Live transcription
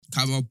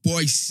Come on,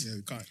 boys. Yeah,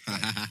 we can't.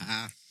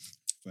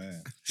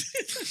 Fair.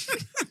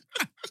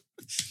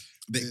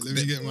 Let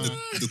me get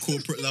the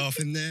corporate laugh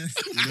in there.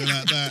 You know,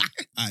 like that.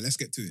 All right, let's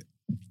get to it.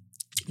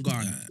 Go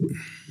on. All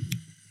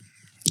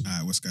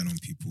right, what's going on,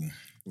 people?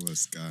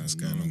 What's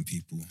going on,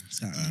 people?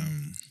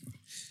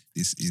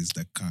 This is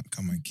the Can't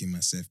Come and Kill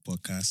Myself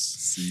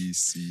podcast.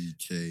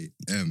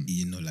 CCKM.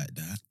 You know, like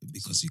that,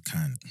 because you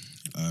can't.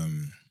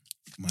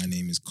 My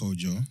name is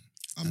Kojo.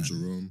 I'm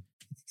Jerome.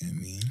 You get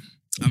me?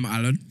 I'm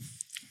Alan.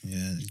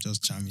 Yeah,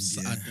 just chiming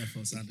in. I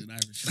definitely sounded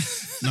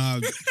Irish. No,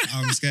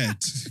 I'm scared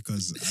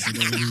because I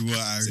don't know really what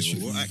Irish.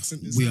 What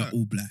accent is We that? are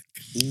all black.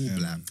 All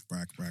black.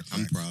 Brag.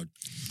 I'm proud.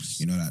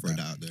 You know, like Throw that.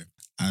 that out there.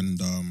 And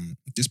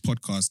this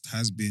podcast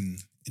has been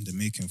in the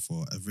making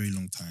for a very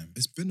long time.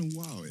 It's been a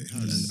while. It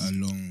has. A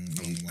long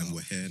while. And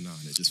we're here now,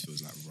 and it just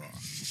feels like raw.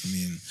 I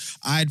mean,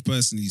 I'd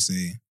personally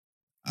say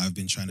I've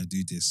been trying to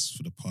do this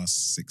for the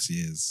past 6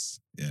 years.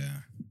 Yeah.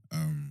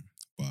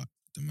 But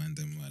the man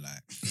them were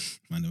like,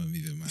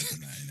 moving mad than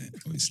that, innit?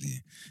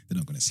 Obviously, they're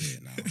not gonna say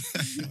it now. But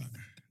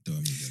don't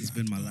move it. It's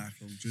been my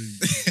lifelong dream.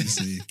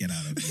 So get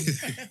out of here.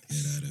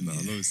 Get out of No,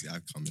 here. obviously,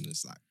 I've come in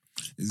as like,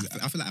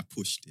 I feel like I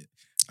pushed it.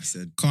 I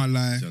said, Can't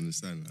lie. do you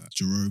understand that?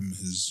 Jerome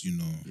has,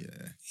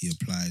 Yeah. he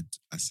applied.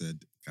 I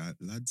said,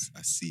 lads,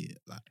 I see it.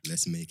 Like,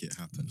 let's make it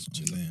happen. That's what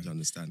Do I'm you saying.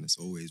 understand? It's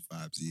always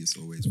vibes. It's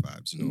always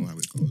vibes. You know how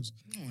it goes.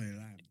 No, you're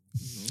lying.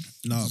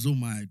 No, This is all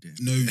my idea.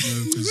 no,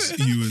 because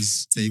he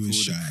was Take all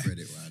shy. the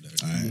credit, right?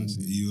 Alright,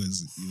 he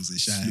was a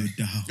shy, Slow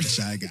down. a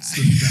shy guy.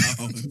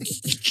 Slow down.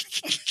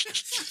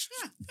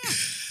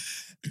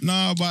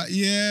 No, but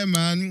yeah,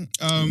 man.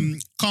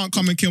 Can't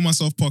Come and Kill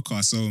Myself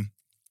podcast. So,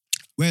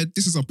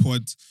 this is a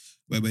pod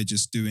where we're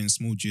just doing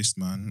small gist,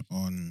 man,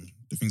 on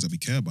the things that we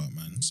care about,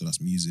 man. So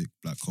that's music,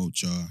 black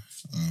culture,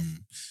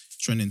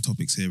 trending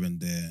topics here and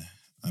there.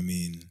 I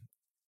mean,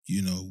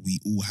 we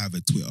all have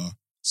a Twitter,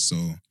 so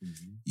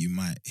you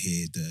might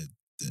hear the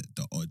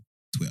odd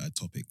Twitter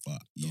topic,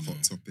 but The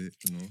hot topic,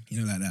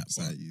 like that. It's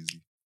But that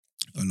easy.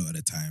 a lot of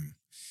the time,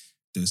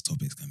 those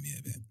topics can be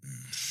a bit, I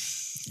can't.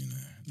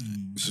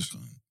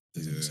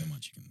 There's only so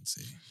much you can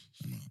say.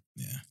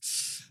 Yeah.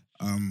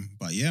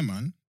 But yeah,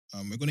 man.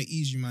 We're gonna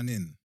ease you, man,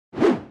 in.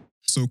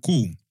 So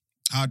cool.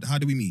 How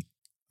do we meet?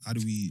 How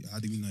do we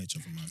know each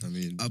other, man? I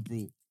mean, I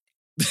brought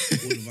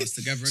all of us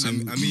together. I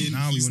mean,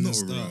 now we he's wanna not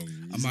start.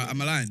 wrong.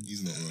 Am I lying?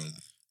 He's not wrong.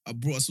 I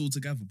brought us all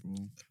together, bro.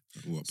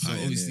 What, So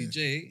pioneer? obviously,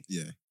 Jay,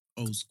 Yeah,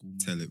 old school, man.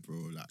 tell it, bro.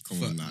 Like, come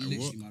Fuck, on, like, literally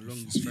what? my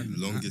longest friend.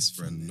 Longest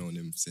friend, known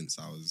him since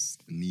I was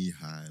knee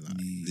high. Like,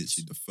 Knees.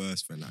 literally the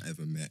first friend I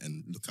ever met.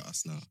 And look at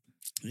us now.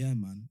 Yeah,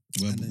 man.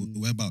 And then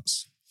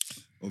Whereabouts?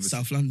 Obviously,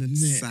 South London,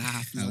 innit?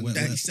 South Where- London.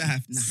 Daddy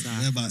South. Nah.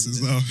 Whereabouts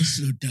as well?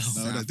 Slow down.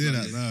 No, don't South do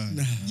that. London.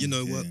 No. Nah. You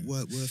know, Okay.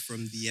 we're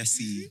from the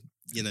SE,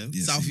 Yeah,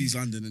 South see. East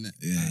London, innit?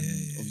 Yeah, And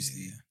yeah.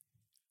 Obviously,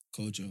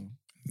 Kojo,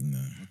 No,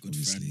 my good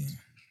obviously.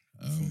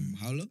 from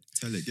Howler.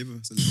 Tell it, give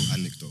us a little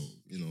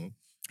anecdote,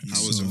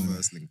 How was your So,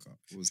 first link up?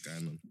 What was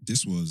going on?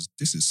 This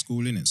is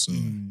school, innit? So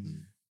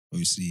Mm.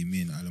 obviously,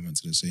 me and Alan went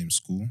to the same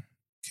school,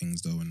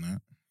 Kingsdale and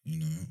that.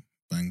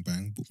 Bang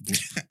bang, book.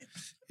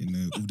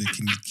 All the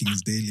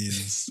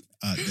Kingsdalians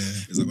out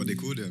there. Is that what they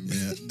call them?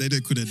 Yeah, they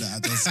don't call it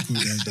that. I just called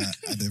them that.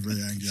 And they're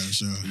very angry, I'm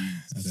sure.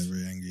 And they're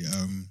very angry.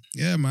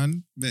 Yeah,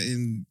 man. Met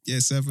in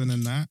year 7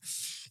 and that.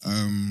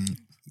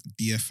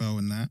 DFL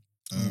and that.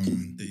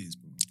 Days,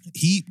 bro.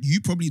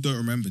 You probably don't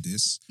remember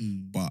this,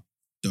 Mm. but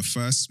the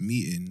first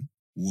meeting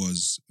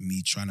was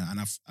me trying to, and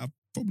I've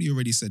probably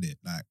already said it,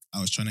 like I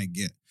was trying to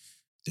get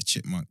that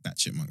chipmunk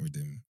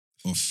rhythm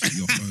off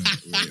your phone.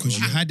 Because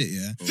you had it,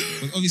 yeah?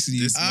 But obviously,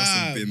 This must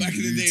have been back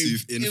in the day,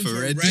 Bluetooth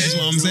infrared. This is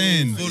what I'm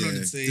saying. Phone on the Yeah.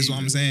 table. this is what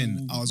I'm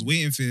saying. I was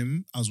waiting for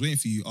him. I was waiting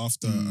for you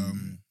after,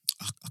 Mm.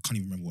 I can't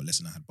even remember what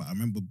lesson I had, but I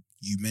remember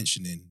you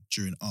mentioning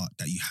during art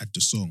that you had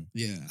the song.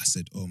 Yeah. I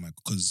said, oh my,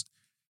 because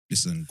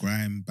listen,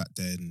 grime back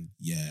then,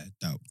 yeah,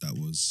 that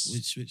was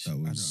Which that I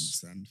don't was-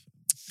 understand.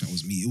 that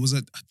was me. It was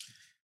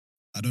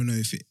I don't know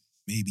if it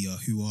maybe a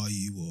Who Are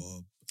You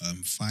or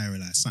Fire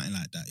Light, something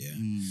like that, yeah.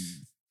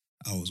 Mm.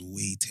 I was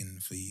waiting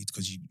for you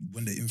because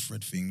when the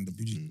infrared thing,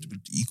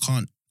 you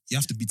can't. You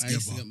have to be I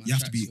used to together. get my You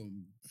have to tracks be.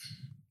 from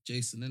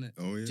Jason, innit?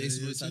 Oh, yeah. Jason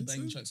yeah, always had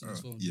banging Jason? tracks on his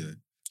phone. Yeah.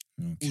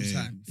 All the Okay.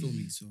 time. You feel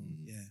me? So, Mm.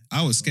 yeah.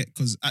 I was scared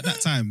because at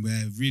that time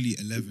we're really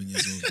 11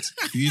 years old.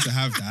 For you to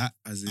have that,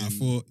 As I in,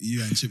 thought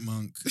you and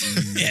Chipmunk.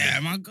 Yeah,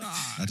 my I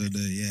God. don't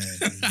know.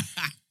 Yeah,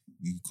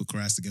 you cook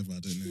rice together. I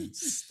don't know.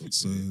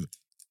 So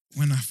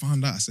when I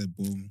found out, I said,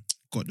 "Boom,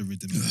 got the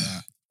rhythm of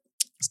that."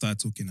 Started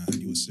talking. I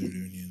heard you were Sierra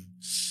Leonean.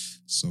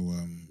 So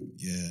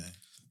yeah,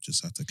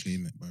 just had to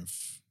claim it, bruv.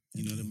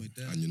 You know them with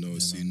that? and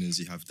as Yeah, soon as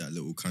you have that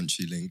little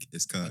country link,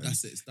 it's curtain.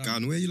 That's it. It's done.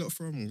 Gan, where you lot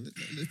from?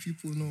 Let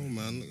people know,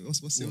 man.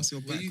 What's your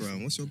Where you background?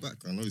 from? What's your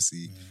background?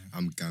 Obviously, Yeah.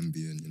 I'm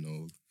Gambian,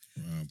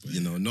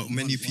 But not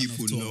many One of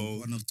people 12, know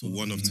one of 12.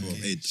 one of 12.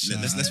 Yeah. Hey,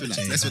 Shout let's out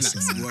relax. Jay Let's relax.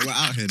 Hustle. We're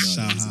out here now.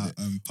 Shout isn't out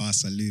it?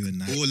 Pasalu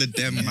and that. All of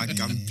them, my Yeah.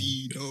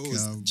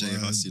 Gambinos. Come J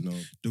Hus,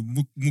 on.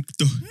 The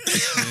mukto.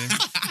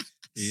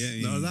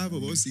 Yeah. No, but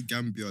obviously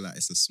Gambia, like,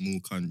 it's a small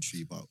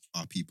country, but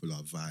our people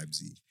are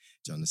vibesy.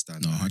 Do you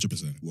understand? No, Like,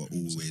 100%. we're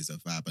always a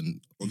vibe. And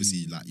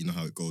obviously, like, you know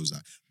how it goes.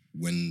 Like,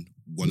 when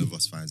one of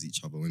us finds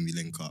each other, when we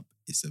link up,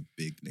 it's a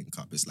big link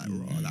up. It's like,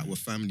 raw. Like, we're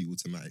family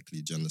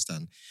automatically. Do you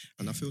understand?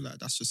 And I feel like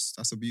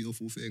that's a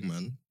beautiful thing,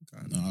 man.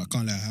 No, I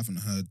can't lie, I haven't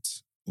heard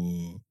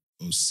or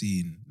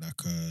seen like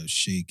a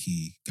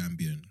shaky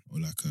Gambian or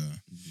like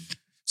a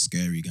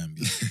scary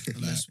Gambian.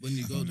 Unless when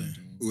you go there.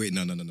 Wait,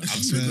 no. I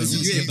swear, Because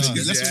let's you ain't get down.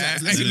 because let's Yeah.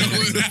 relax, let's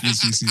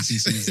relax.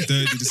 Please.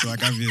 Don't do this like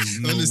Gambians.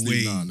 No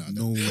Honestly, way.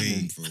 No come way.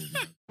 on, bro,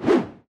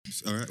 man.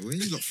 All right, where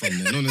you lot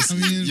from then? Honestly,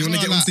 I mean, you want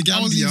to bro, get on to like,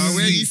 I was Gambia? even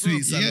Where are you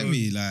sweet, from? You get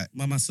me? Like,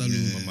 Mama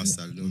Saloon. Mama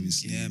Saloon.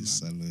 Obviously, Yeah, man.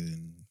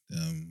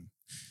 Saloon.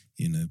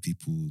 You know,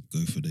 people go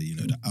for the,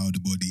 the outer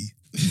body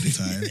all the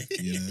time,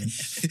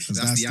 Because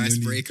That's the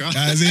icebreaker.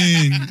 That's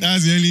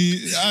the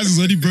only, As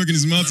already broken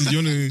his mouth, you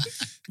want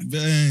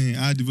to,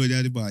 outer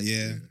body,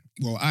 yeah.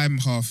 Well, I'm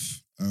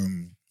half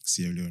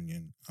Sierra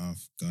Leonean,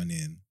 half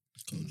Ghanaian.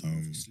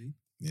 Obviously.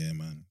 Yeah,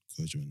 man,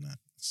 culture and that.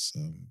 So,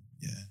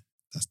 yeah,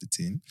 that's the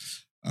thing.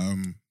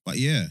 But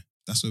yeah,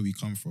 that's where we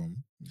come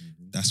from.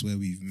 That's where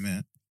we've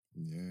met.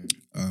 Yeah.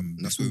 And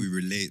And that's where we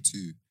relate to.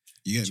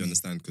 You Do get you me?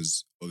 understand?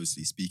 Because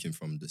obviously, speaking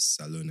from the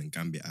Salon and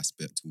Gambia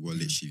aspect, we're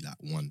literally like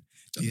one.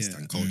 Do you Yeah.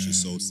 understand?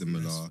 Culture's so Yeah.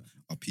 similar.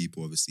 Our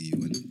people, obviously,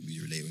 when we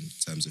relate in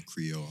terms of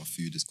Creole, our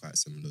food is quite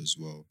similar as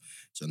well.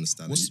 Do you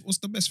understand? What's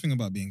the best thing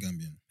about being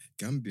Gambian?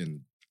 Gambian,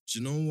 do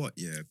you know what?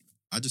 Yeah,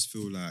 I just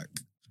feel like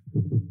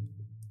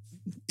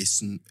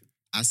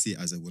I see it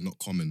as we're not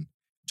common.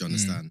 Do you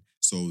understand?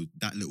 So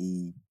that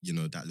little,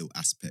 that little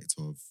aspect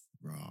of,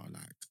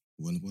 like,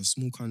 we're a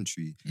small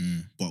country,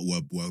 but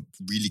we're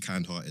really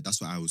kind-hearted.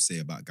 That's what I would say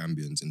about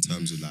Gambians in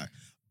terms of like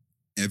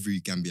every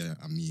Gambian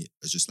I meet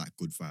is just like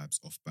good vibes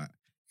off bat.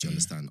 Do you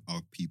understand?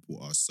 Our people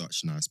are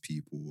such nice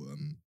people.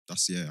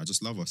 I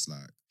just love us.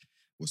 Like,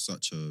 we're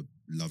such a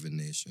loving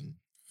nation.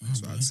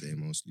 That's what I'd say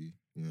mostly.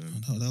 Yeah.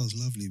 Oh, that was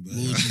lovely, What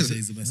bro. would you say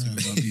is the best thing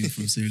about being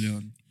from Sierra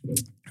Leone?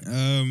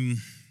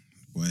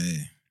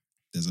 Boy,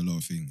 there's a lot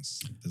of things.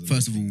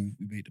 First of all,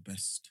 we made the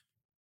best.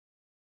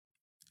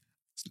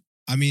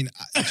 I mean,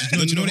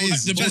 do you know what it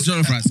is? The best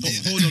jollof rice.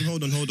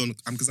 Hold on.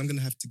 Because I'm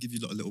gonna have to give you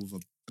a little of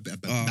a bit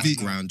of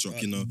background drop.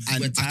 We're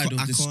And tired of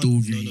I this can't-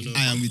 story. No.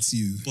 I am with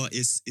you. But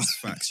it's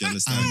facts. You I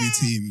understand? am with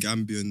team.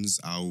 Gambians,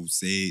 I'll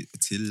say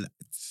till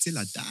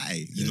I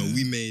die. Yeah.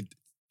 We made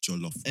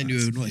jollof. Anyway,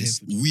 rice. we're not here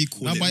for jollof. We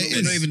call No, it. but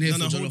We're not even here for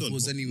hold jollof on.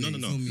 balls anyway. No. you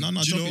feel me? No, Do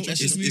you drop know, it, drop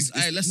Let's it. just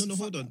move. Let's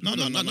hold on. No,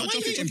 drop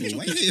it, drop it.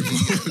 Why you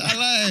bro?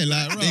 I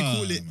like, They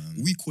call it. man.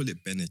 We call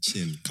it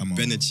benachin. Come on.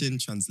 Benachin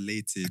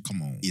translated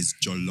Come on. is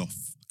jollof.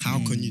 How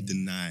can you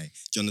deny? Do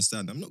you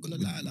understand? I'm not gonna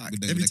lie. Like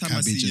With the- every with the time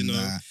I see, cabbage and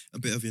that. a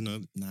bit of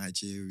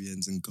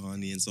Nigerians and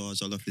Ghanaians,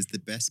 jollof is the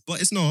best, but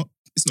it's not.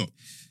 It's not.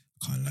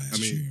 Can't lie. I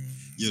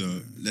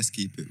mean, let's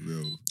keep it real.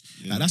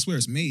 You know? Like, that's where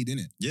it's made,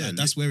 innit? Yeah, Like,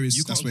 that's where it's.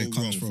 you That's can't where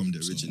go it comes wrong from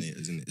the so,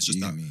 originators, isn't it? It's you just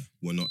get that me?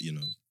 we're not,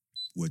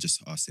 we're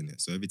just us in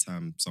it. So every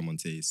time someone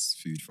tastes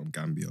food from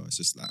Gambia, it's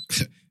just like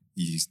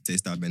you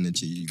taste that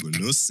energy, you go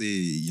no say,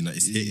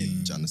 it's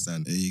hitting. Do you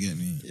understand? Yeah, you get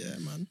me? Yeah,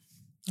 man.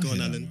 I Go on,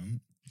 hear that, Alan.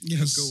 man.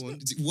 Yes, go on.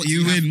 What do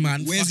You have- win,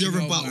 man. Where's your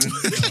Fucking hell, rebuttal?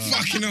 man.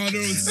 Fucking hell, I don't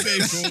know what to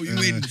say, bro. You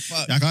win.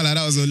 Fuck. I can't lie,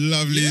 that was a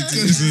lovely Yeah,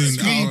 thing. Listen,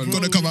 sweet, I'm bro.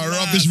 gonna come and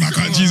Relax, rubbish my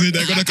come countries on. in.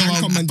 They're gonna come I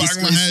and come and bang my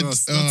disgrace head.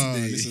 us, not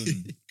today.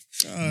 Listen.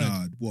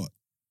 Nah, what?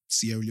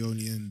 Sierra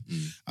Leonean.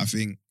 I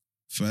think,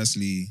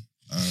 firstly,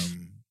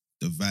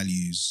 the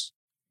values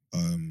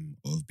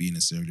of being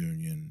a Sierra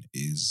Leonean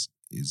is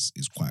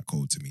quite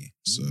cold to me.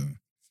 So,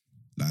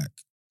 like,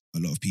 a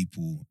lot of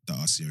people that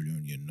are Sierra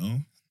Leonean know,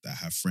 that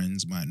have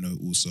friends might know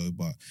also,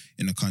 but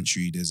in the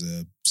country, there's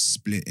a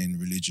split in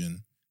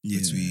religion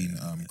between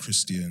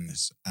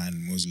Christians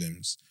and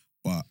Muslims.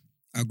 But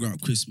I grew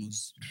up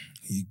Christmas.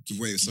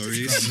 Wait,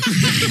 sorry.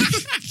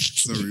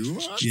 Sorry,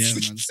 what? Yeah,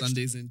 man.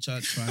 Sundays in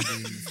church, Friday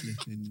in the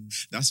flipping.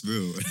 That's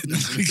real.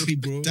 Quickly,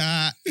 bro.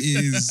 that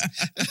is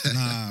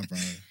nah, bro.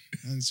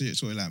 And she's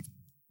sort of like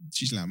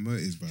she's like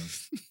motives, bro.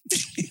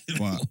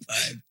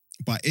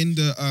 But in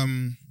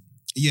the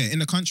in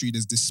the country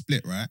there's this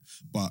split, right?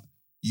 But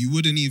you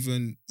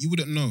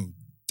wouldn't know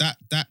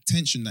that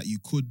tension that you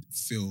could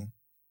feel,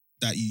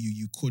 that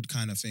you could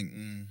kind of think,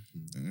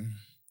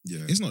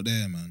 Yeah. it's not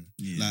there, man.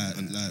 Yeah. Like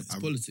It's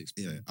politics,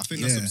 bro. Yeah, I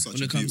think that's Yeah. such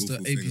When a it comes to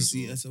beautiful thing as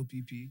APC, well.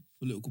 SLPP,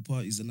 political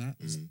parties and that,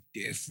 it's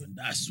different.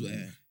 That's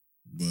where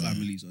Bruh.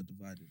 families are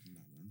divided. And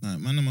that, man.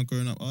 Like, man, am I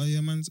growing up? Oh yeah,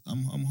 man,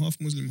 I'm half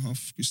Muslim,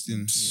 half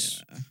Christian.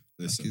 Yeah.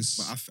 Listen, it's-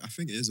 but I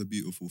think it is a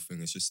beautiful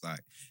thing. It's just like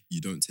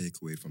you don't take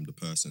away from the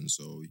person.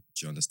 So do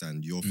you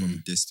understand? You're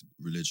from this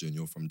religion,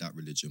 you're from that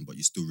religion, but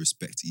you still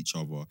respect each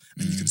other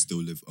and you can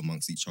still live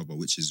amongst each other,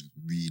 which is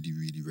really,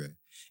 really rare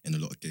in a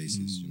lot of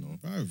cases. You know,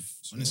 Bro,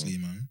 So- honestly,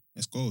 man,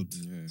 it's gold.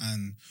 Yeah.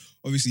 And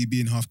obviously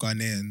being half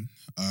Ghanaian,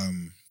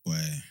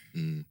 boy,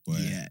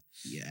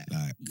 Yeah.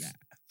 like,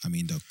 I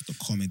mean, the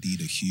comedy,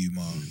 the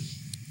humor,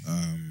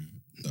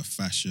 the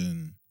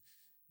fashion,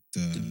 The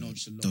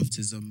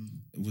nonchalantism.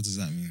 what does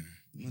that mean?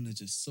 Man, are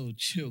just so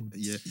chilled.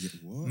 Yeah.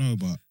 What? No,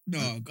 but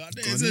No, God,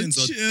 it's Ghanaians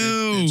a are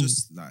chill. they're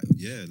just like,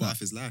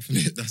 life is life.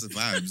 Innit? That's the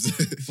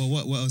vibes.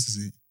 what else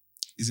is it?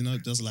 Is it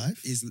not just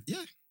life? It's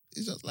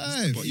It's just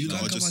life. But you lot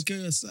are Come just and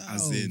kill yourself.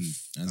 as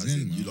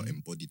in man. you lot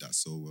embody that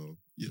so well.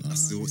 You Nah,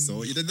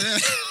 so you did there.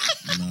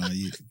 Nah,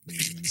 you're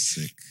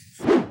sick.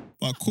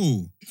 But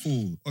cool.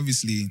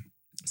 Obviously,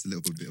 It's a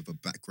little bit of a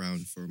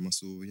background for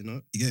Muscle, you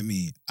know. you get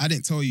me. I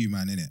didn't tell you,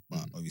 man, innit?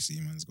 But obviously,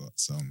 man's got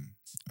some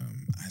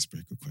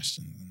icebreaker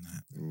questions and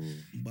that.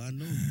 But I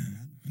know,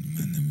 man.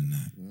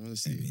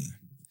 Honestly,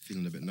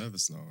 feeling a bit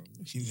nervous now.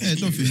 Yeah,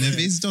 don't feel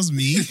nervous. It's just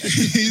me.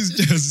 It's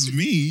just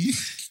me.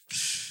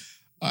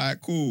 All right,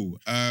 cool.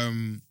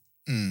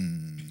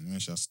 Where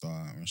should I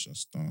start?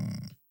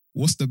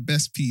 What's the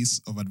best piece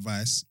of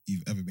advice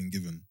you've ever been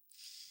given?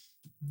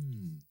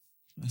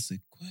 That's a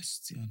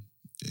question.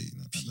 Yeah, you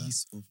know, like that.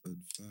 Piece of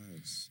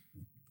advice.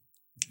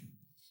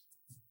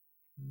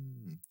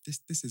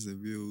 This is a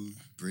real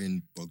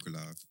brain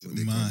boggler. What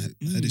they My call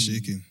it. head is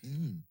shaking.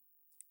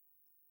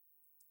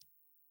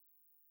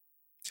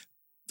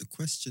 The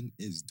question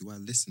is, do I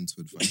listen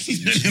to advice? Do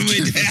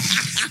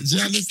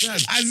you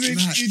understand? As in,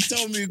 you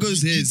tell me it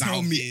goes here. You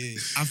tell me.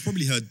 I've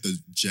probably heard the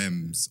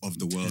gems of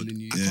the world. Telling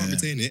you. I can't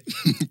retain it.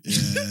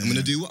 Yeah. I'm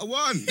gonna do what I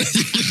want.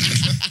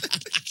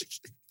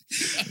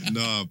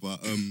 No,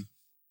 but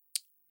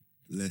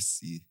let's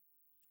see.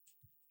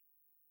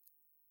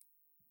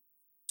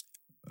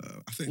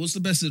 I think. What's the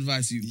best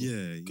advice you've got?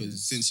 Yeah,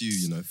 because since you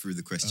threw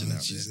the question out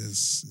there.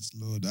 Jesus, it's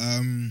Lord.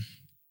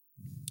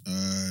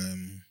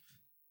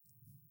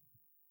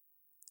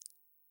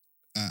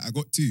 I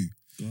got two.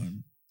 Go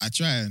on. I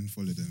try and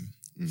follow them.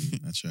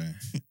 I try.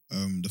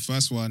 The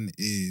first one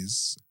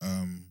is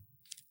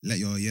let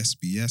your yes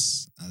be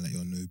yes and let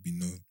your no be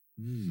no.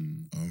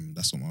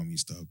 That's what mom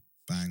used to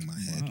bang my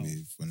head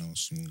with when I was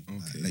small.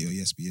 Like, let your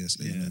yes be yes,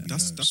 let your no be no.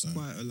 That's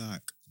quite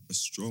a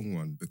strong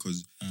one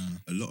because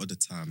a lot of the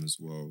time as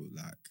well,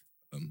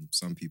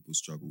 some people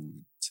struggle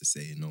to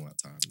say no at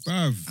times.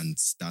 Bruv. And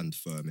stand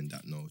firm in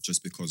that no,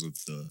 just because of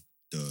the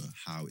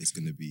how it's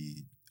gonna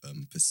be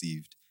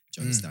perceived. Do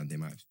you understand? They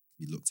might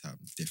be looked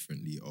at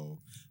differently or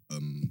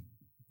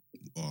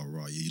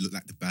you look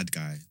like the bad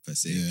guy per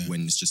se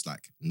when it's just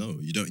like, no,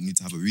 you don't need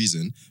to have a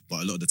reason.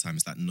 But a lot of the time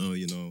it's like, no,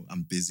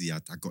 I'm busy, I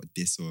got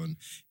this on,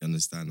 you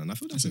understand? And I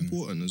feel that's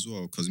important as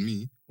well because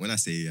when I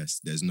say yes,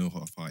 there's no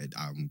half-hearted,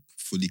 I'm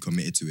fully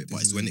committed to it. But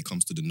it's when it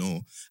comes to the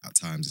no, at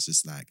times it's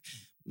just like,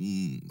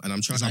 and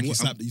I'm trying to... You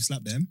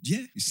slap them?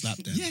 Yeah. You slap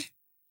them?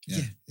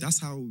 Yeah. That's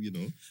how,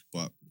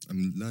 but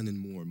I'm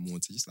learning more and more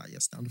to just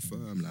stand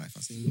firm. Like if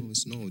I say no,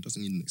 it's no. It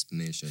doesn't need an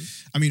explanation.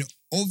 I mean,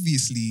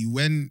 obviously,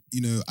 when,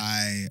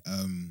 I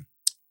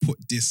put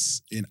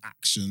this in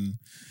action,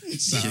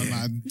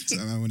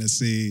 I want to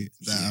say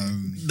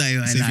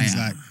that, say things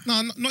like,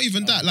 no, not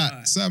even that.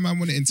 Like, certain man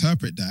want to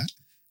interpret that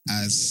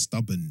as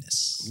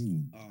stubbornness.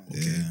 Ooh,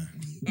 okay.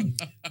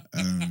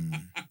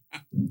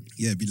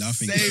 Yeah, be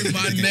laughing. Say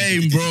my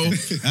name, bro.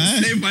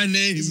 Say my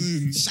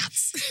name.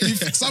 Shots.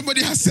 If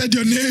somebody has said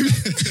your name,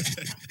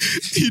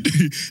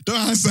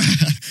 don't answer.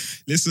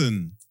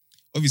 Listen,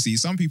 obviously,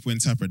 some people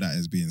interpret that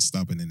as being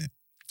stubborn, innit?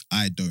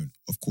 I don't.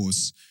 Of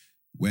course,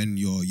 when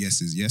your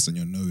yes is yes and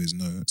your no is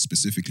no,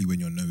 specifically when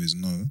your no is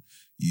no,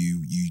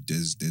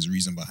 there's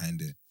reason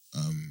behind it.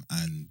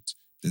 And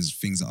there's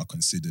things that are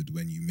considered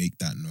when you make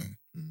that no.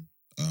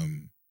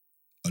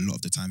 A lot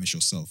of the time it's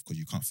yourself because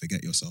you can't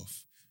forget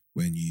yourself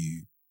when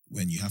you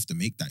have to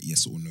make that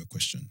yes or no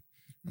question.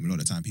 A lot of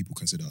the time people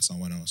consider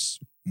someone else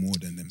more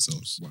than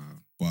themselves.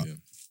 Wow. But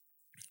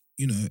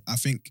I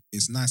think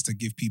it's nice to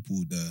give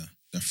people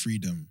the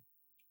freedom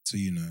to,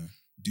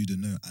 do the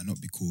no and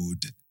not be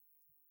called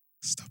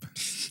stubborn.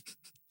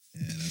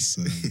 Yeah, that's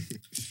so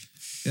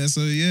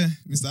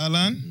Mr.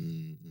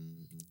 Alan,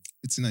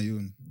 it's in your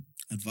own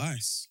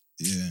Advice.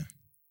 Yeah.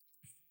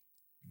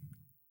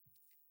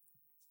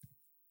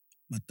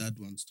 My dad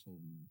once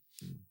told me,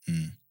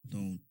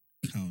 don't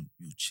count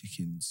your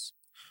chickens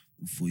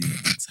before you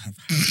have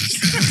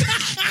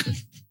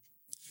hands.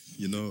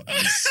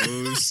 I'm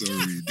so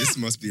sorry. This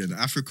must be an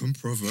African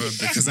proverb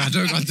because I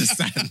don't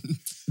understand.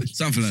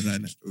 Something like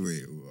that.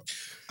 Wait, what?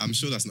 I'm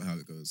sure that's not how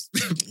it goes.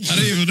 I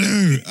don't even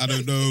know. I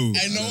don't know.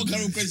 I know what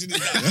kind of question is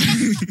that.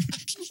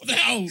 What the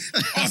hell?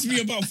 Ask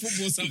me about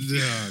football or something.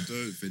 Yeah,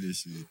 don't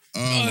finish me.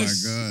 Oh my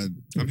God.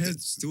 I'm here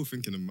still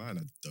thinking of mine.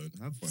 I don't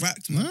have one.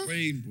 Racked my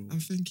brain, bro. I'm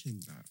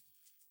thinking that.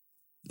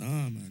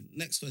 Nah, man.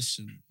 Next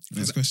question.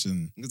 Next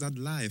question. Because I'd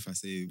lie if I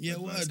say... Yeah,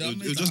 word.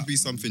 It'll just be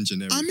something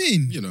generic. I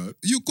mean,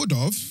 you could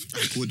have.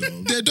 I could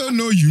have. They don't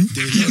know you.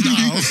 They don't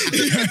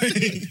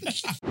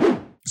know.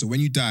 So when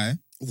you die...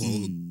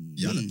 Well,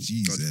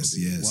 Jesus,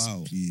 yes.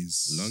 Wow.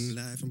 Please. Long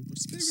life and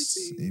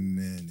prosperity.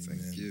 Amen.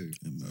 Thank you.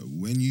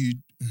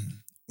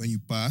 When you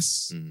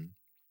pass,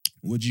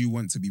 what do you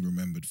want to be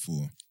remembered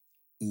for?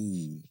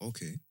 Ooh,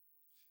 okay.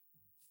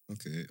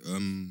 Okay.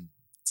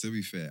 To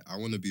be fair, I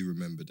want to be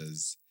remembered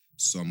as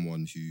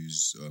someone who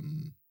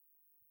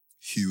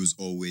was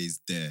always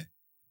there.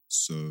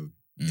 So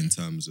in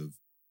terms of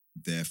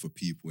there for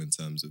people, in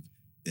terms of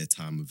their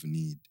time of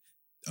need,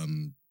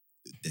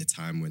 their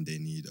time when they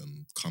need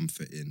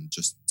comfort in,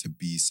 just to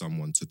be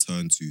someone to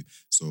turn to.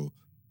 So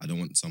I don't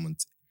want someone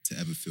to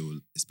ever feel,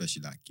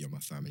 especially like you're my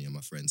family and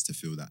my friends, to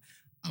feel that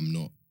I'm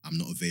not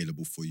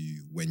available for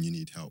you when you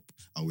need help.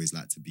 I always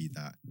like to be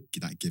that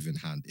giving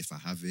hand. If I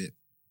have it,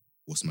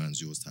 what's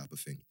mine's yours type of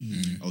thing.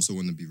 I also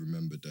want to be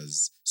remembered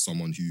as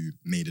someone who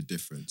made a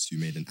difference, who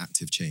made an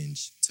active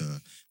change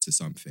to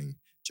something.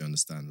 Do you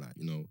understand? Like,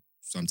 you know,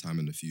 sometime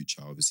in the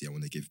future, obviously, I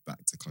want to give back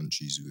to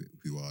countries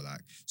who are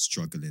like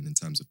struggling in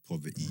terms of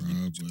poverty,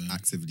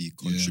 actively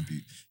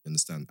contribute. You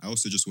understand? I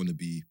also just want to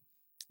be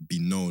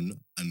known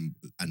and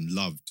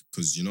loved,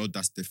 because you know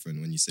that's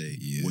different when you say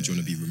what do you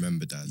want to be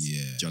remembered as. Do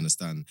you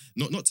understand?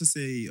 Not to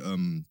say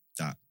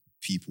that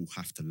people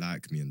have to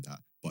like me and that,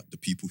 but the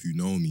people who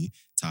know me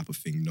type of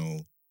thing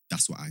know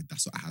that's what I had to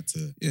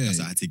that's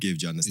what I had to give.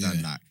 Do you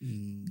understand? Like,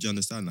 do you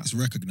understand that? It's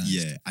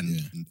recognized.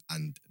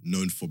 And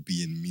known for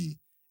being me.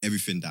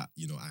 Everything that,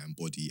 you know, I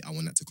embody, I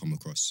want that to come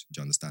across. Do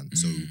you understand?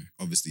 So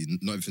obviously,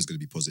 not everything's going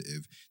to be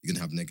positive. You're going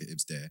to have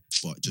negatives there,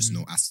 but just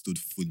know I stood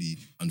fully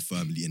and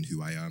firmly in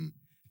who I am.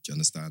 Do you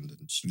understand?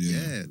 And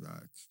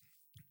like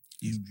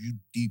you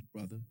deep,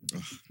 brother.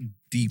 You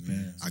deep,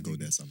 man. I go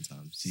there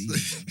sometimes. Yeah,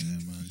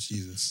 man.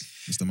 Jesus,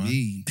 Mr. Man.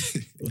 Me,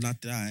 will I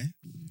die?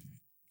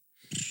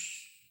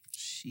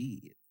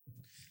 Shit.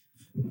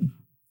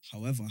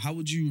 However, how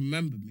would you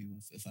remember me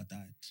if I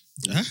died?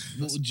 Huh?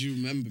 What would you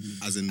remember me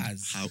As in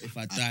how if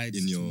I died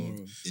in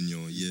tomorrow?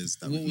 your years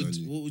that What we've known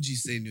you. would you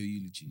say in your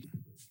eulogy?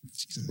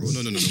 Jesus. Bro,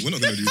 no. We're not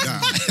gonna do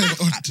that.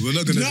 We're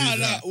not gonna do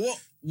that.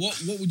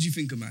 What would you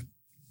think of, man?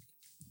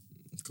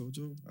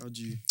 Kojo, how'd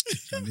you?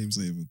 My name's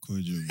not even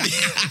Kojo.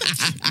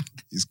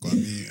 It's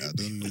Kwame. I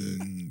don't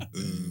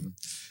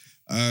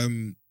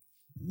know.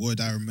 What would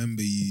I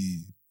remember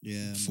you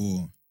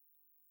for?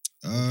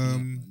 I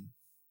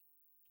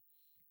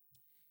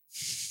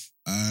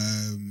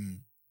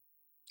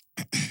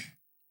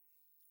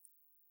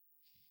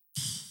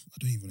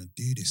don't even want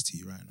to do this to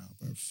you right now,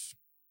 bruv.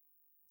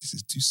 This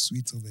is too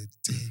sweet of a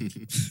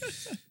thing.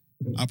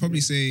 I'll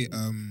probably say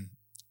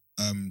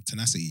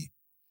tenacity.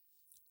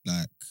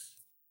 Like,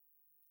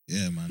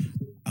 yeah, man.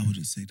 I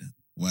wouldn't say that.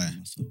 Why?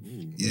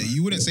 Ooh, Yeah, right.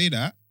 you wouldn't say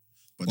that.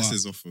 But this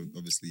is off of,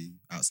 obviously,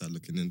 outside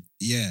looking in.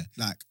 Yeah,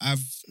 like how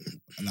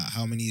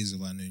many years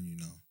have I known you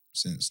now?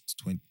 Since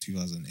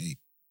 2008.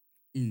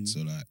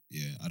 So like,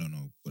 yeah, I don't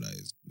know what that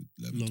is.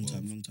 11, Long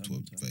 12, time.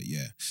 12, but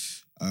yeah.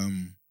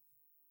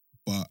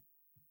 But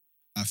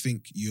I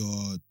think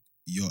your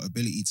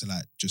ability to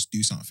like just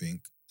do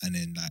something and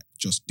then like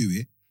just do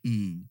it.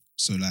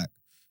 So like,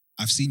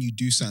 I've seen you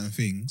do certain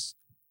things,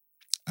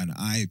 and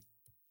I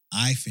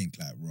think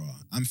like, raw.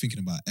 I'm thinking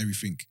about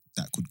everything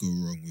that could go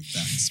wrong with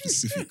that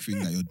specific thing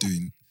that you're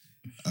doing,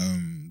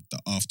 the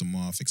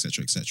aftermath,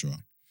 etc., etc.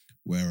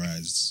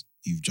 Whereas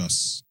you've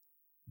just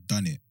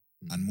done it,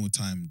 and more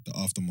time the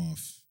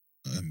aftermath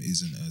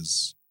isn't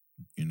as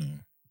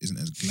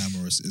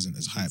glamorous, isn't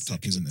as hyped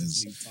up, isn't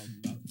as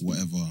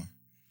whatever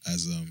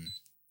as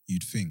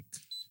you'd think.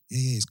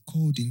 Yeah, it's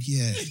cold in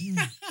here.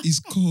 It's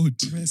cold.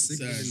 Sorry.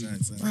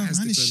 Wow, man,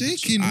 it's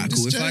shaking. Alright,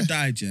 cool. This If I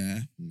chair.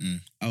 died,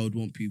 I would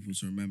want people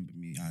to remember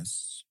me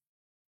as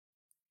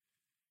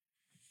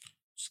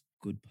just a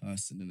good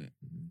person, innit?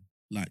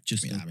 Like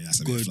just I mean, that's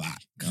a good, bit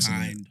flat. That's a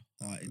bit-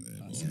 kind-hearted person.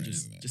 boring,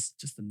 Just, isn't it?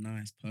 just a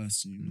nice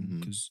person, you know?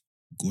 Because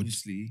Good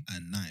obviously,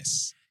 and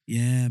nice.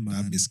 yeah, man.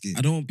 That biscuit.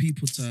 I don't want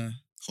people to.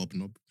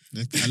 Hobnob.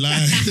 I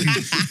lie.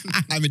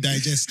 I'm a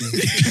digesting.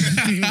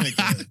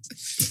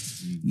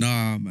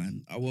 Nah,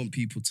 man. I want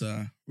people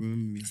to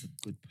remember me as a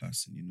good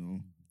person, you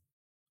know?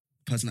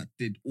 Person that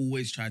did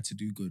always try to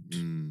do good.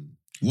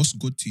 What's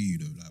good to you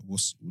though? Like,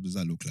 what does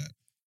that look like?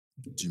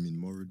 Do you mean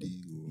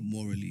morally or?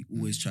 Morally,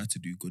 always try to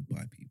do good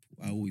by people.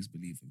 I always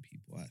believe in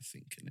people, I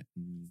think, in it.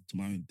 To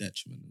my own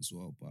detriment as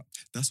well, but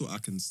That's what I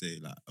can say,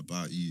 like,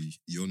 about you.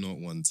 You're not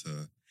one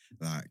to,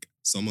 like,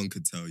 someone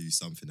could tell you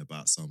something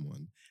about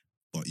someone,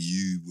 but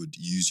you would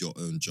use your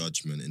own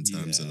judgment in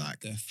terms of Yeah, like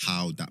definitely.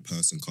 how that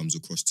person comes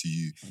across to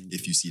you.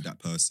 If you see that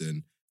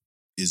person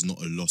is not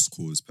a lost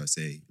cause per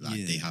se,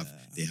 like they have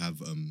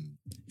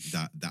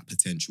that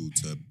potential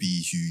to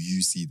be who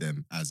you see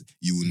them as,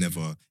 you will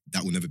never,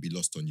 that will never be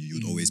lost on you. You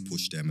would always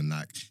push them and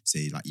like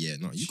say like, yeah,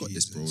 no, you got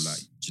this, bro. Jesus. Like,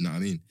 do you know what I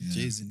mean?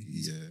 Jason,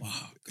 Yeah.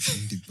 wow.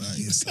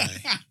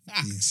 Inside.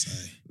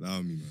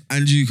 Allow me, man.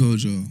 And you,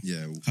 Kojo.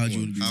 Yeah. How do you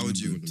want to be How would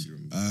you want remembered? to be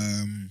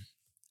remembered?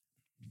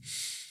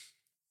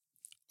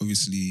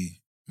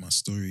 Obviously, my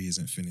story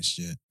isn't finished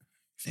yet.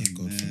 Thank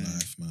God for Amen.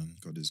 life, man.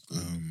 God is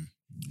good.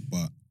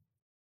 But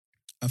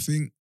I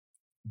think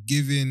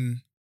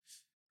giving,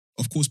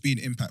 of course, being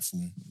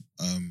impactful,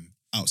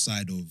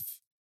 outside of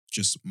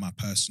just my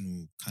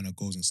personal kind of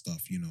goals and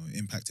stuff, you know,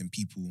 impacting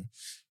people.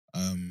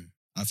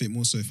 I think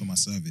more so for my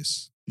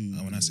service.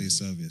 And when I say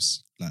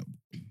service, like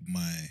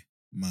my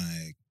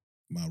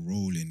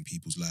role in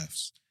people's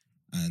lives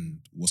and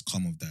what's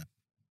come of that.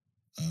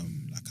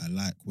 Like I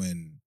like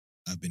when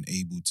I've been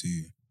able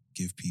to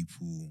give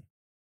people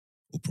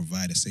or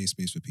provide a safe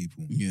space for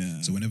people.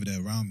 Yeah. So whenever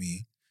they're around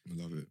me, I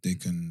love it. they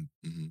can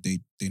they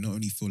not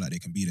only feel like they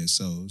can be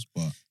themselves,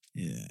 but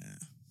Yeah.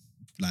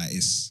 like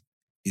it's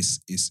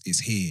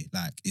here.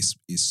 Like it's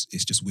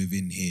just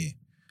within here.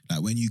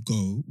 Like when you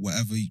go,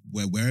 wherever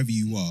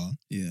you are,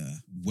 Yeah.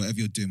 whatever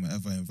you're doing,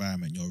 whatever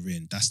environment you're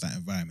in, that's that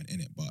environment,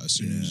 innit? But as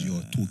soon as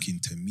you're Yeah. talking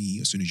to me,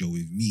 as soon as you're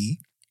with me,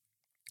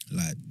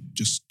 like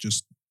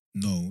just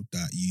know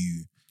that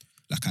you,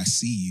 like I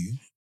see you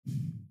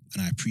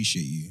and I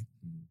appreciate you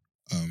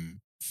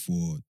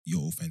for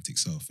your authentic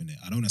self, innit?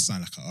 I don't want to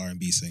sound like an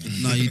R&B singer.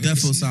 No, you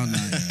definitely sound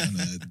like I'm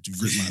gonna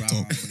rip my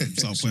top,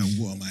 start putting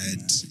water on my head.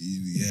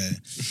 Yeah.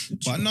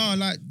 But no,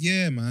 like,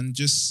 yeah, man,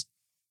 just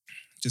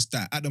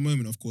that at the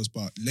moment, of course,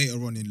 but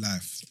later on in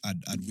life,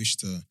 I'd wish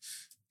to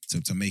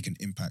make an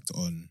impact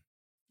on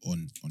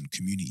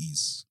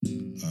communities.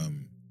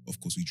 Of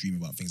course, we dream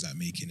about things like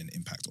making an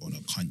impact on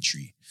a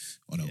country,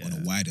 on a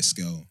wider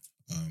scale.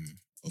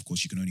 Of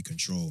course, you can only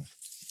control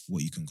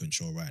what you can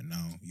control right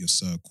now. Your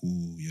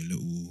circle, your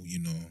little,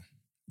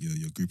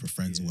 your group of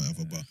friends or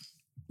whatever. But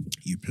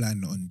you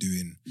plan on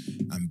doing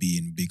and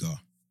being bigger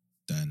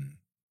than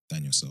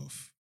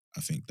yourself.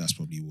 I think that's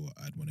probably what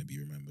I'd want to be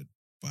remembered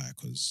by,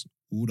 because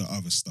all the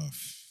other stuff,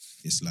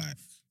 it's like,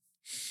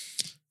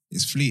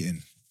 it's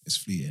fleeting. It's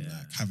fleeting. Yeah.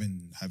 Like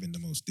having the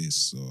most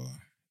this, or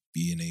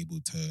being able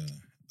to,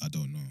 I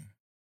don't know,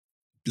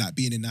 like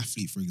being an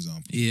athlete, for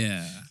example.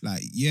 Yeah.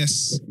 Like,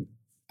 yes,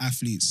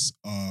 athletes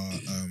are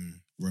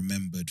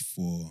remembered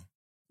for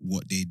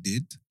what they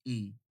did,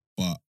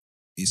 but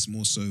it's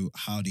more so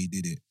how they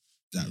did it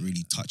that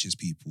really touches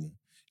people.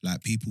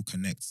 Like, people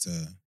connect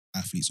to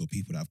athletes or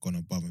people that have gone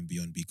above and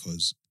beyond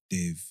because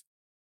they've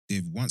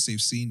once they've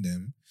seen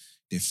them,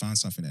 they've found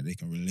something that they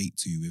can relate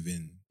to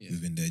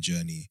within their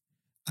journey,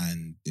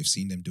 and they've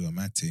seen them do a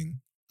mad thing,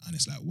 and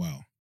it's like, wow,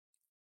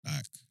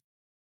 like,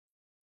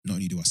 not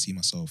only do I see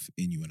myself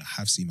in you, and I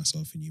have seen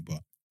myself in you,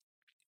 but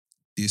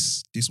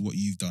this what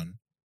you've done,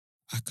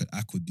 I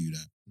could do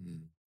that.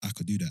 I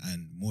could do that.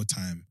 And more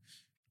time,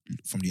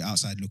 from the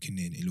outside looking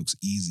in, it looks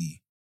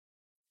easy.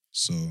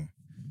 So,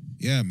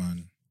 yeah,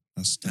 man.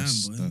 That's Damn,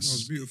 boy. That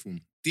was beautiful.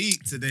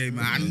 Deep today,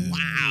 man. Yeah. Wow.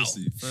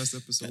 Honestly, first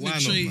episode. Why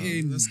not,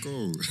 Penetrating. man? Let's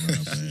go.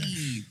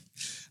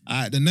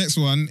 All right, the next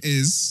one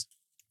is,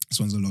 this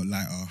one's a lot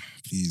lighter,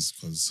 please,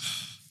 because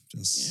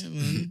just, Yeah,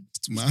 man. it's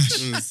too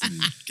much. Honestly,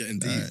 getting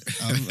deep.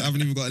 I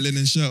haven't even got a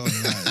linen shirt on.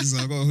 Like, so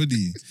I got a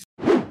hoodie.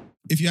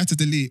 If you had to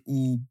delete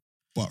all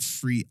but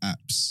 3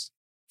 apps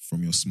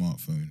from your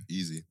smartphone,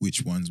 Easy.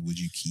 which ones would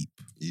you keep?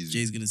 Easy.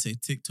 Jay's gonna say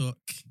TikTok,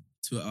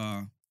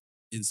 Twitter,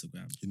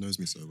 Instagram. He knows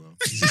me so well.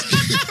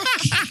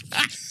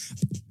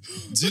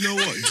 Do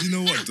you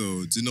know what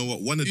though? Do you know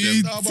what? One of them.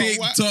 You No, but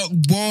TikTok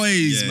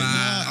boys, Yeah, man.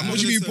 nah, I'm not What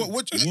do you mean? gonna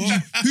What?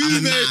 I'm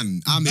a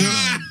man. I'm a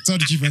man. Tell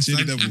the chief and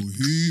shady devil.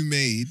 Who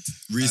made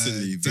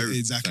Recently, very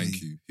exactly.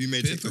 Thank you. Who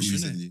made Peer TikTok pressure,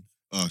 recently?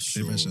 Oh,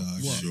 sure. pressure,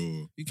 okay. What?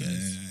 Sure. Who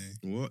cares?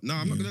 What? No,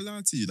 I'm not gonna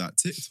lie to you. That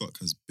TikTok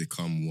has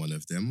become one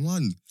of them.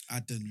 One. I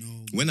don't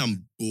know. When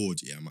I'm bored,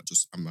 yeah, I'm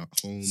at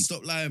home.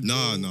 Stop lying,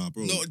 Nah, bro. nah,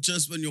 bro. Not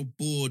just when you're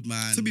bored,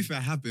 man. To be fair,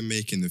 I have been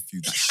making a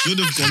few that should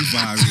have gone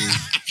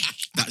viral.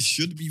 That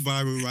should be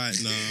viral right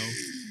now.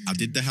 I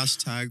did the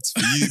hashtags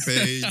for you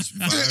page,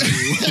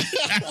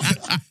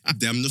 viral.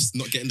 I'm just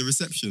not getting the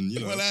reception,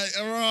 you know. Well,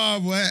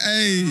 like, boy,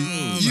 hey,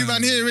 Oh, you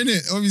man. man here,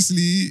 innit?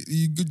 Obviously,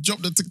 you could drop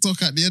the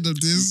TikTok at the end of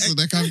this so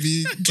they can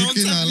be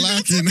clicking tell and me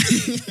liking.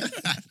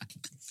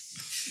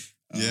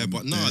 Yeah,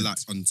 but no, dead. like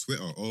on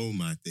Twitter, oh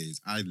my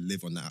days, I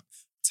live on that.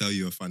 Tell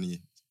you a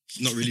funny,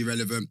 not really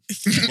relevant,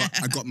 but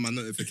I got my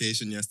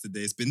notification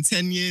yesterday. It's been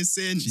 10 years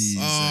since. Jesus.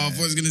 Oh,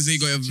 I was gonna say you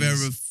got it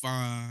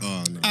verified.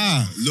 Oh no.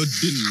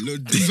 Loading.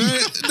 Loading.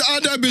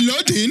 I'll be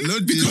loading.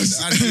 Loading.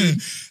 Because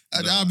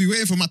Nah. I'll be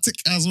waiting for my tick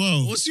as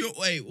well. What's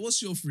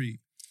your free?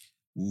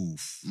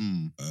 Oof.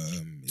 Mm.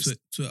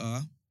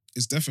 Twitter.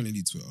 It's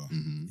definitely Twitter.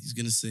 Mhm. He's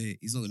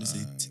not gonna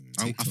say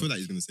I feel like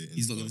he's gonna say it.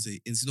 he's not gonna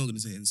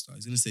say Insta.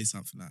 He's gonna say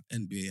something like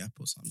NBA app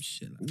or some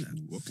shit like that.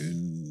 Ooh, okay.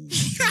 Ooh,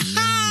 okay,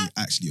 let me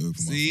actually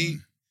open my See?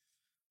 phone.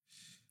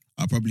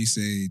 I'll probably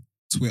say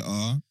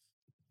Twitter.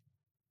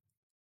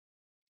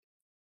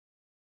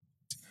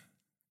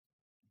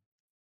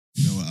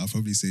 You know what? I'll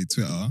probably say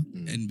Twitter,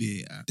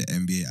 NBA app. the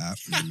NBA app,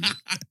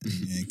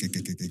 yeah,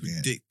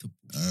 Predictable.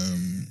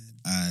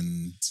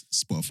 and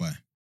Spotify.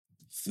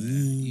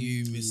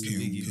 You missed the Pew,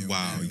 biggie. pew.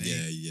 Wow, mate.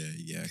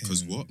 yeah.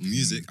 Because what? Pew,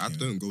 Music, I pew.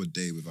 don't go a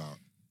day without.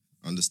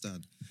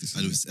 Understand? This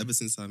And it is was ever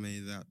since I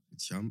made that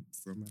jump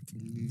from Apple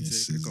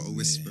This Music, I is gotta it.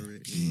 whisper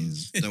it.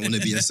 Please. Don't want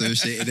to be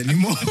associated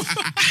anymore.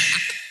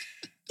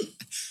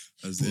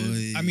 As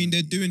in- Boy. I mean,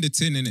 they're doing the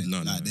tin, innit?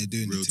 No, like, they're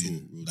doing real the tin.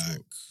 talk, real like,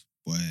 talk.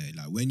 boy,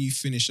 like, when you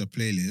finish a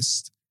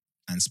playlist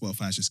and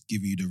Spotify's just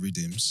giving you the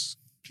rhythms,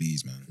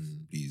 please, man.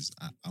 Mm. Please.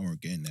 I won't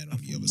get in there on the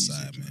Apple other Music,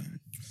 side, man. man.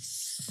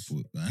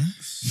 Apple, man.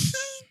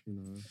 You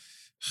know.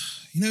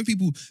 You know,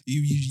 people,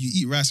 you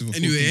eat rice with a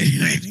fork. Anyway.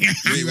 innit?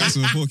 You eat rice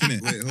with a fork,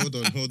 innit? Wait,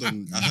 hold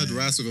on. I heard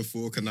rice with a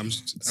fork and I'm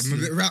a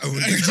bit rattled.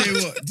 I tell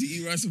you what, do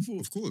you eat rice and fork?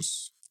 Of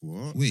course.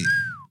 What? Wait.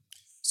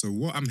 So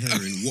what I'm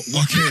hearing, what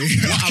Okay.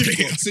 I've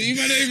got. So you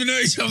might not even know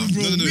each other,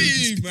 bro.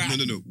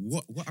 No.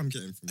 What I'm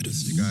getting from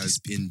this, you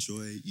guys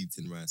enjoy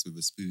eating rice with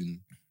a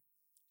spoon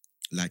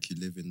Like you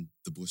live in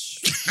the bush.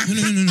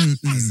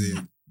 No. As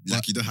in,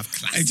 like you don't have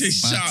class. I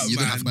just But shout, you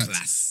don't man. have But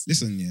class.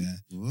 listen, yeah.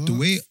 The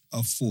way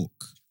a fork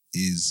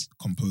is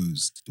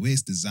composed, the way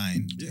it's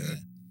designed, Yeah.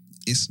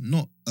 it's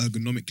not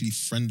ergonomically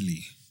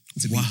friendly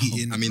to Wow. be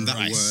eating. I mean, that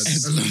rice.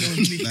 word-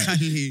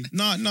 Economically.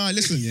 No,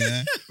 listen,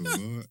 yeah.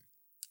 What?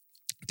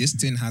 This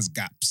tin has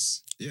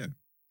gaps. Yeah.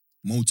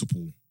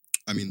 Multiple.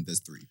 I mean, there's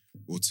 3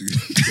 or 2.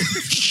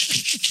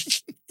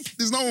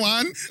 There's not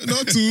one,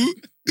 not two.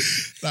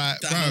 Like,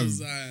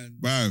 Thousand.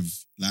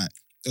 bruv, like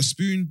a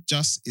spoon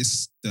just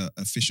is the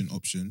efficient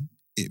option.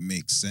 It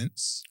makes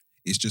sense.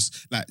 It's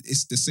just like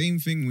it's the same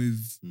thing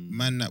with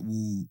man that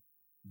will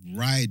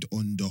ride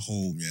on the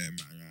whole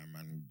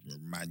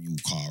manual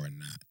car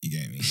and that. You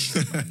get me?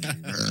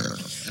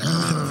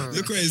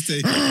 Look where it's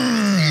taking.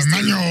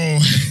 Manual.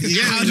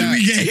 How did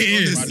we get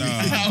here? Honestly.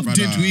 How Brother.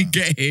 did we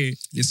get here?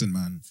 Listen,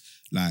 man.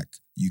 Like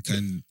you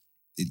can.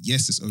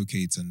 Yes, it's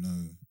okay to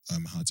know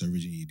how to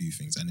originally do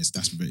things, and it's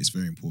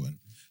very important.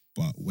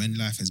 But when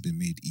life has been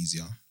made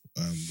easier,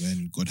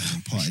 when God has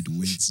imparted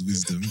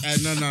wisdom.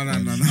 No.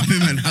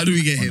 Man, how do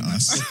we get on here, man?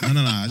 us.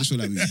 No. I just feel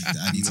like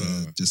I need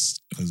to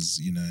just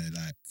because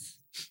like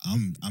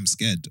I'm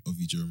scared of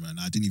you, Jerome, man.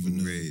 I didn't even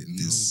know Wait,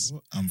 no, this.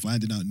 what? I'm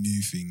finding out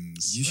new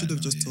things. You should have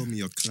right just now, told me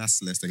you're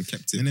classless and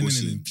kept it No,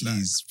 pushing.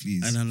 please.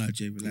 No,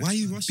 Jay, relax, Why are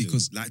you man. rushing?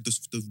 Because- like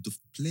the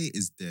plate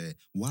is there.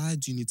 Why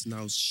do you need to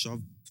now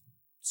shove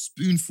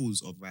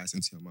spoonfuls of rice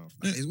into your mouth?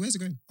 Like, where's it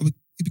going?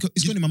 Because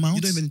it's going in my mouth.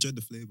 You don't even enjoy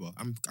the flavor.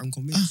 I'm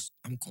convinced.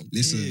 I'm convinced.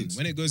 Listen,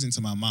 when it goes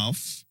into my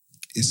mouth,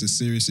 it's a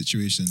serious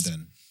situation.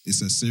 Then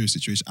it's a serious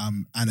situation.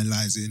 I'm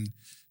analyzing.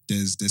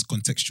 There's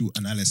contextual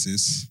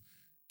analysis.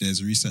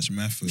 There's research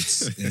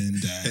methods, and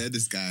Hear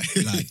this guy.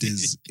 like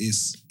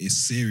it's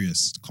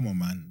serious. Come on,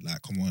 man.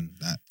 Like, come on.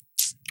 Like,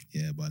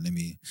 yeah. But let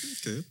me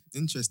Okay,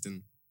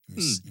 interesting.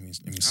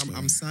 slow.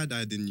 I'm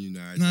side-eyeing you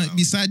now. No,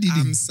 beside you.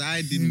 I'm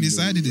siding.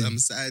 Beside you. I'm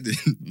siding.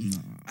 Nah.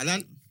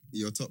 Alan,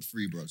 your top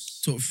 3,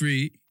 bros. Top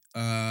 3,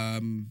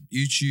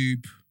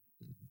 YouTube,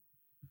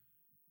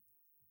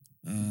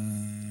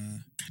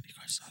 Candy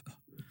Crush Saga.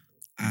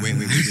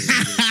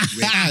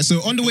 Wait.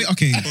 So on the way,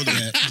 okay.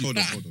 Hold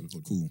on.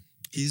 Cool.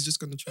 He's just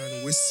gonna try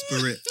and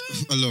whisper it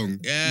along.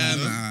 Yeah, You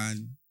know?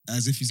 man.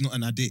 As if he's not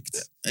an addict.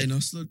 Hey, no,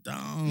 slow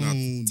down. Now,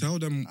 tell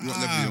them what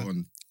level you're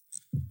on.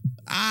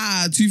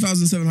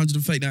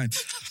 2,739.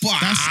 But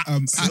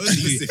That's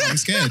actually,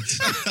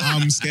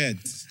 I'm scared.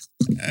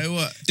 hey,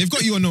 what? They've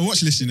got you on the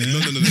watch list, you know. No.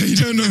 You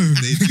don't know.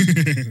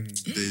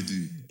 They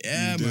do.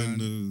 Yeah, you man. don't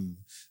know.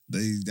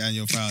 They're in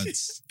your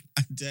crowds.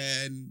 And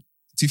then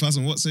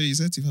 2000. What? Sorry, you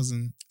said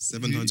 2000.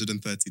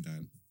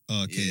 739.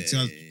 Oh, okay. Yeah.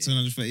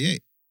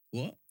 738.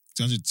 what?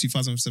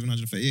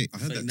 2,738. I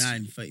heard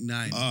that.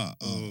 39. Oh,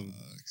 Oh.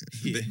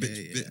 Yeah,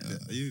 Bit,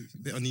 are you a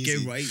bit uneasy?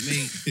 Get right,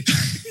 mate.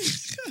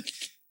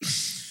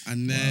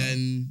 And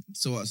then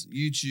so what's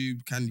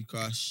YouTube, Candy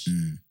Crush,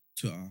 Mm.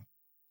 Twitter.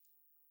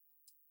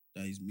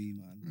 That is me,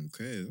 man.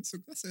 Okay, that's a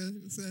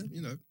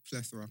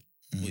plethora.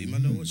 What you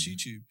man don't watch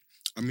YouTube?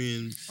 I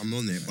mean, I'm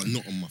on it, but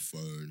not on my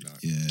phone.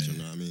 Like, Yeah. do you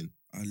know what I mean?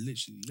 I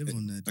literally live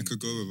on there. I could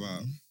go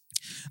without.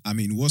 I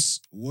mean,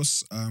 what's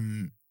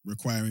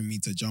requiring me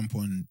to jump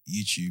on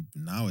YouTube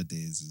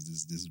nowadays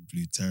is this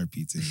blue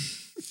therapy thing.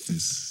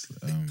 This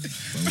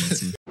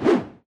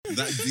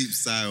That deep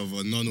sigh of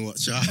a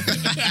non-watcher.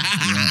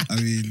 yeah, I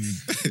mean,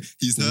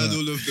 He's heard What?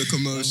 all of the I've got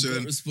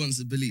commotion.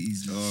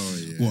 responsibilities, man. Oh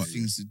yeah. What?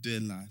 Things to do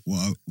in life.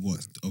 what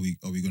are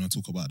we gonna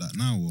talk about that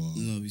now or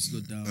No, we slow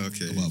down.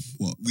 Okay. about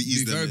what? We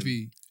ease Do them in.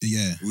 therapy.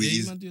 Yeah. We Yeah, you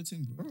ease. man do your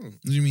thing, bro. Oh.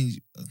 What do you mean?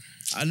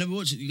 I never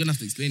watched it. You're gonna have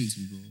to explain it to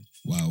me,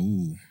 bro.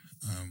 Wow.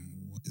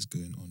 What is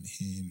going on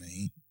here,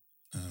 mate?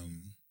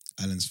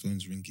 Alan's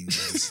phone's ringing.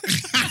 Guys.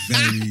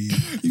 very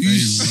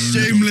rude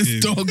shameless of him.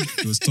 dog.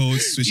 He was told to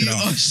switch it You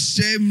off. are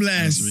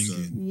shameless. It's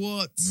ringing.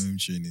 What? No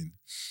training.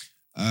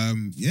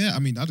 Yeah, I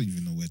mean, I don't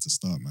even know where to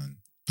start, man.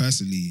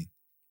 Personally,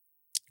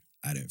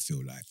 I don't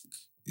feel like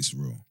it's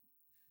real.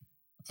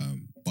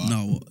 But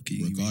No, what? Okay,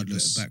 you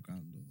regardless- need a bit of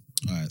background,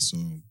 though. all right, so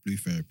Blue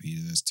Therapy,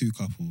 there's 2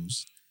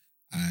 couples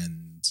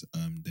and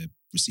they're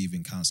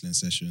receiving counseling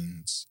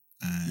sessions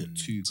and What,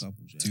 2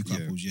 couples, yeah. 2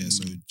 couples, yeah.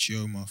 So Mm.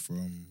 Chioma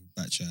from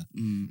Backchat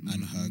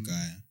and her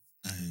guy,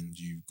 and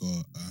you've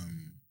got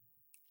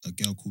a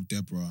girl called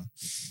Deborah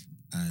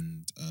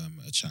and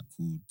a chap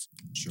called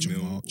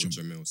Jamal or Jam-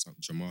 Jamil,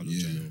 Jamal or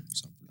Yeah. Jamil,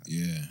 something like that.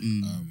 yeah.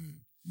 Mm.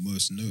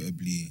 Most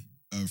notably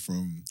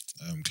from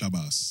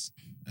Clubhouse.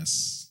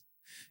 That's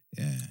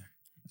yeah.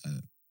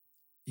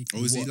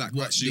 Oh, is he What- like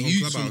what, actually the on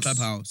youths Clubhouse?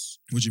 Clubhouse?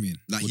 What do you mean?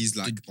 Like What he's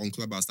like did- on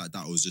Clubhouse like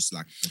that, or was just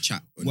like a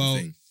chat on Well,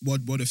 the thing.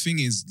 well, the thing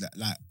is that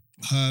like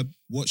her,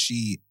 what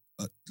she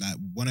like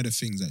one of the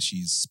things that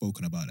she's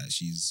spoken about that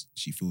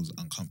she feels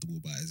uncomfortable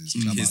about is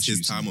his Clubhouse His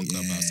use. time on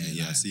Clubhouse.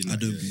 Yeah, like, I've seen I that.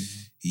 don't. yeah.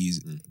 he's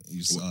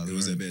It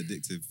was a bit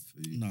addictive.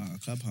 For you. Nah,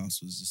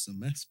 Clubhouse was just a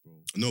mess, bro.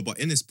 No, but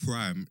in his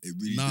prime, it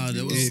really. Nah, did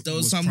there really was It there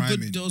was was some priming,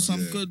 good there was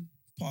some yeah. good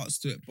parts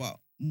to it, but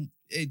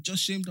it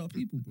just shamed our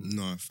people, bro.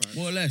 No, fact.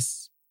 More or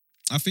less.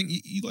 I think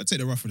you got to take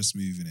the rough with the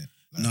smooth in it.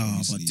 Like, Nah,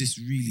 obviously, but this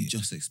really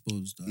just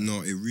exposed that.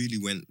 No, it really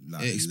went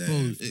like it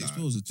exposed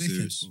the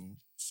dickhead, bro.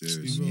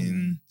 Serious. I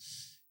mean,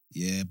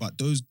 yeah, but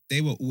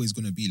they were always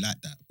gonna be like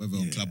that, whether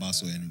on Yeah.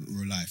 Clubhouse or in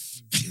real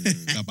life.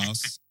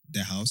 Clubhouse,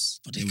 their house,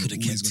 But they they were could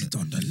have always kept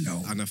gonna. it on the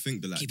low. And I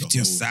think that like Keep the it to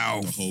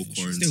yourself. whole Still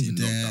quarantine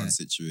there. lockdown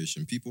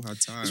situation, people had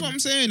time. That's what I'm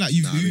saying. Like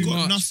you've Nah, you've too got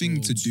much, nothing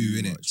bro. to do Too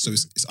in it, much, so yeah.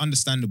 it's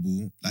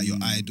understandable. Like you're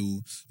Mm.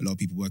 idle. A lot of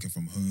people working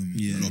from home.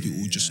 Yeah, a lot of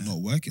people just yeah.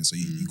 not working. So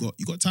you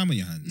got time on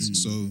your hands. Mm.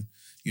 So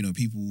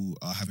people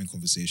are having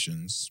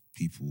conversations.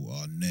 People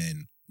are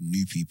knowing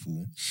new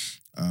people,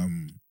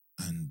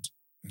 and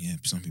yeah,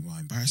 some people are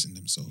embarrassing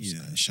themselves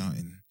Yeah. and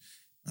shouting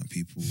at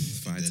people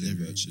fighting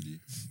delivering. virtually.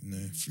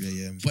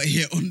 3 a.m. But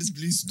yeah, on this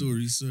blue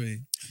story,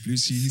 sorry. Blue,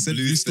 he said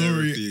Blue blue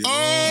story. therapy.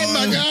 Oh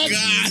my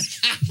god!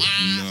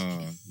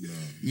 No.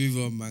 Move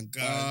on, man.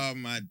 God. Oh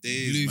my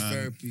days, Blue man.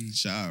 therapy.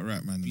 Shout out,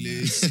 rap man.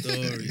 Blue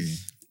story.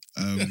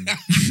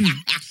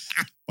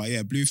 But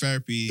yeah, blue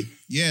therapy.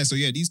 Yeah, so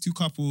yeah, these two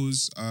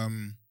couples,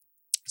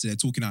 so they're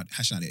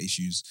hashing out their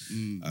issues.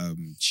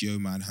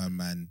 Chioma and her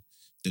man.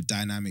 The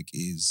dynamic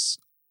is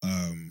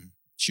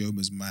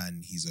Chioma's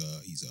man, he's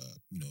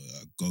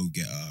a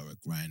go-getter, a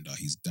grinder.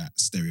 He's that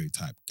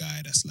stereotype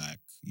guy that's like,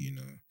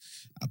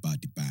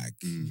 about the bag.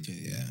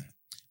 Okay, Yeah.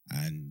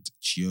 And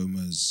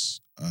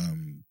Chioma's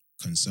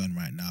concern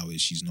right now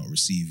is she's not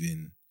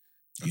receiving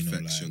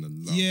Affection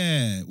and love.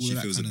 Yeah. all She of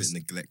that feels a kind bit of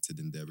neglected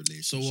in their So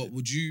relationship. what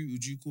would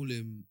you call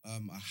him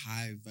a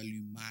high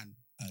value man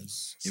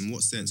as In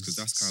what sense? Because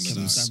that's kind of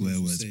Kevin like Samuels swear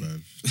would words, say.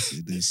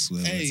 bro. There's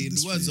swear Hey, words in in the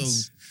this words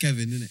place. of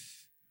Kevin, innit?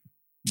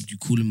 Would you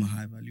call him a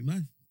high value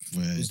man?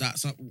 Where- Was that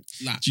something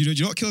like Do you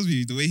know what kills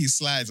me? The way he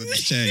slides on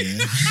his chair, yeah?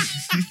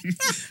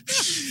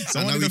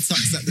 and now he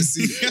tucks at the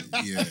seat.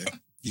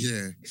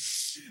 Yeah.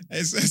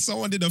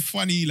 Someone did a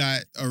funny,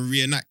 like, a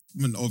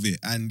reenactment of it,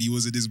 and he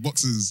was in his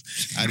boxes,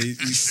 and he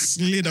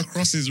slid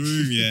across his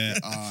room, yeah.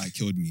 It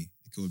killed me.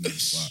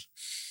 But,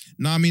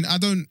 no, I mean, I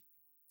don't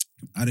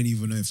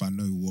even know if I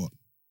know what,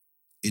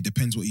 it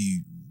depends what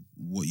you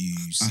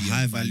see a as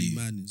high value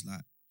man is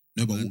like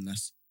No, but man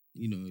that's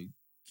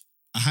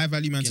a high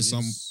value man to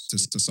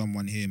Get to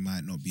someone here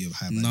might not be a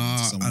high value man nah,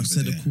 to someone I've over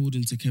said there.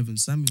 according to Kevin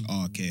Samuel.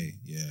 Oh, okay,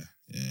 yeah,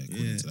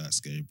 according Yeah. to that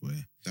scary boy.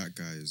 That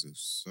guy is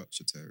such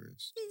a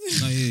terrorist.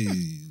 No, yeah.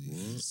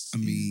 What? I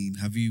mean,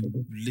 have you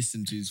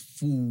listened to his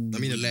full I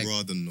mean, leg? I'd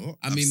rather not.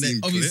 I mean, I've seen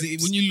obviously,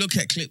 clips. when you look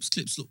at clips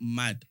look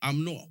mad.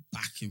 I'm not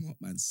backing what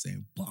man's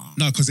saying, but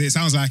No, because it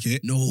sounds like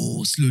it.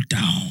 no, slow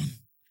down.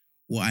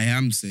 What I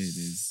am saying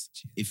is,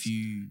 if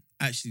you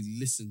actually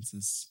listen to,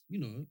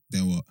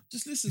 Then what?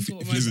 just listen to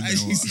what If man's listen, then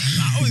actually what? saying.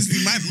 Like,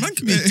 obviously, man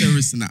can be a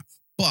terrorist and that,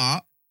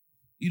 but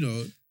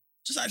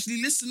just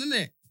actually listen,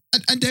 innit?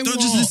 And then Don't what?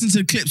 just listen to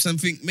the clips and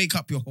make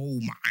up your whole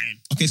mind.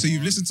 Okay, so Come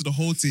you've on. listened to the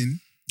whole thing.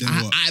 Then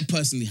what? I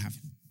personally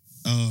haven't.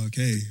 Oh,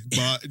 okay.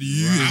 But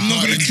you. Right. I'm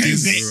not gonna claim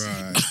it.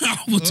 Right.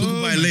 We'll talk Oh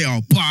about it my-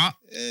 later, but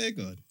Yeah,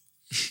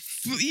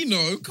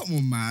 God. come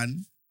on,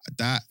 man.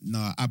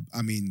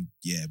 I mean,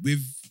 yeah,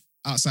 with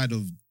outside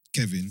of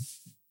Kevin,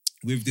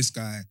 with this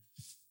guy,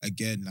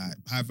 again, like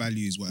high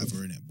value is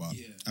whatever in it. But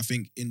Yeah. I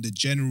think in the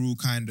general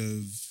kind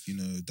of,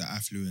 the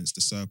affluence,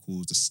 the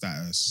circles, the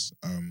status,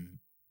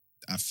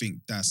 I think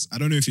I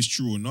don't know if it's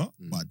true or not,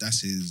 but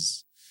that's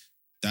his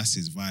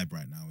vibe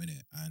right now,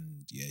 innit?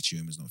 And yeah,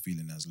 Chioma's not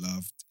feeling as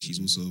loved. She's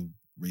also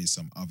raised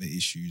some other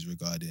issues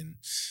regarding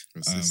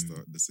The sister.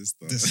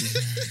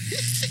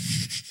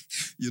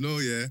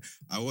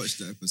 I watched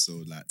the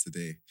episode like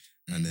today,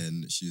 and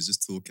then she was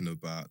just talking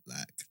about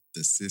like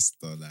the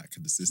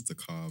sister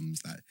comes,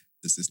 like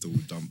the sister will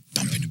dumping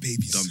the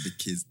babies. dump the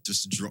kids,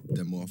 just drop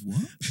them off.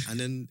 What? And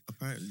then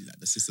apparently like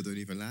the sister don't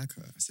even like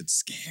her. I said,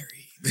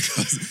 scary.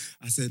 Because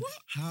I said,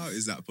 how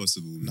is that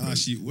possible? Nah,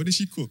 Because what did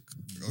she cook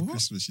on What?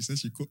 Christmas? She said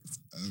she cooked.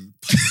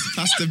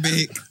 pasta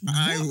bake.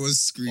 I was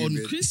screaming.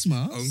 On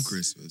Christmas? On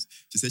Christmas.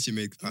 She said she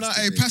made pasta Nah,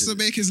 hey, bake. pasta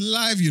bake is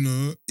live, you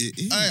know. It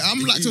is. Hey, I'm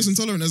It lactose is.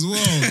 intolerant as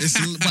well. But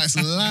it's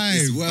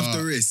live. It's worth but,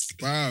 the risk.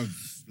 bruv,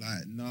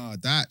 like, nah,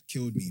 that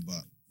killed me.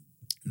 But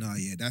nah,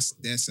 yeah, that's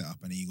their setup.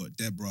 And then you got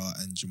Deborah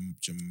and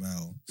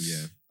Jamel.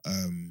 Yeah.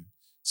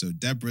 So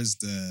Deborah's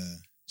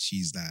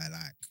she's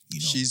like,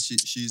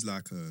 She's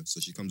like so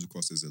she comes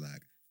across as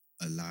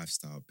a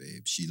lifestyle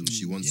babe. She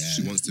wants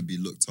yeah. to be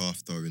looked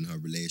after in her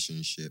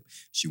relationship.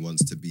 She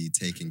wants to be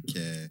taken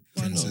care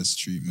of. princess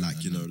treatment.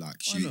 Like, and that.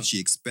 Why not? she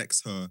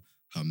expects her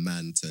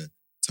man to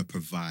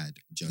provide.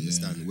 Do you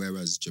understand? Yeah.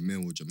 Whereas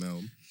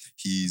Jamel,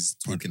 he's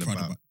talking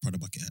about Prada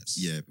bucket hats.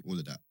 yeah, all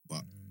of that.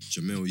 But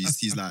Jamil, he's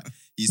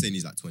saying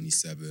he's like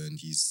 27.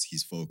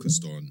 He's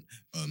focused on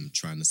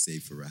trying to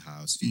save for a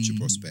house, future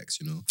prospects,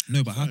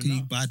 No, but how Fair can you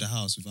enough. buy the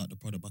house without the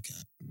Prada bucket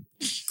hat?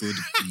 Good,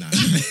 nah.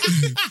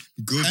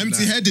 Good,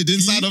 Empty-headed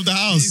inside of the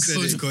house. He said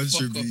it Fuck off,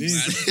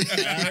 contributes.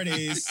 man.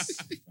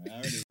 Priorities.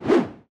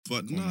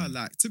 But no,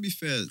 like to be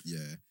fair, yeah.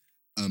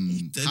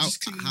 They're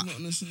just clearly not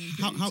on the same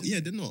page. how yeah,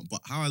 they're not.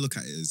 But how I look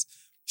at it is,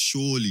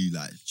 surely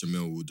like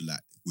Jamil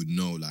would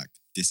know like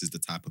this is the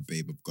type of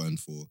babe I'm going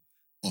for.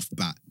 off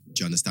bat.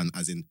 Do you understand?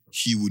 As in,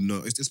 he would know,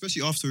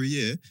 especially after a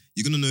year,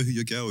 you're gonna know who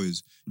your girl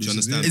is. Do you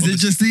understand? Is it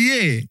just a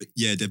year?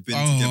 Yeah, they've been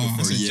Oh, together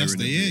for is a it year just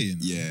and a a year,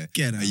 bit. you know? Yeah,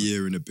 Get out. a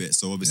year and a bit.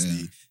 So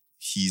obviously,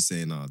 he's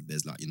saying,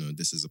 there's like,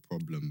 this is a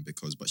problem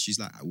because, but she's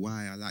like,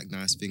 why? I like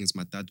nice things.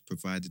 My dad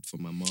provided for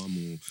my mom,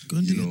 or Go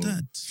and do you your know,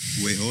 dad.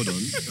 Wait, hold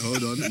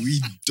on.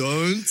 We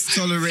don't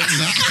tolerate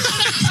that.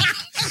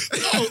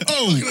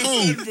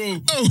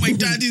 Bro. My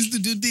dad used to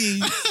do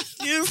this.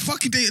 You don't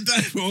fucking date your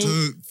dad, bro.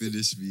 Don't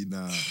finish me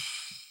now.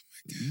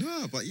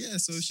 No, but yeah,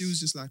 so she was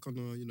just like,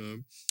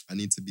 I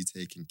need to be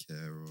taken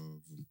care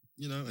of,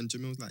 and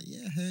Jamil was like,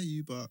 yeah, I hear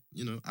you, but,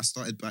 I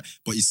started back.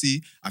 But you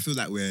see, I feel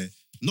like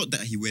not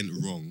that he went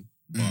wrong,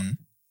 but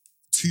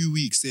 2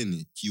 weeks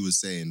in, he was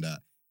saying that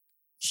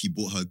he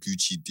bought her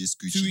Gucci this,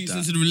 Gucci 2 weeks that.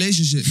 into the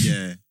relationship.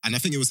 Yeah, and I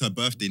think it was her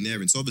birthday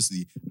nearing, so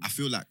obviously, I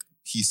feel like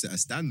he set a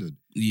standard.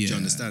 Yeah. Do you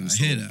understand? I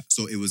hear that.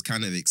 So it was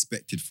kind of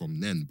expected from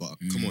then, but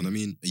come on, I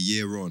mean, a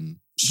year on.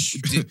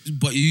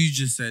 But you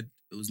just said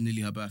it was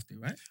nearly her birthday,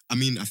 right? I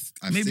mean,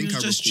 I Maybe think it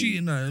was I just recall,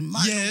 cheating her. It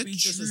might yeah, not be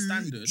just a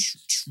standard.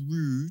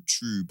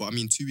 True. But I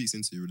mean, 2 weeks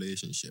into your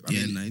relationship, I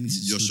Yeah, mean, nah, you need to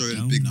you're slow showing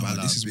down. big No,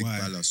 bala, this is big why-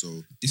 bala.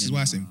 So This is Yeah,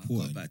 why it's nah, I got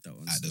important back that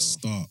one at the still.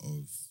 start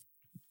of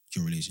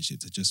your relationship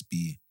to just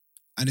be,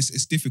 and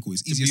it's difficult.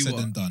 It's To easier be said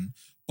what? than done,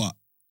 but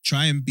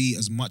try and be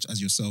as much as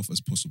yourself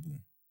as possible.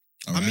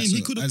 I Alright, mean, he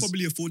so could have as-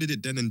 probably afforded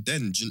it then and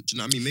then. Do you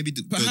know what I mean? Maybe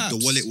the Perhaps.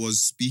 wallet was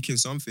speaking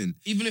something.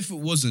 Even if it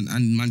wasn't,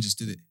 and man just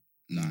did it.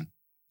 Nah.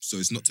 So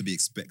it's not to be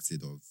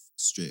expected of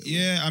straight away.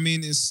 Yeah, I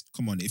mean,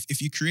 come on.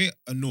 If you create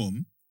a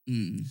norm,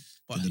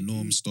 But the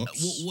norm stops.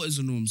 What is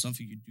a norm?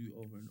 Something you do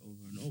over and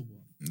over and over.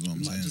 you know what I'm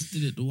You might saying? just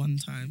did it the one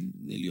time,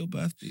 nearly your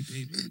birthday,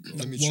 baby.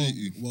 Let me well, treat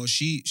you. well,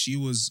 she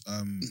was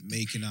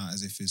making out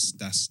as if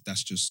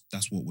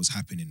that's what was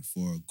happening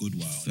for a good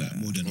while, like Fair.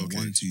 more than Okay,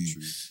 a 1-2.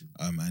 true.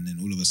 And then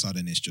all of a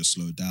sudden it's just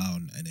slowed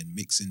down, and then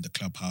mixing the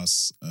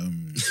clubhouse Yeah.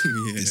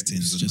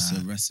 listings It's and just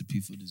that. a recipe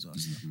for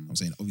disaster. Mhm. I'm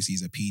saying obviously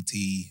he's a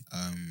PT.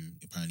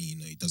 Apparently,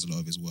 he does a lot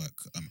of his work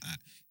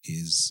at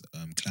his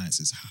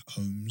clients'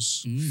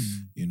 homes.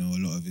 You know, a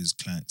lot of his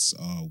clients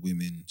are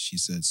women. She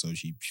said so.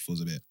 She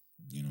feels a bit,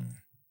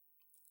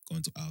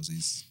 going to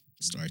houses,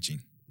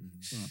 starching,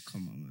 Oh,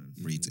 come on, man.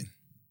 breathing,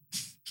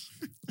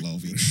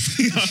 loving.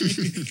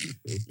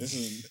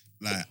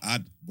 Like,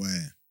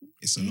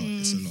 it's a lot.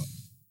 It's a lot.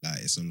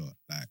 Like, it's a lot.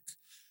 Like,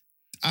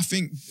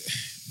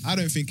 I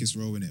don't think it's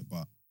real in it,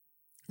 but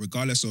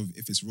regardless of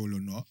if it's real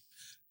or not,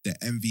 the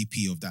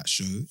MVP of that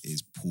show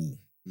is Paul.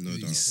 No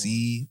You doubt.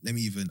 see, I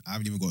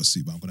haven't even got a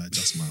suit, but I'm gonna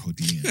adjust my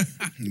hoodie.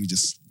 Let me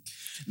just.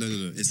 No.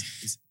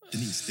 It's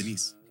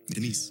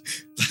Denise.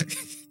 Like,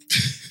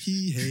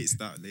 he hates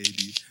that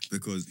lady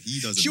because he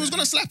doesn't. She was let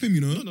gonna her- slap him,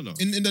 No.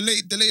 In the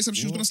latest episode,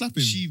 she was gonna slap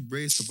him. She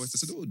raised her voice. I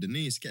said, "Oh,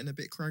 Denise, getting a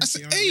bit cranky." I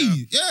said, aren't "Hey, ya?"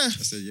 yeah." I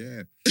said,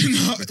 "Yeah."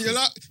 No, you're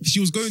like, she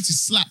was going to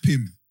slap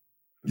him.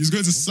 He was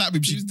going to slap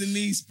him. She's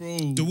Denise,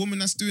 bro. The woman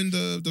that's doing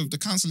the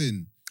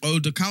counselling. Oh,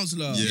 the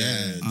counselor.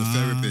 Yeah, the Ah.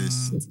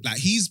 therapist. Like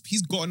he's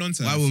gotten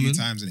onto her White a few woman?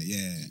 times in it.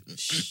 Yeah,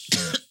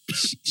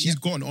 she's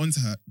gotten onto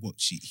her.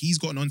 He's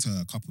gotten onto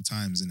her a couple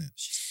times in it.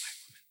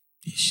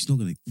 Yeah, she's not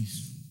gonna.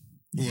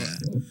 Yeah.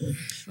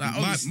 Like,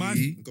 My,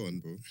 obviously, go on,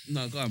 bro.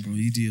 no, go on, bro.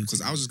 You do.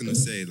 Because I was just gonna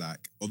say,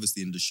 like,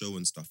 obviously in the show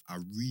and stuff, I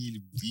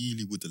really,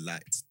 really would have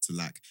liked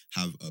to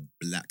have a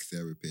black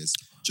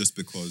therapist, just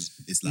because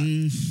it's like,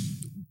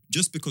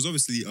 just because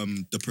obviously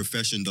the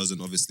profession doesn't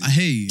obviously. I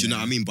hear you. Do you know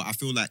what I mean? But I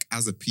feel like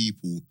as a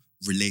people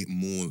relate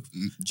more.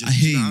 Do I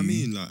hear you know you. what I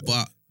mean? Like,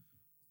 But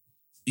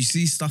you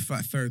see stuff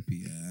like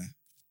therapy, yeah.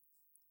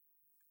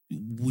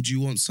 Would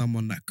you want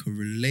someone that could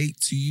relate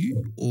to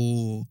you,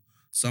 or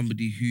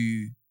somebody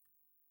who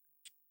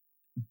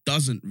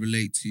doesn't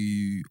relate to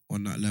you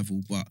on that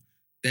level, but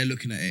they're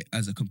looking at it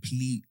as a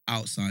complete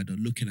outsider,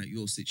 looking at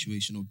your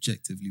situation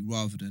objectively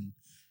rather than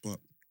But-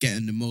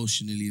 getting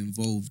emotionally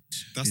involved?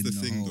 that's in the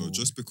thing, though. whole-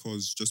 Just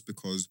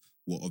because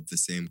we're of the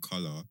same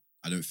color,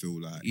 I don't feel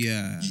like.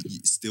 Yeah.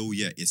 Still,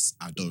 yeah, it's,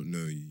 I don't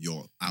know,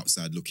 you're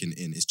outside looking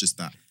in. It's just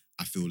that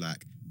I feel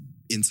like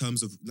in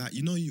terms of, like,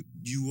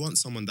 you want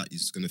someone that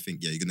is going to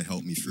think, yeah, you're going to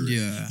help me through it.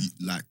 Yeah.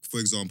 Like, for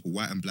example,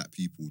 white and black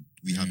people,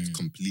 we have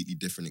completely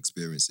different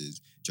experiences.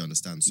 Do you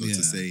understand? So Yeah.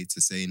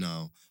 to say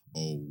now,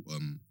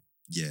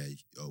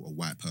 a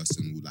white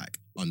person will like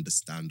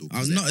understand or No,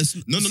 possess-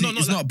 it's No,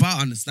 it's not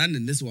about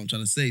understanding. This is what I'm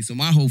trying to say. So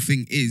my whole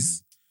thing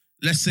is,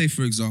 let's say,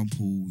 for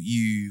example,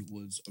 you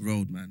was a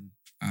roadman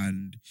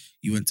and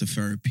you went to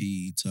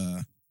therapy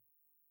to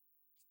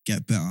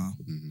get better.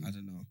 Mhm, I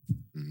don't know.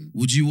 mhm.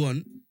 Would you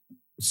want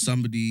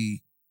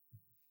somebody?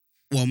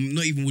 Well,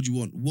 not even would you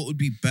want. What would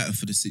be better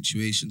for the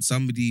situation?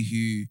 Somebody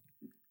who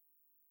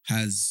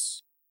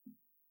has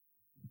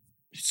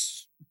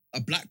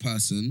a black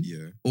person,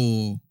 Yeah.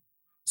 or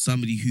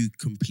somebody who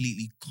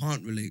completely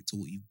can't relate to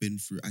what you've been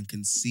through and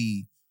can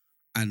see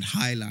and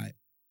highlight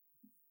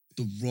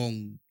the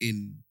wrong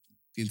in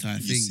the entire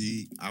You thing.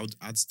 see,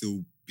 I'd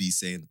still be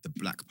saying the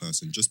black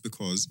person, just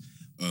because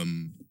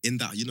in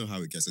that, you know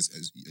how it gets,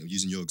 as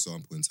using your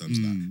example in terms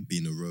of like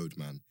being a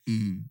roadman,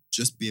 Mm.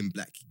 just being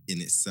black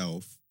in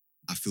itself,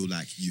 I feel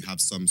like you have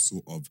some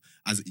sort of,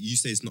 as you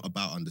say, it's not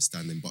about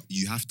understanding, but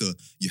you have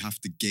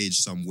to gauge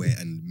somewhere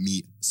and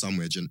meet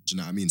somewhere. Do you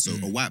know what I mean? So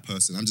a white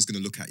person, I'm just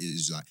gonna look at it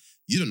as like,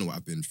 you don't know what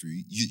I've been through.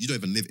 You don't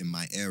even live in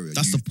my area.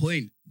 That's the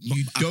point.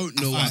 You don't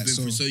know what I've been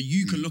so- through. So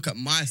you can look at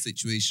my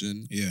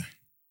situation Yeah.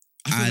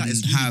 I feel like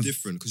it's and really have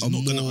different because a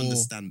you're not gonna more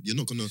understand. You're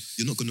not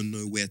gonna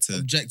know where to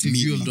objective meet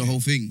view of me. the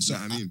whole thing. So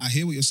I mean, I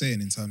hear what you're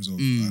saying in terms of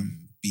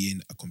Mm.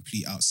 being a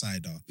complete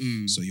outsider.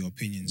 Mm. So your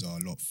opinions are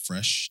a lot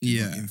fresh. They're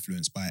Yeah. not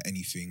influenced by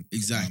anything.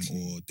 Exactly.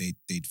 Or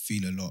they'd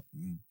feel a lot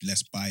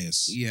less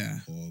biased. Yeah.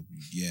 Or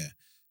a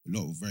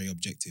lot of very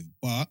objective.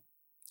 But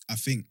I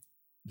think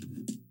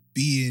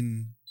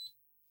being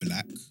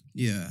black,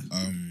 Yeah.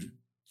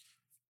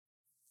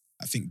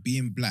 I think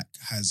being black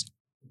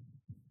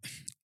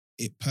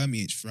it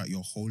permeates throughout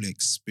your whole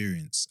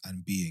experience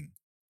and being.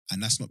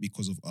 And that's not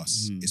because of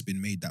us. Mm. It's been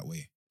made that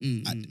way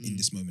in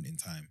this moment in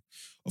time.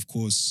 Of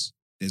course,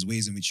 there's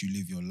ways in which you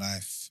live your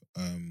life,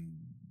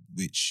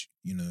 which,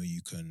 you know,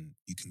 you can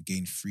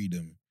gain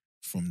freedom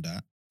from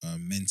that,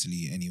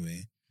 mentally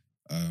anyway.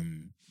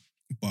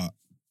 But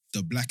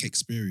the black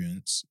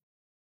experience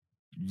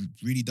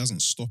really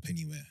doesn't stop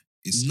anywhere.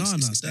 It's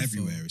defo.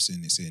 everywhere. It's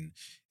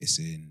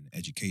in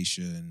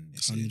education,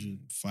 it's in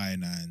 100.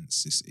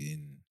 finance, it's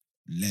in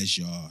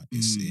leisure,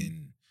 it's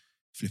in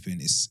flipping,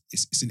 it's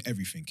in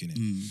everything,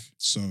 innit?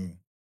 So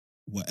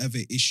whatever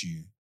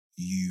issue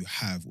you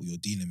have or you're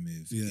dealing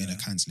with in a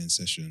counselling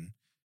session,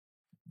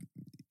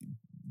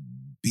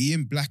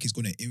 being black is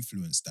going to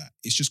influence that.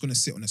 It's just going to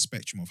sit on a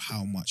spectrum of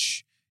how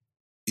much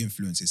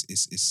influence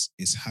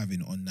is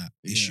having on that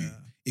issue. Yeah.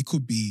 It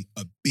could be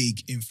a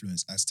big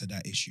influence as to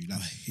that issue.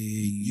 Like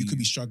you could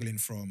be struggling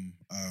from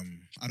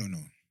I don't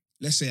know,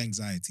 let's say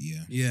anxiety,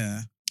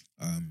 Yeah.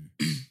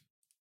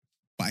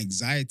 but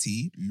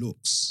anxiety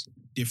looks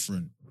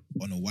different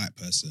on a white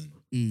person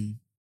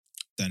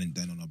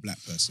than on a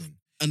black person.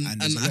 And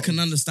there's a I lot can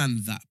of-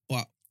 understand that,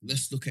 but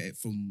let's look at it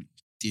from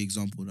the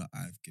example that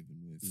I've given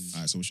with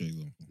Alright, so what's your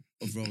example?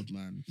 a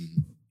roadman.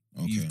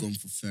 Okay. You've gone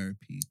for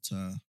therapy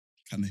to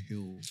kind of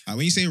heal. When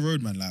you say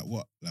roadman, like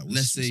what? Like what's,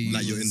 Let's say you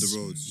like you're in was the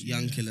roads.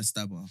 young killer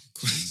stabber.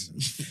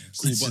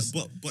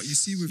 Cool, but you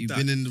see with You've that,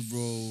 been in the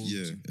road.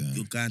 Yeah.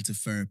 You're going to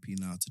therapy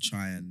now to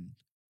try and,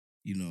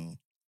 you know,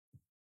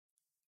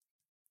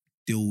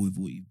 deal with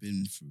what you've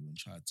been through and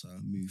try to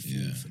move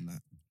forward from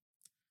that.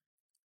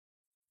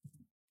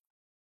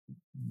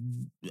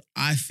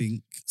 I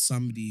think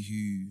somebody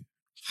who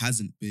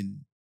hasn't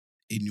been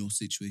in your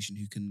situation,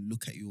 who can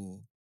look at your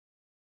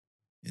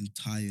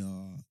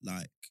entire,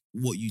 like,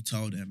 what you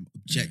tell them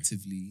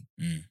objectively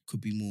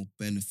could be more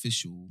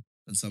beneficial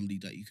than somebody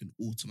that you can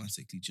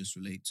automatically just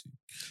relate to.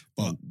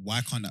 But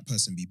why can't that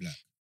person be black?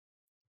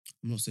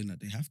 I'm not saying that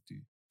they have to.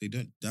 They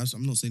don't.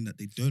 I'm not saying that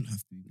they don't have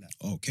to be black.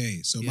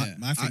 Okay, so Yeah.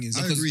 my thing is,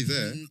 I agree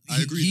there.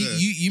 I agree there.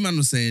 You man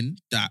was saying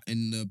that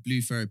in the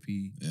blue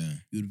therapy, yeah,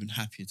 you would have been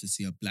happier to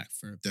see a black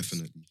therapist.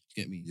 Definitely.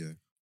 Get me? Yeah.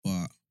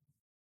 But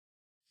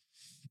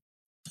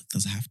that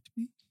doesn't have to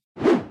be.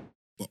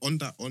 But on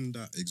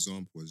that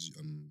example, as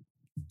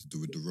to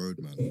do with the road,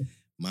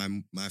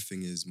 man, my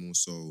thing is more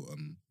so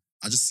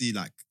I just see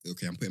like,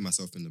 okay, I'm putting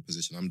myself in the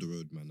position. I'm the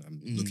road man. I'm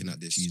looking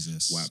at this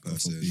Jesus, white God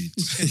person. forbid.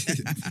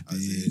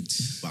 As in,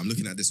 but I'm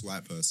looking at this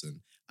white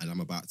person and I'm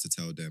about to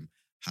tell them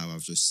how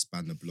I've just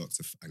spanned the block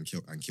and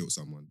killed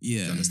someone.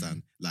 Yeah. You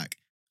understand? Like,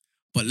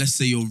 But let's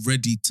say you're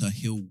ready to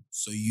heal,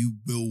 so you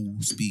will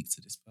speak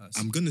to this person.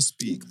 I'm gonna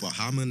speak, but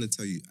how am I gonna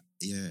tell you?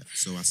 Yeah,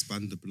 so I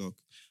spanned the block.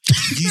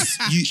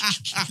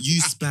 You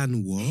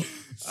span what?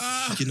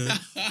 You know?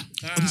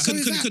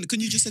 Can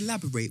you just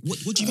elaborate?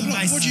 What do you mean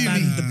by What do you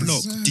span mean? the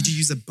block? Did you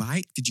use a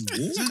bike? Did you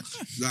walk?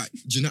 Like,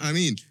 do you know what I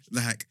mean?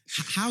 Like,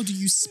 how do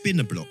you spin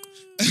a block?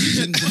 Do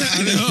you know what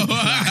I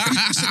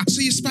mean?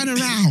 So you span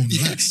around,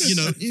 Yeah,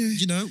 like,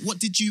 you know, what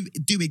did you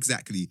do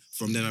exactly?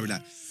 From then I'll be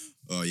like,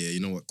 oh yeah, you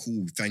know what,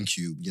 cool, thank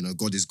you. You know,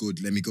 God is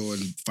good. Let me go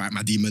and fight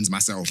my demons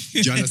myself.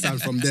 Do you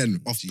understand? From then,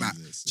 off back.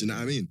 Do you know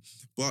what I mean?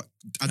 But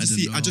I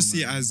just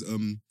see it as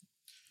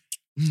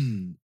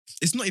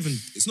it's not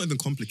even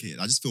complicated.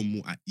 I just feel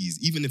more at ease.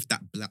 Even if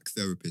that black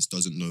therapist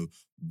doesn't know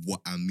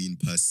what I mean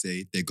per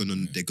se, they're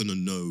gonna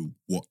know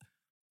what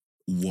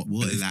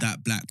What if black.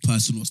 that black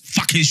person was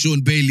fucking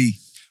Sean Bailey?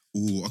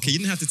 Ooh, okay, you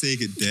didn't have to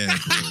take it there,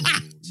 bro.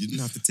 You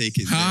didn't have to take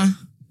it Huh? there.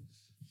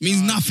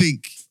 Means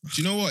nothing.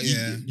 Do you know what?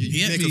 Yeah, You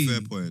get make me? a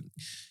fair point.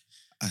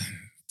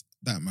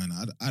 that man.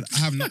 I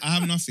have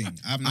nothing.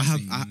 I have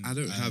nothing. I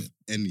don't have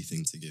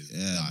anything to give.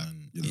 Yeah, Like,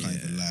 man. you know, I can't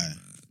even lie.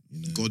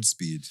 You know.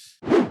 Godspeed.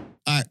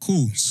 All right,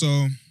 cool. So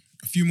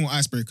a few more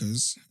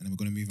icebreakers, and then we're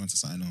gonna move on to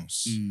something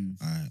else.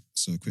 All right.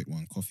 So a quick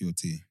one: coffee or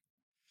tea?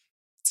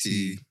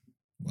 Tea.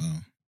 Wow.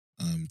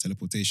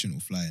 Teleportation or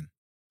flying?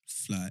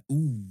 Fly.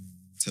 Ooh.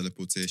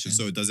 Teleportation.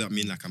 So does that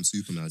mean like I'm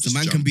Superman? I So just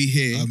man jump? can be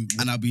here Um,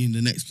 and I'll be in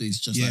the next place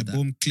just Yeah. like that.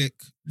 Boom. Click.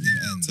 Then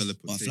end. But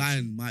Teleportation.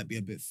 flying might be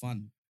a bit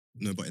fun.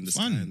 No, but in the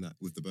Fun. sky and that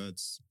with the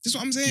birds. This is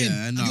what I'm saying.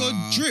 Yeah, nah,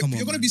 Your drip. come on,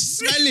 You're gonna man. be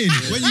smelling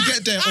when you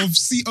get there of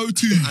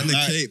CO2 And the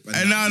Like, cape. And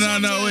And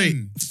that. no, wait.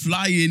 saying.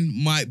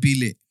 Flying might be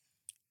lit.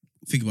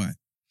 Think about it.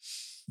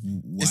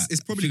 What?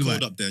 It's probably Think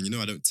about cold up there, and you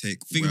know I don't take.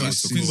 Think well about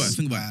to it. Think cold. about it.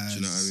 Think about it. Do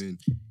you know what I mean?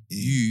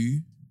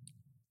 You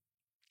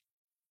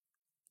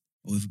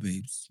or with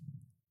babes.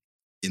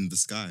 In the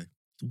sky.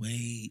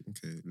 Wait.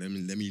 Okay, let me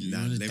You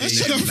land. wanna Let me I date?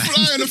 should let have me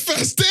fly on the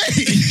first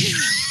day.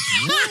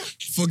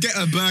 Forget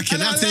a Birkin.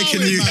 And I'm I taking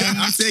love it, you. man.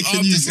 I'm taking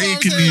Oh, you. this is what I'm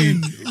Taking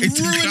saying. you.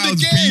 Into Ruined the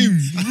clouds, game.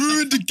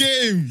 Ruined the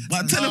game.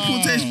 But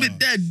teleportation bit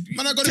dead.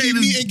 Man, I gotta be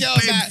Taylor's meeting girls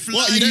babe like,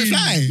 what, you don't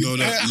fly? No,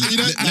 no. You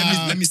don't,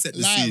 Let me set the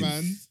lie, scene.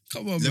 man.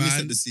 Come on, Let me man.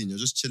 set the scene. You're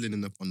just chilling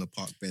on the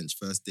park bench,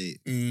 first date,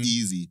 Mm.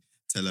 easy.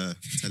 Tell her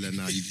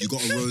now. You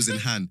got a rose in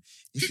hand.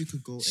 If you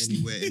could go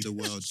anywhere in the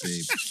world,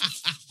 babe,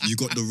 you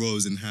got the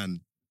rose in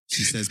hand.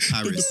 She says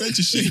Paris. The bench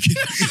is shaking.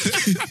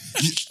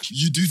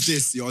 you do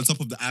this. You're on top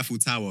of the Eiffel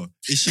Tower.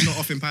 Is she not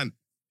off in pant?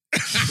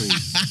 Cool.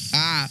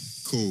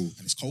 Cool.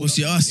 And it's cold. What's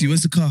she asked you?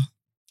 Where's the car?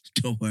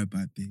 Don't worry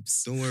about it,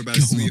 babes. Don't worry about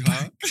Go it,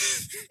 sweetheart.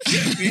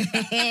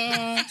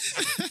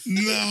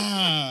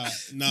 Nah.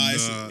 It's, Nah,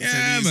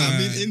 Yeah, I man.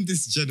 mean, in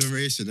this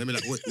generation, I mean,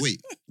 like,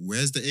 wait,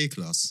 where's the A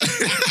class?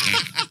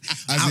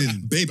 as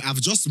in, Babe,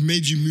 I've just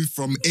made you move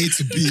from A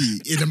to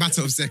B in a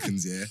matter of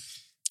seconds, yeah?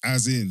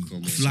 as in, Come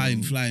on.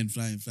 Flying. flying.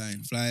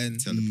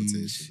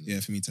 Teleportation. Yeah,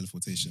 for me,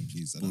 teleportation,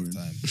 please. I don't Boring.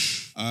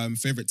 have time.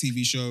 Favorite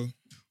TV show?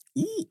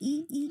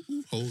 Ooh.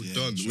 Hold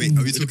Yeah, on. sure. Wait,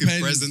 are we It talking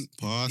depends. present,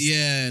 past?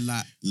 Yeah,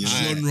 like Yeah.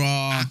 genre.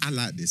 I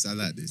like this.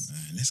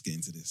 Let's get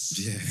into this.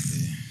 Yeah.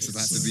 It's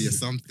about to be a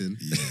something.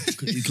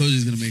 Coach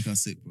is gonna make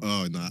us sick, bro.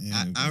 Oh, no.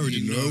 Yeah, I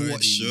already you know know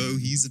what show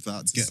he's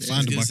about to Get- say. find I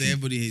was the gonna say bucket.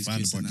 everybody hates Find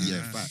the Chris and bucket. that.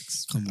 Yeah,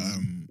 facts. Come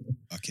on.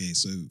 Okay,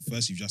 so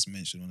first you've just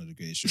mentioned one of the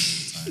greatest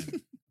shows of all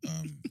time.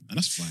 And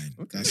that's fine.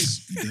 Okay.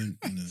 That's, you don't,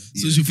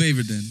 So what's your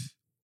favorite then?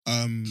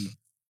 um,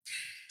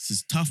 This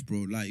is tough, bro.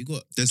 Like you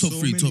got There's top so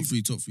three, many- top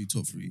three, top three,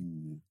 top three.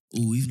 Ooh.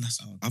 Oh, even that's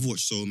hard. I've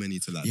watched so many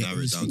to like Yeah, narrow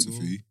it down to honestly,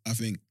 three. I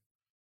think,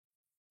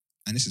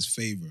 and this is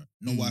favorite.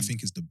 Not what I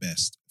think is the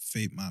best.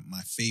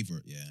 My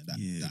favorite, yeah. That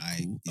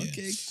I cool. yeah.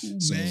 Okay, cool,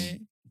 So-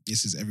 man.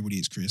 This is Everybody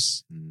Hates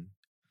Chris. Mm.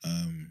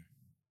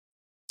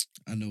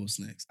 I know what's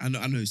next. I know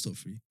it's top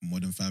three.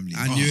 Modern Family.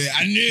 I knew it.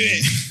 I knew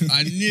it.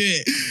 I knew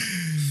it.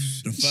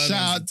 The third Shout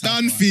out one's a tough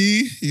one.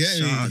 Dunphy. Yeah,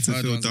 Shout out to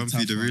Third Phil one's a Dunphy,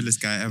 tough the one.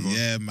 realest guy ever.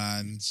 Yeah,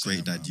 man. Great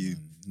Shout dad, out, you.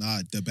 man.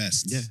 Nah, the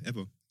best. Yeah,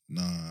 ever.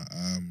 Nah.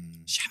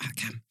 Shout out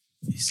Cam.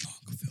 It's not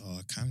good. Oh,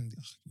 Cam.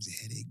 It's a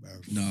headache, bro.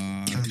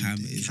 Nah, Cam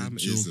is a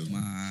joke,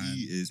 man.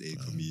 He is a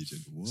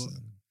comedian. What? So,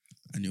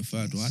 And your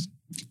third one?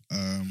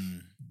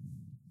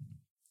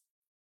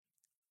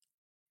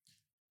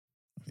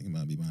 I think it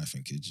might be my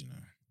effing kids, you know.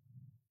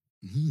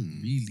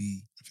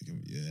 Really? I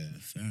think, yeah.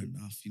 Fair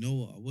enough. You know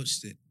what? I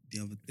watched it the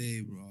other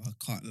day, bro. I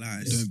can't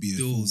lie. Don't be a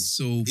still fool.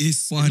 so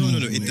It's funny. no.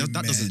 bro.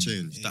 That doesn't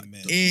change.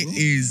 Amen. It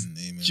is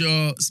Amen.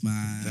 jokes,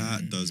 man.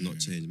 That does not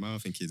change. My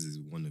Think Kids is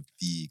one of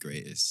the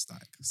greatest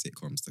like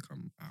sitcoms to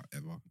come out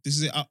ever. This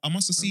is it. I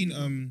must have seen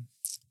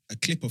a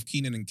clip of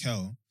Keenan and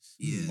Kel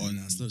Yeah, on-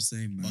 that's not the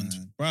same, man.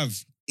 on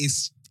bruv.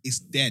 It's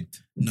dead.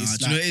 Nah, It's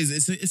do you know what it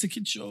is? It's a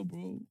kid show,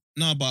 bro.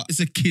 No, but It's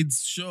a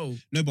kid's show.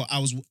 no, but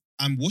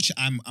I'm watching.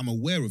 I'm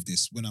aware of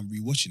this when I'm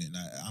rewatching it.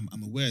 Like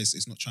I'm aware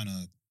it's not trying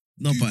to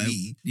No, do but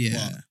me.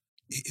 yeah. but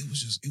it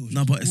was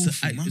No, but it's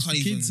awful. the Man it's can't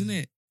the kids, even-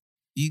 innit?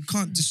 You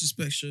can't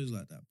disrespect shows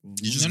like that, bro.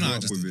 You just No, grew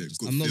up just- with it.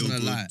 Good, I'm not feel gonna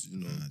good, lie. You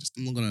know.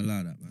 I'm not gonna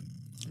allow that,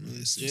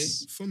 man.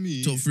 For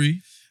me, Top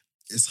three.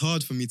 it's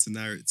hard for me to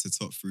narrow it to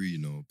top three, you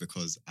know,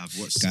 because I've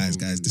watched Guys, so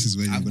many. this is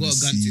where you're I've gonna got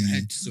a gun to see your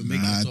head, so make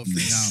it a top three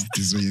madness. now.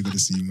 This is where you're gonna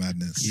see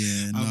madness.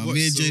 Yeah, I've no, watched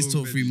me and Jay's so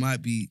top three many.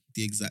 might be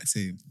the exact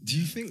same. Do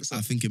you think so?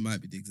 I think it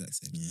might be the exact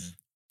same. Yeah.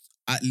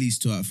 At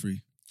least 2 out of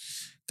 3.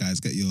 Guys,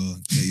 get your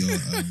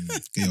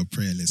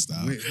prayer list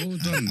out. Wait,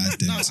 hold on. Add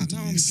them Now, to the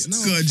now I'm, list.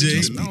 now, Go on, I'm Jay.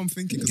 thinking, now I'm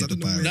thinking because I Get don't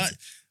the know. Bible. Where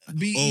That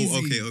be oh,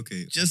 easy.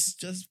 okay.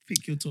 Just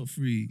pick your top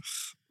 3.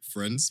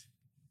 Friends.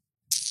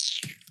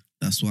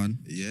 That's one.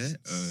 Yeah.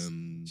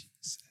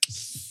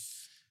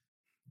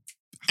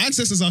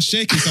 Ancestors are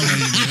shaking someone,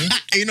 you know.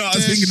 You know, I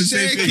was They're thinking the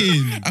same thing.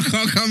 shaking. I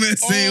can't come and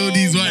say all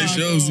these Oh white my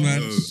shows, God. man.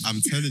 No,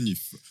 I'm telling you.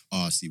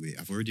 See, wait.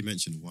 I've already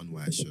mentioned one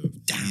white show.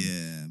 Damn.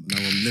 Yeah, man. Now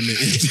I'm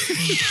limited.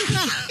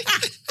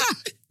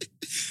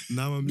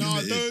 Now I'm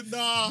limited.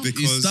 Nah. You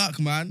Because stuck,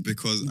 man.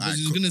 because I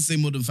Because you're gonna say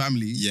Modern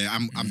Family. yeah,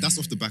 I'm that's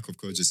off the back of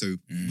Koja. So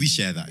we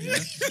share that, yeah.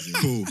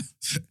 Cool.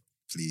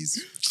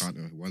 Please, can't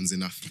one's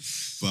enough.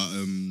 But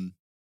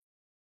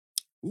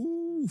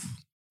ooh,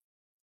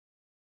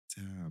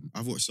 damn,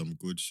 I've watched some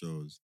good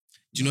shows.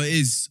 Do you know what it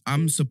is?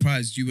 I'm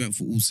surprised you went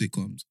for all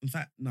sitcoms. In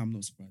fact, no, I'm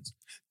not surprised.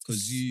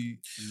 Because you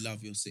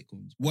love your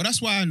sitcoms. Well,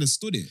 that's why I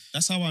understood it.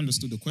 That's how I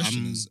understood the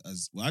question. Um,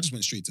 As well, I just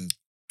went straight to.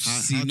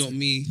 See, how not to-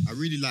 me. I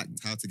really liked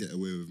How to Get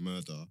Away with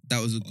Murder.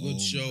 That was a good Oh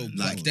show.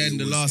 my Back God. then, It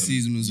the was, last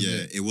season was a yeah,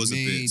 bit it was a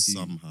bit matey.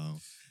 somehow.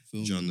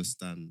 Feel Do you me?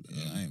 understand?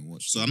 Yeah, I ain't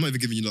watched. So I'm not even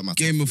giving you like my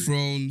Game top of three.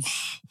 Thrones.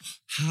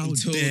 How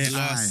Until dare the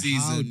last I?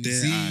 season. How dare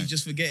See, I?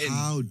 just forgetting.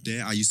 How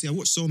dare I? You see, I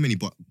watched so many,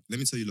 but let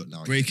me tell you, look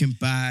now. Breaking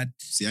Bad.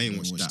 See, I ain't I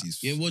watched watched that.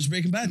 these. You ain't watched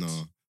Breaking Bad?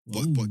 No,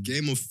 But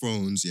Game of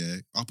Thrones, yeah,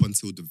 up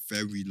until the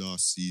very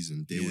last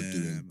season, they were Yeah,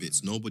 doing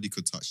bits. man. Nobody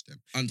could touch them.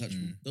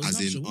 Untouchable. There was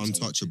As in Untouchable, what's that?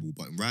 untouchable.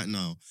 But right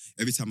now,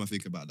 every time I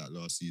think about that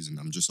last season,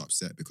 I'm just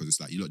upset because it's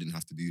like you lot didn't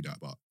have to do that,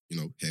 but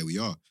here we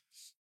are.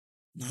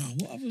 Nah,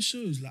 what other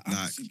shows? Like, I'm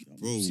Like, thinking- I'm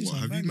bro, seeing what, some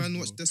have you bangers, man bro.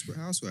 watched Desperate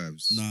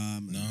Housewives? Nah,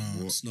 man.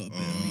 Nah. It's not a bit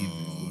of me,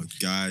 bro.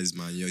 Guys,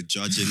 man, you're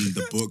judging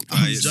the book by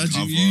I'm its judging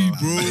cover. you,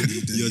 bro.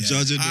 You're Yeah.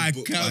 judging the I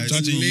book can't by its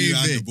Judging cover. you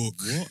believe and it. the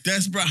book. What?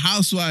 Desperate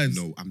Housewives.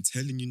 No, I'm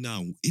telling you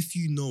now, if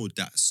you know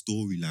that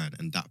storyline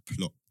and that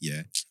plot,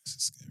 yeah, This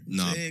is scary.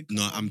 Yeah, come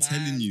on, I'm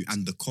telling man. you,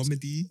 and the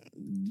comedy,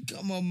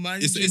 Come on, man.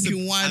 It's- You're it's a-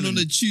 drinking wine on Alan,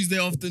 a Tuesday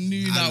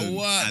afternoon at Alan,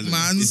 work, Alan,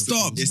 man. it's a-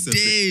 Stop. it's a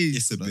days.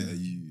 it's a bit of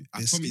you. I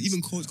It's- promise, it's-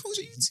 even Coach,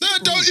 you No,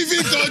 don't even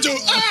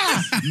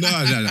Kojo.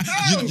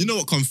 No. You know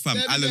what? Confirm.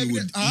 Let me- Alan let me-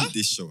 would huh? eat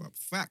this show up.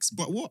 Facts.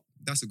 But what?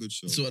 That's a good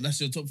show. So that's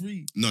your top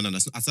 3. No.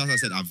 That's not, as I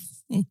said,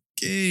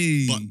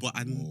 Okay.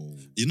 but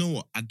you know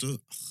what?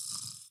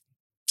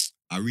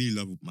 I really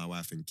love my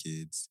wife and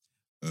kids.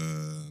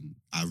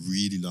 I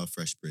really love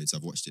Fresh Prince.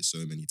 I've watched it so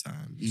many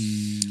times.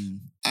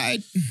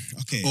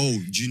 Okay. Oh,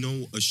 do you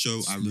know a show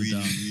I Slow really,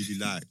 down. really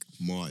like?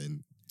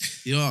 Martin.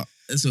 You know what?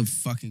 It's a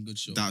fucking good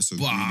show. That's a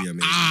But, really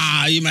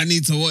amazing you might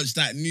need to watch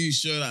that new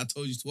show that I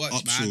told you to watch,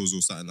 man. Upshaws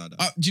or something like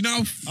that. Do you know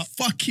how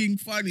fucking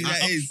funny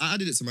that is? I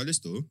added it to my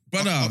list though.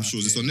 Brother.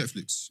 Upshaws, it's on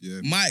Netflix. Yeah.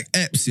 Mike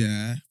Epps,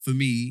 yeah, for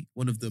me,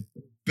 one of the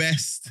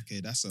best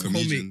Okay, that's a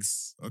Comedian.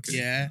 comics. Okay.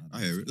 Yeah.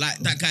 I hear it. Like,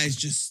 that guy is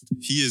just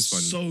He is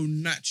funny. so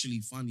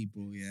naturally funny,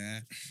 bro, yeah.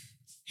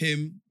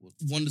 Him,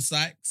 Wanda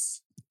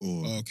Sykes.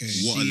 What Okay. a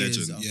She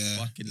is legend. a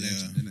fucking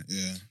legend, innit?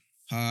 Yeah.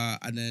 Her,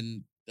 and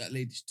then that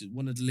lady,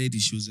 one of the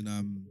ladies, she was in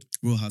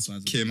Real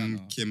Housewives of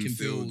Atlanta. Kim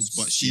Fields.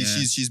 But yeah.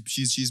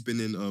 she's been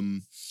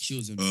in She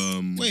was in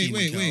Wait.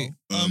 Mikel.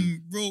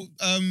 Bro.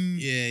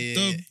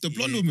 The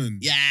blonde woman.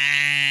 Yeah.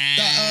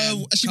 That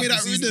she made that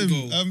Couple seasons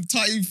rhythm. ago.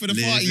 Tighty for the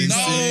Living party.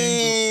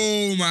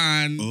 No,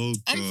 man. Oh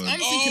I'm god.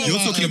 thinking You're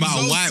about talking about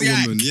a white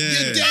Zodiac. woman,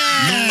 yeah.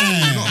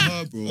 Yeah. No, not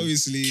her, bro.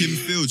 Obviously. Kim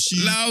Fields.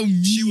 Allow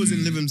She was me.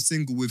 in Living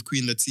Single with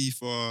Queen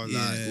Latifah,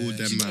 like all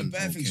them she got a man.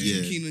 bad thing. Okay. She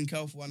was Yeah. Keenan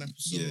Kel for one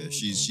episode. Yeah,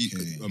 she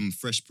Okay.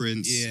 Fresh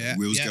Prince, Yeah,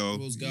 Will's yeah, girl.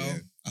 Will's girl. Yeah,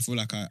 I feel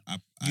like I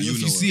You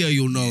If know you see her. her,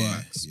 you'll know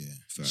her. Facts. Yeah.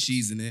 Facts.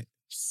 She's in it.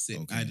 Sick.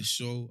 Okay. I had a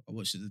show. I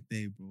watched it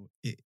today, bro.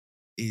 It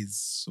is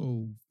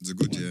so. It's a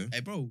good, yeah.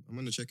 Hey, bro, I'm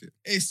gonna check it.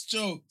 it's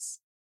jokes.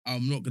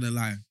 I'm not gonna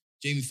lie.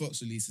 Jamie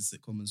Foxx released a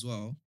sitcom as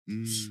well.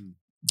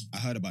 I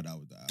heard about that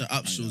with that. The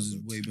Upshaws is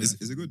way better.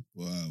 Is it good?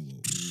 Whoa.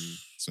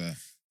 Swear.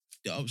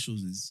 The Upshaws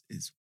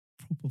is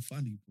proper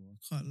funny, bro.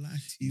 I can't lie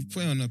to you. You've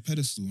put it on a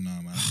pedestal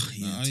now, man.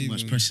 Yeah, Nah, I too don't much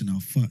even- pressure now.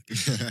 Fuck.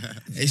 It's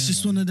Yeah,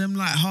 just man. one of them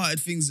light-hearted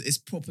things. It's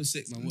proper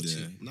sick, man. Watch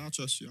Yeah. it. No, I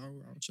trust you.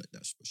 I'll check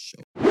that for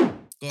sure.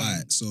 Go on.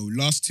 Alright, so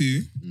last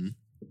two. Mhm.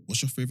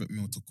 What's your favorite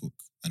meal to cook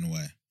and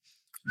why?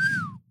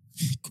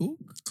 Cool.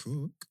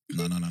 Cook.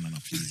 No,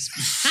 please.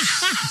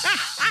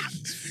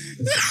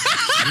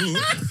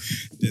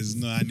 There's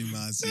no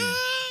animals here.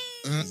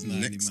 There's no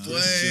Next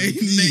animals. question. Wait,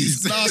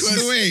 Please. next Last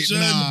wait. question,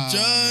 Nah,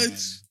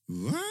 Judge.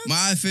 What?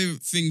 My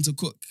favorite thing to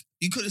cook.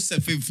 You could have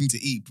said favorite thing to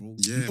eat, bro.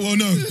 Yeah. Well,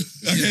 no.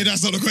 Okay,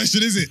 that's not the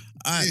question, is it?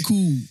 Alright,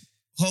 cool.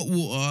 Hot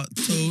water,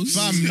 toast,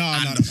 Fam, no.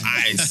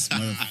 ice,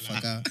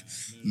 motherfucker.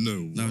 No.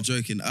 No, I'm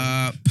joking.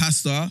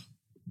 Pasta.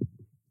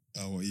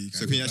 Oh, what you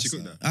So can you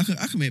actually cook that?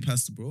 I can make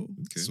pasta, bro.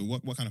 Okay. So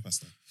what kind of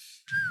pasta?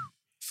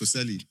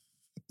 Fusilli.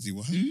 Is he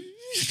what? What?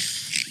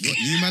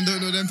 You man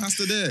don't know them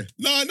pasta there?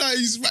 No,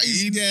 he's right.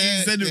 He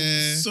yeah, said yeah.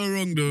 it so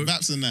wrong though.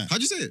 Vaps and that.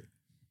 How'd you say it?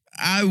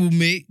 I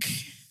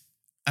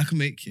can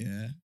make,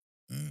 yeah.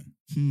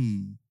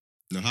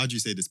 No, how'd you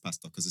say this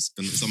pasta? Because it's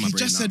on my He brain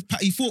just now.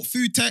 said, he thought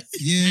food tech.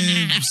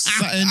 Yeah,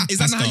 something. Is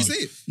that not how you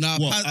say it? Nah,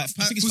 What? I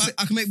think it's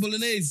I can make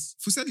bolognese.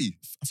 Fusilli.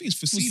 I think it's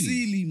fusilli.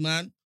 Fusilli,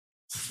 man.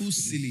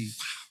 Fusilli.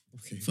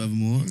 Okay.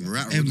 Furthermore, I'm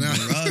rattled now.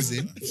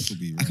 Could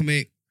be I can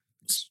make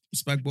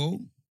spag bowl.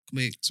 Can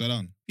make Swear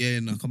down.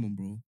 no, come on,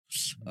 bro.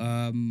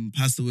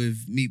 Pasta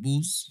with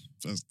meatballs.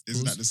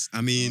 Isn't that the?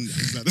 I mean,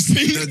 Is that the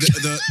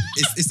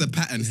same? it's a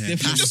pattern here.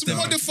 different. You just Pasta.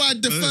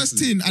 modified the first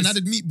Honestly, tin and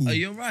added meatball. Oh,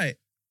 you're right.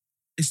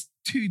 It's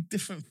two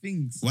different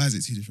things. Why is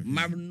it two different?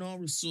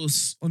 Marinara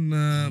sauce on the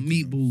I'm gonna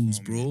meatballs,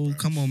 vomit, bro. bro.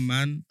 Come on,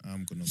 man.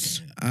 I'm gonna.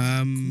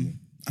 Go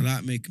I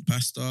like making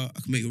pasta. I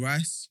can make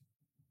rice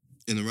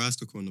In a rice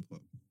cooker on the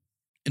pot.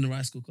 in a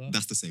rice cooker.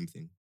 That's the same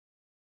thing.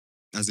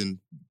 As in,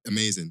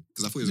 amazing.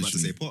 Because I thought he was about to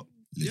say pot.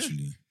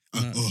 Literally.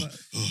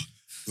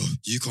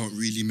 You can't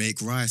really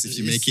make rice if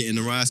you make it in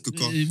a rice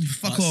cooker.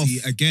 Fuck But off. see,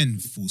 again,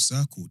 full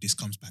circle. This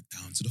comes back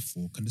down to the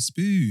fork and the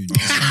spoon.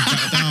 This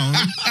comes back down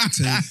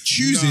to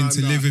choosing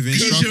to live within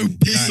Because struggle. you're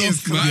pissed Like,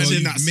 off, you're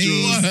man. That's made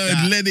true.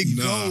 that- Let it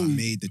Nah. go.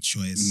 made the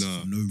choice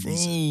Nah. for no Bro,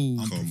 reason.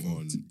 Come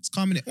Unprovoked. on. It's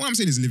calming it. What I'm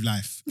saying is live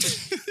life.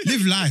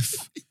 Live life.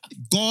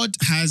 God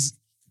has.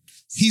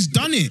 He's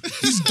done it.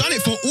 He's done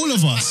it for all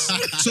of us.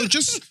 So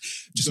just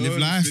live Don't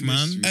life, finish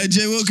man. you. Hey,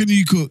 Jay, what can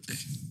you cook?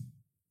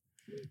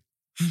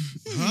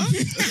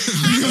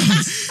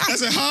 I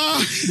said,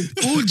 huh?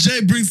 All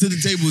Jay brings to the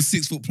table is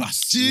 6 foot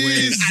plus.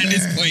 Jesus. At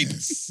this point.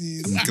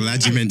 I'm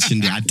glad you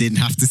mentioned it. I didn't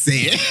have to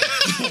say it.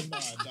 Nah,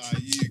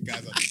 you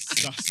guys are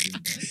disgusting.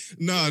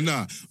 No.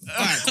 All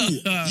right,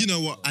 cool. You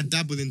know what? I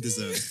dabble in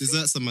desserts.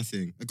 Desserts are my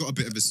thing. I got a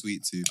bit of a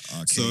sweet tooth.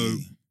 Okay. So,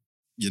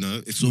 you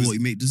know, if So it was- what, you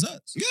make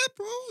desserts? yeah,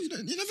 bro, you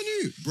never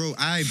knew. Bro,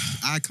 I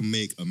can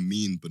make a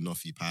mean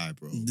banoffee pie,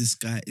 bro. This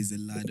guy is a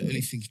liar. The only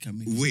thing he can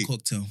make is Wait. a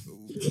cocktail.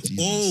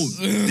 Oh,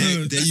 there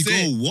you That's go.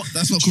 it. What?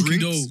 That's not cooking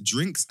drinks, dough.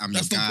 Drinks, I'm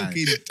That's your not guy.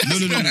 cooking. No.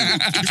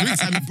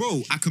 Drinks, and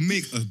bro, I can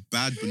make a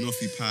bad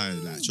banoffee pie.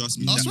 Like, trust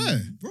me. I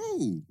swear.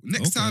 Bro,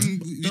 next Okay. time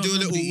we do a little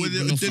Nobody with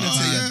eat a banoffee dinner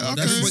pie, table. bro.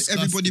 That's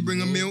Everybody disgusting,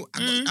 bring a bro. meal.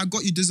 I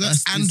got you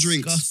desserts That's and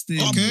drinks. disgusting.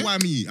 Oh, Okay. why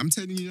me? I'm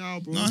telling you now,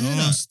 bro. No, I hear that.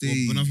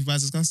 Nasty. What, banoffee pie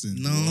is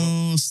disgusting.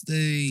 No,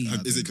 stay.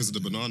 Is it because of the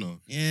banana?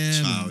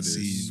 Yeah, man. Childish.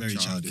 See, very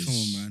childish. Come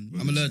on,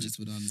 man. I'm allergic to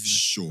bananas. innit?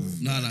 Sure.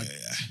 No.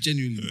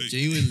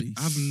 Genuinely.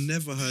 I've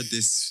never heard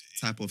this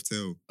type of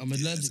tale. I'm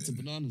allergic to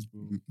bananas,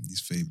 bro.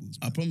 These fables.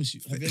 I promise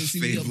you. Have you ever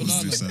seen me eat a Fables,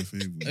 banana? These are Have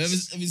fables.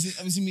 you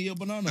ever seen me eat a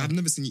banana? I've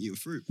never seen you eat a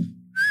fruit.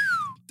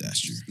 That's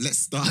true. Let's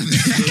start.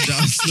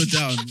 Slow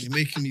down. You're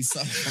making me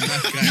suffer. Come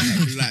back,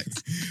 guy. Relax.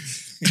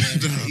 Yeah, I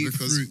eat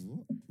because fruit.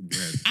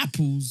 Weird.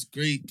 Apples,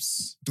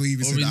 grapes, Don't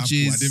even say the apple.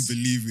 Oranges, I didn't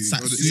believe it.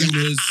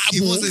 satsumas.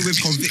 It wasn't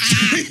with conviction.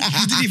 He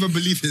didn't even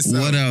believe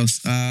himself. What else?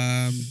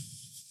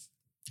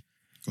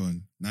 Go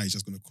on. Now he's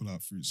just gonna call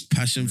out fruits.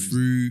 Passion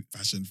fruit.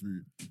 Passion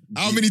fruit.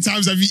 How many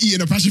times have you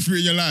eaten a passion fruit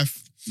in your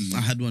life?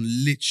 I had one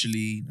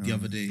literally the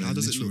other day. How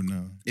does it Literal look?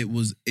 now? It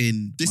was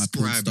in my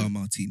Describe porn star it.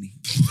 martini.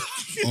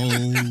 Oh,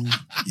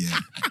 yeah.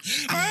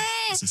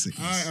 It's a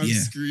sickness. I am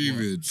Yeah.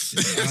 screaming.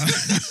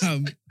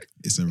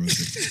 It's a real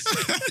sickness.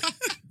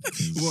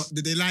 What?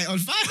 Did they light on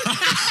fire?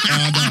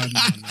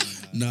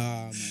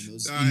 Nah, man. It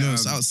was, I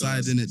it's am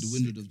outside, done. innit? The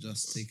wind would have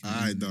just taken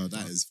I it. know,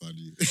 that is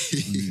funny.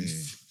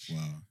 Okay.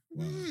 Wow.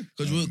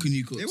 Because what can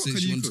you cook? Yeah, what Since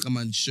can you you wanted to cook? come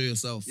and show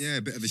yourself. Yeah,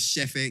 a bit of a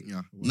chef, ain't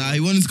ya? Nah, he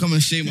wanted to come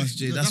and shame us,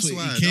 Jay. No, That's what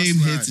why, he came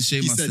that's here why. to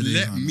shame he us said, today.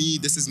 let No, me,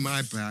 no, this no, is no.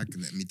 my bag,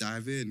 let me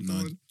dive in. Go No,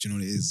 on. do you know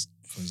what it is?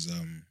 Because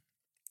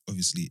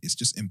obviously it's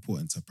just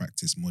important to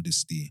practice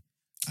modesty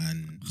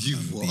and You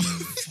what? being-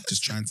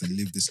 just trying to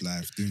live this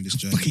life, doing this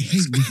journey Fucking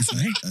hate niggas,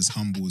 man. as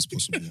humble as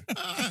possible.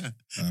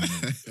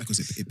 Because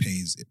it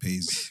pays. It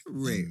pays.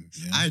 Wait,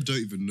 Yeah. I don't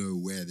even know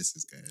where this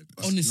is going.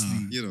 Honestly.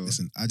 Nah, You know.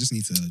 listen, I just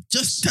need to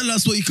Just tell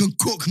us what you can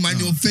cook, man.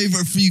 Nah. Your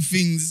favorite 3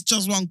 things. It's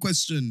just one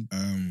question.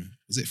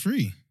 Is it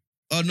free?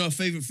 Oh, no,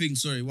 favorite thing.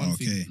 Sorry, one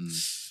thing. Okay.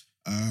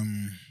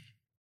 Mm.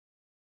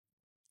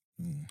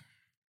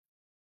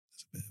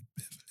 That's a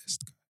bit of a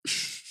list.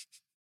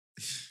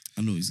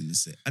 I know what he's going to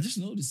say. I just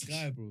know this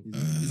guy, bro. Uh,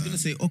 He's going to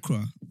say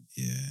okra.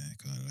 Yeah,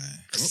 can't lie.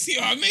 See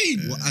what I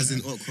mean? What, as in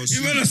okra You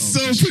soup? man are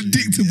so shoot,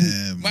 predictable.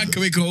 yeah, man man.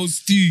 can make a whole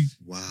stew.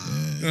 Wow.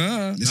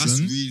 Ah. That's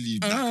Listen. really,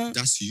 Uh.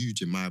 that's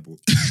huge in my book.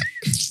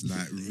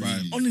 Like, really.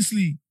 Right.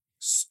 Honestly.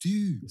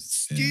 Stew.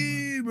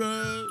 Stew,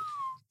 bro.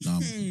 Nah,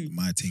 Hmm.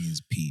 my thing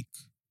is peak.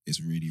 It's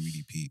really,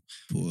 really peak.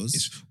 Pause.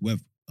 It's web.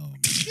 Oh,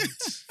 man.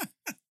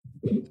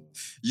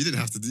 You didn't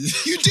have to do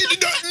You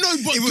did not know,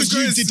 but It was because you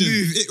going didn't.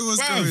 smooth. It was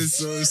Wow. going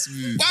so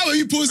smooth. Why were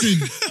you pausing?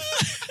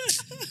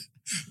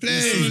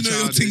 Play. He's so Your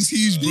childish. thing's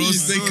huge, bro.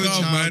 He's Stay so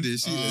calm, man.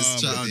 childish. He is Oh,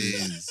 but childish.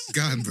 it is.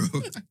 Go on, bro.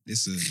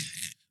 Listen,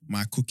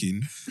 my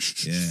cooking,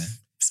 yeah.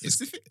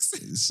 Specifics.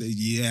 So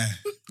yeah.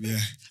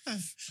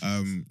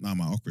 Now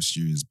my okra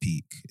stew is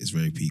peak. It's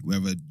very peak.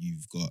 Whether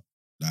you've got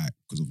like,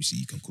 because obviously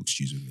you can cook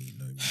stews with meat, you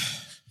know,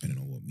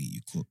 depending on what meat you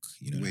cook,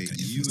 you know, Wait, that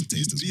can you'd influence the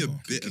taste as be a well.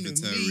 bit of a Cooking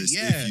with terrorist meat,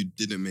 yeah. if you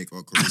didn't make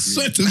okra. I with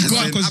swear meat. to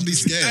God, I'd be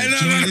scared. I know,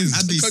 Do you know what it is?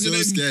 I'd be Because so you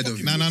know- scared of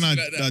you. No. Like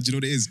that. Do you know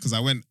what it is? Because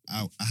I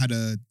had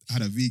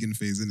a vegan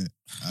phase in it.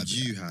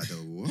 You had a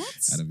what?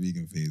 I had a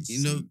vegan phase.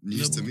 You know,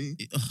 News to me.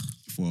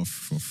 for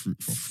fruit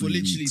for For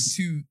literally weeks.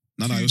 2.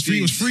 No, it was free.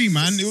 It was free,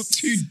 man. It was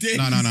 2 days.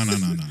 No.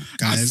 I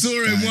Guys, saw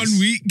him guys, 1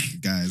 week.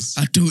 Guys,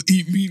 I don't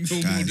eat meat no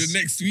more. Guys. The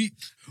next week,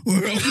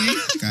 we're a week.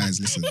 guys,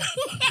 listen.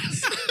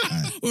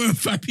 We're a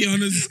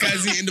Fabianos. This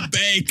guy's eating the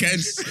bacon.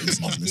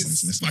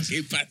 Listen.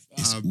 Fucking pasta.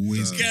 It's I'm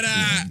always done. Get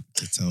important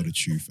to tell the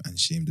truth and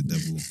shame the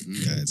devil,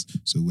 guys.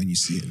 So when you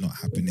see it not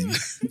happening,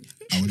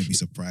 I wouldn't be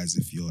surprised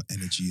if your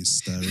energy is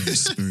stirring, your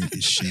spirit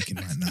is shaking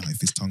right now.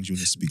 If it's tongues you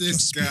want to speak, This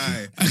just speak guy.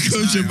 it. I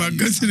told you, man.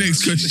 Go to the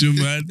next question,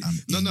 man. I'm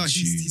No, in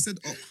he tune. said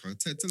okra.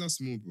 Tell us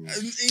more, bro.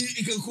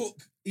 He can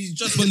cook. He's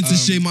just wanted to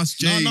shame us,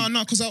 Jay.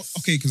 No,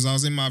 because I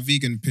was in my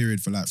vegan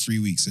period for like 3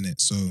 weeks in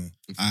it. So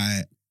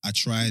I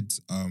tried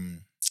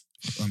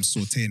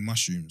sauteing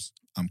mushrooms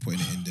and putting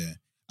it in there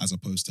as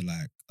opposed to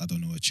like, I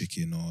don't know, a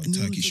chicken or And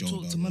you turkey wanted to shoulder.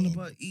 talk to man or-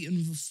 about eating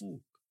with a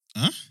fork.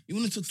 Huh? You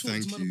wanted to talk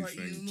Thank to man you, about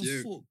thank eating with you.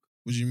 a fork.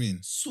 What do you mean?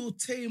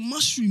 Saute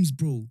mushrooms,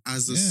 bro.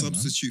 As a Yeah, man.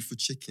 substitute for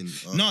chicken.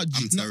 No, I'm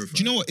do terrified.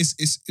 you know what?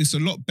 It's a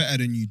lot better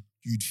than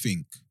you'd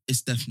think.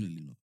 It's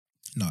definitely not.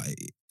 No,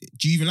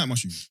 do you even like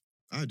mushrooms?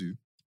 I do.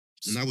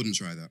 And I wouldn't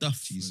try that. stuff.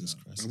 Jesus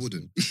brother. Christ. I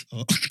wouldn't.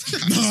 Oh.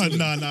 No.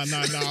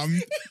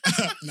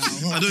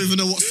 I don't even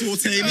know what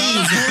saute means.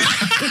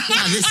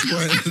 At this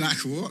point, like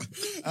what?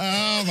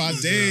 Oh, my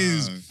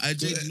days. I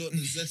drink not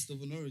the zest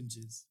of an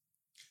oranges.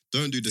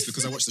 Don't do this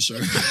because I watched the show.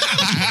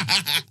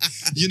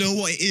 You know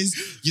what it is?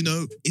 You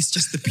know, it's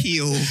just the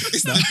peel.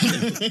 It's the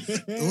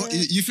peel. What,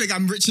 you think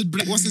I'm Richard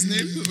Black? What's his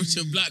name?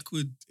 Richard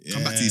Blackwood.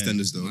 Come back to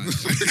EastEnders though.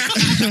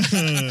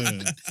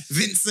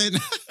 Vincent.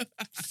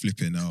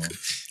 Flipping out.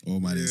 Oh,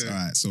 my days. Yeah. All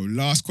right, so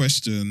last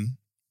question.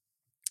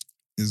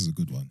 This is a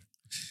good one.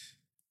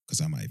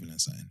 Because I might even learn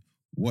something.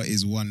 What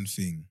is one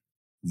thing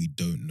we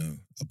don't know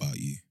about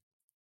you?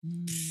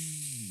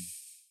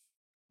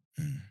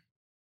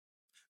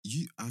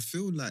 I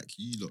feel like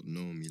you lot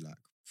know me like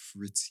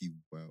pretty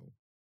well.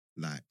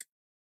 Like,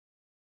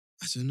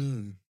 I don't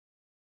know.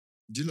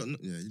 Do you lot know?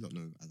 Yeah, you lot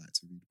know I like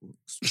to read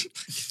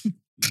books.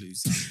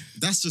 Loser.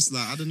 That's just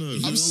like, I don't know.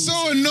 I'm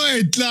so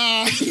annoyed,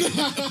 nah.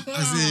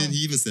 As in, he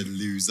even said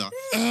loser.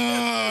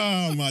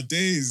 Ah, my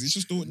days. It's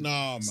just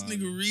nah, This man.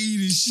 nigga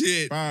reading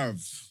shit.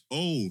 Bruv.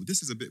 Oh,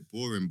 this is a bit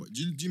boring, but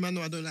do you man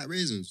know I don't like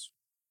raisins?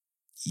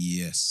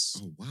 Yes.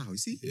 Oh, wow. You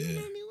see? Yeah. You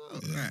know me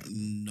well. Yeah. Right.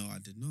 No, I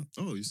did not.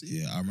 Oh, you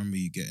see? Yeah, I remember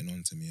you getting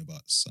on to me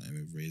about something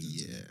with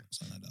raisins. Yeah. Or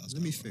something like that. I was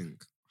Let me like, well,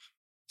 think.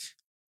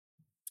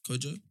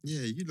 Kojo?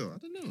 Yeah, you lot, I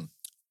don't know.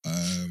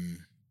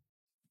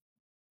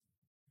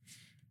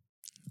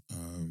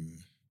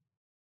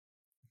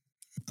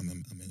 I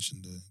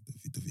mentioned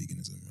the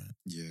veganism, right?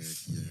 Yeah.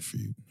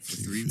 Three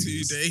 3 weeks.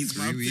 2 days,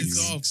 man. 3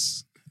 Piss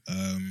weeks. off.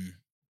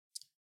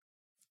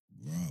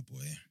 Raw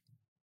boy.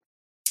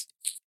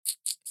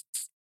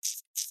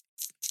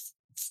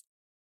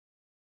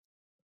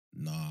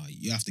 Nah,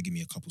 you have to give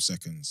me a couple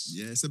seconds.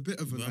 Yeah, it's a bit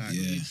of a Bro, like.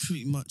 yeah. We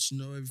pretty much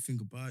know everything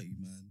about you,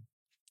 man.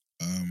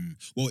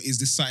 Well, is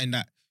this something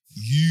that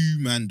you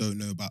man don't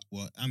know about?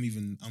 Well, I'm As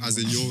in,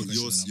 asking you're the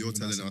question and I'm you're even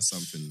telling asking- us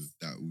something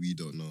that we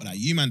don't know. Like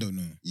you man don't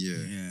know.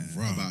 Yeah.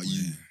 Raw About boy.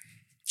 you.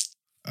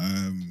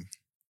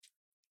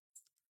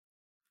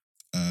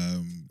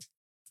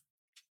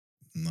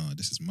 Nah,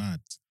 this is mad.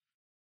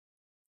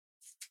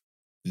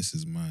 This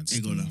is mad. Ain't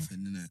still. got nothing,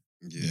 innit?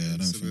 Yeah, I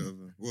it's don't a bit think- of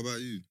a. What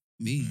about you?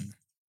 Me?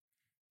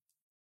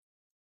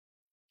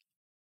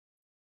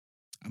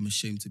 I'm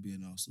ashamed to be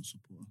an Arsenal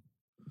supporter.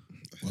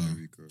 Wow. There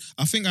we go.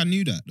 I think I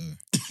knew that though.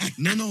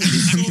 No,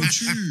 it's so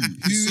true. Who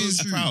It's so is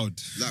true. proud?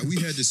 Like we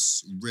hear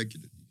this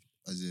regularly,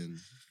 as in,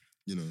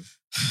 you know.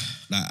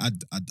 Like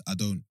I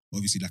don't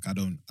obviously like I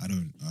don't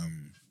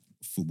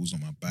football's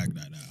not my bag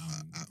like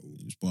that. At all.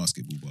 It's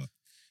basketball, but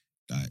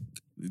like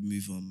We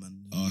move on,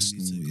 man. We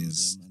Arsenal need to go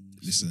is- there, man.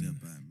 listen. Forget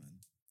about it, man.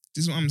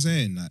 this is what I'm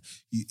saying. Like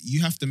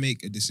you have to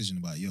make a decision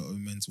about your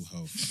own mental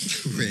health.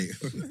 Wait.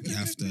 You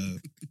have to.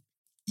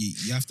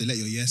 You have to let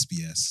your yes be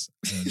yes.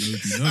 No be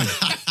no.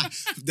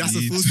 That's a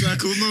You full need to-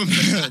 circle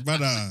moment.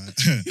 Brother.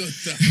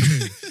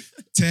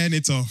 Turn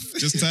it off.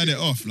 Just turn it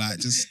off. Like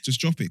just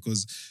drop it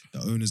because the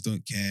owners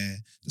don't care.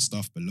 The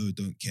staff below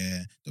don't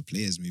care. The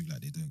players move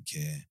like they don't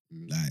care.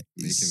 Like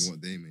it's- Making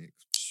what they make.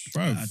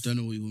 bro. I don't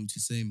know what you want me to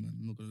say, man.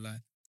 I'm not gonna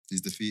lie.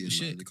 He's defeated,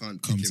 Shit. man. You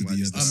can't Come pick to him while the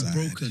he's other down. I'm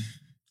side. broken.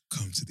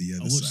 Come to the I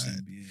other watch the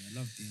side. NBA. I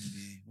love the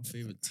NBA. My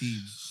favorite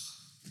team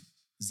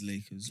is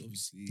Lakers,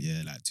 obviously.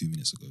 Yeah, like 2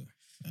 minutes ago.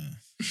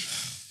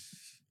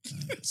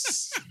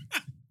 It's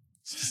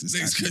Next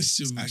actually-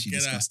 question, it's man. actually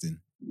Get out. disgusting.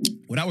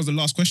 Well, that was the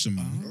last question,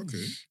 man.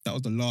 Okay. That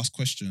was the last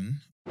question.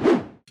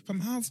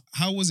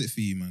 How was it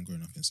for you, man,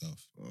 growing up in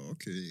South? Oh,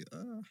 okay. You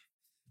know,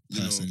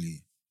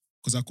 Personally,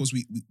 because of course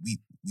we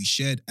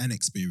shared an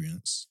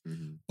experience,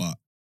 mhm. but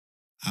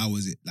how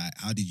was it like?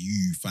 How did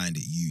you find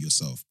it, you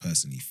yourself,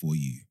 personally, for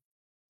you?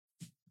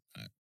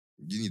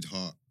 You need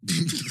heart.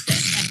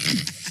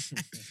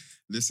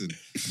 Listen,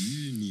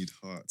 you need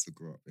heart to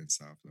grow up in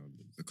South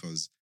London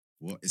because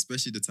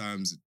especially the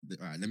times,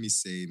 all right, let me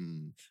say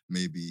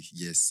maybe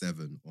year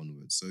 7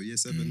 onwards. So year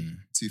 7,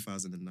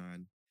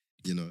 2009,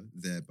 you know,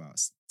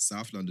 thereabouts.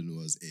 South London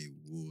was a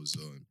war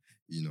zone,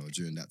 you know,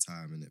 during that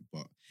time, innit?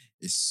 But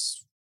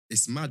it's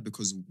mad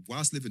because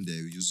whilst living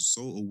there, you're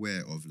so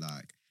aware of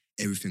like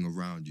everything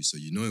around you. So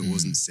you know it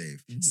wasn't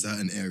safe.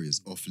 Certain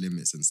areas off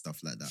limits and stuff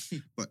like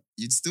that. But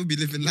you'd still be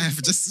living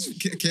life just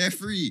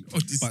carefree.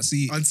 But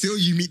see, Until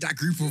you meet that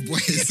group of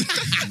boys.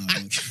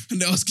 And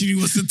they're asking me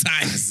what's the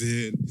time. As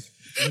in,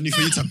 only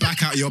for you to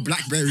back out your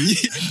BlackBerry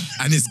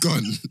and it's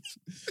gone.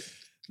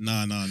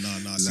 no.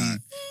 Like-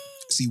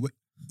 See, what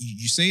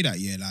you say that,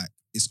 yeah, like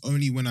it's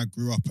only when I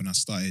grew up and I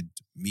started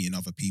meeting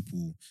other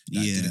people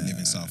that didn't live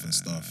in South and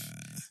stuff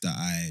that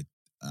I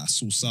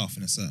saw South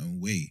in a certain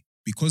way.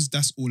 Because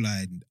that's all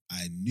I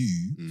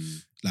knew,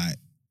 like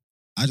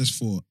I just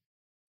thought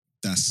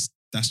that's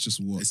just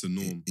what It's a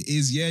norm. it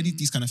is. Yeah,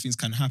 these kind of things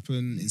can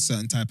happen in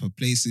certain type of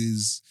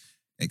places,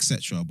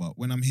 etc. But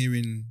when I'm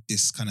hearing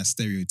this kind of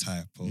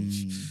stereotype of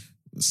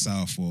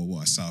South or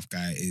what a South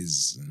guy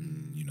is,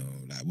 and you know,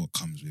 like what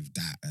comes with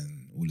that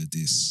and all of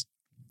this,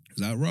 it's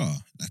like raw.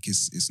 Like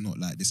it's not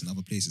like this in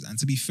other places. And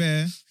to be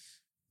fair,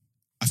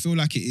 I feel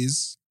like it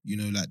is. You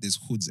know, like there's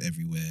hoods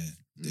everywhere.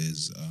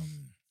 There's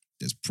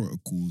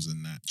protocols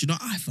and that. Do you know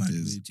what I find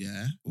There's- weird,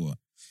 yeah? What?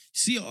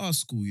 See at our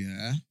school,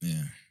 yeah?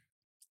 Yeah.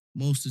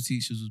 Most of the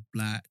teachers was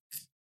black.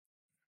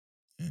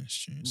 Yeah, it's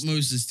true.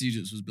 Most of the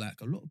students was black.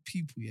 A lot of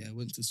people, yeah,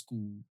 went to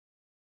school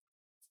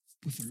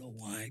with a lot of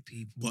white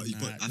people. But- and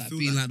but that, I like feel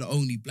being like- like the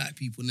only black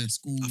people in their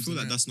schools. I feel and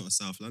like that. that's not a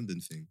South London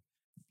thing.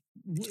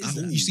 What is at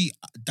that? all. You see,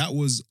 that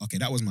was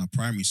my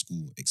primary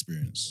school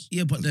experience.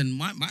 Yeah, but then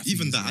my thing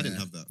Even is, that, I yeah, didn't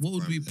have that What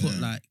would we primary.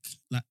 put Yeah.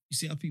 like you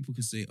see how people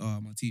could say, "Oh,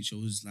 my teacher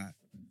was like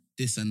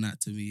this and that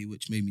to me,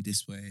 which made me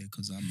this way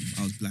because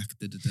I was black."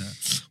 Da da da.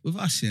 With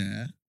us,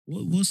 yeah,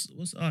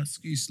 what's our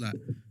excuse like?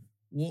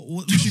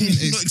 What do you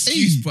mean? Not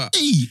excuse, but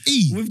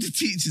with the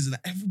teachers,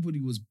 like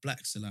everybody was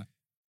black, so like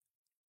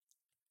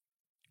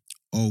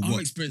Oh, our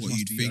what? experience What must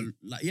you'd be think?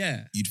 like,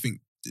 yeah, You'd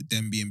think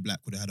them being black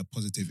would have had a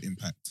positive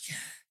impact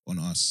on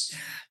us.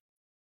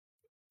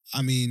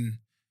 I mean,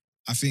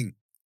 I think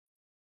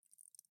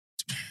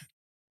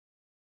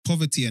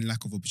poverty and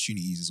lack of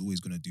opportunities is always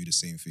going to do the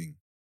same thing.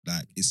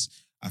 Like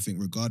I think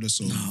regardless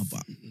of No,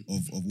 but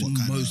of what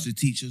kind most of of the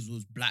teachers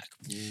was black,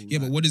 bro. yeah,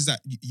 but like, what is that?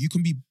 You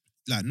can be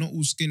like not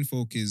all skin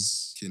folk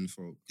is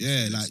Kinfolk.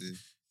 Yeah, that's what like- they say.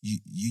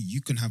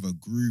 you can have a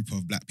group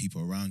of black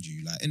people around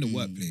you, like in the Mm.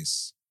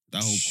 workplace.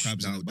 That whole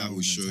crabs in the that barrel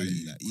will show mentality,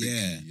 you. like, Quickly,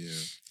 yeah,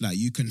 like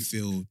you can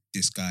feel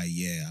this guy.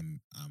 Yeah,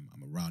 I'm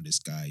around this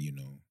guy. You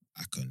know,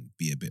 I can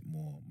be a bit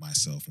more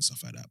myself and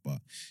stuff like that.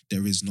 But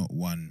there is not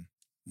one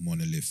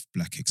monolith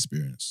black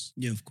experience.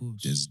 yeah, of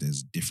course.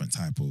 There's different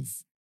type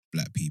of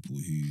black people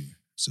who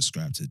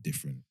subscribe to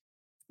different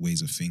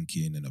ways of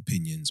thinking and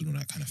opinions and all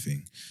that kind of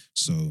thing.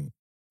 So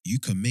you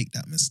can make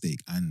that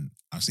mistake, and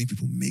I've seen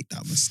people make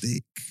that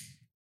mistake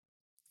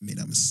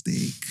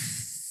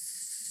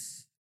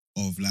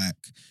of like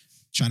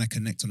trying to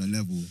connect on a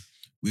level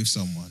with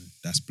someone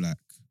that's black,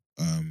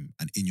 and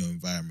in your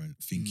environment,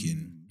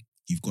 thinking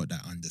you've got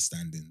that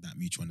understanding, that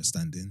mutual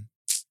understanding.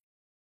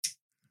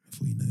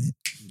 Before you know it,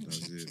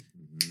 That's it.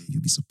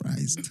 you'll be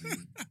surprised.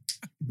 Mhm.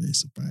 You're very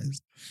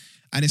surprised.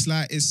 And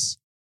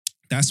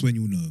that's when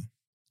you'll know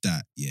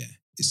that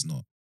it's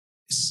not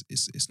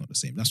the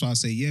same. That's why I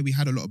say, we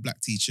had a lot of black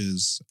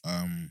teachers,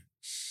 had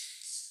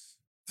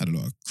a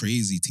lot of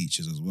crazy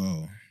teachers as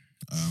well.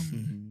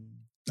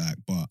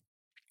 But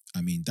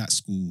I mean that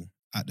school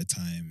at the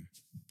time,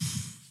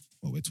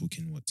 what we're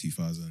talking,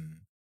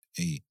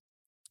 2008,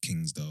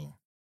 Kingsdale,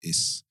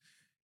 it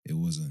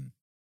was an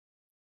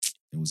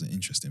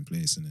interesting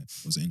place, innit?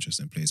 It was an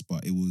interesting place,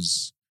 but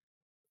it's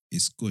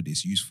good,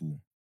 it's useful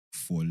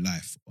for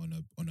life on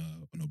a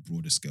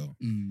broader scale.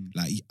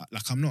 Like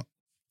I'm not.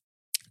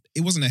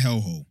 It wasn't a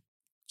hellhole.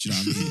 Do you know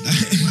what I mean?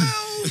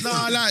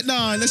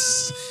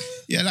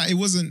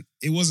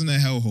 It wasn't a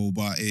hellhole,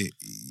 but it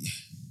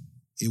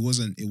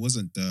wasn't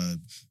the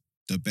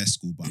best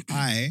school. But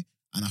I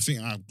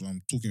think I'm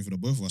talking for the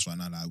both of us right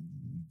now. Like,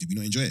 did we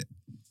not enjoy it?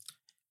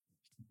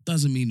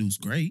 Doesn't mean it was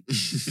great.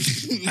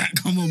 Like,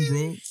 come on,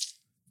 bro.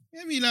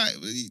 I mean, like,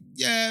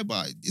 yeah,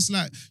 but it's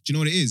like, do you know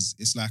what it is?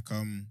 It's like,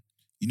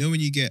 you know when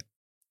you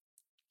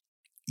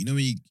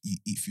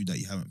eat food that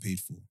you haven't paid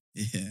for,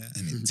 Yeah.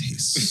 and it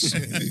tastes so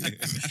good.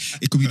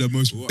 It could be the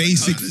most What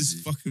basic. analogy?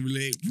 This fucking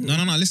relate, bro.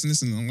 No.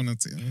 Listen. I'm gonna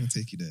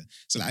take you there.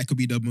 So like, it could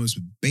be the most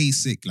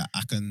basic. Like,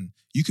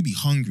 you could be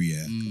hungry,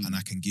 yeah, and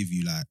I can give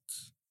you like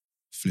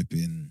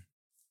flipping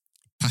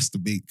pasta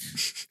bake,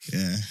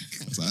 yeah.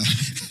 I was like,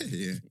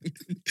 Yeah.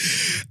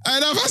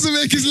 and that pasta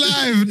bake is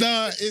live.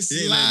 Nah, it's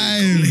Yeah,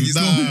 live. he's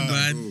Nah. not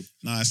man. bro.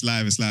 Nah, it's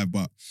live.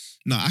 But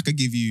no, I could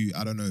give you,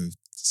 I don't know,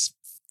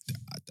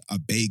 a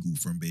bagel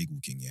from Bagel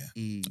King, yeah.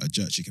 A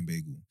jerk chicken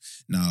bagel.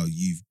 Now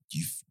you've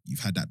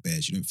had that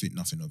bears, you don't think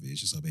nothing of it,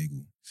 it's just a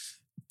bagel.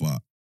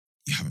 But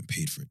you haven't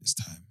paid for it this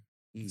time.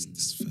 This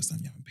is the first time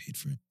you haven't paid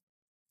for it.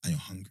 And you're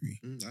hungry.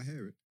 I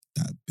hear it.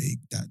 That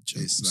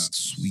jerk It was slaps.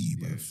 sweet,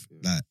 Yeah, bruv. yeah.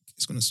 Like,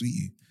 it's gonna sweet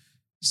you.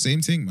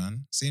 Same thing,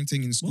 man. Same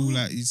thing in school. What?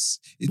 Like,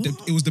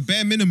 it was the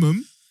bare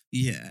minimum,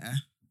 Yeah.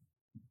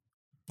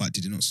 but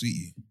did it not sweet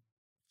you?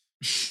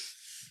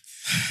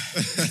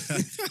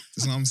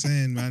 That's what I'm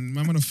saying, man.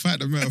 I'm gonna fight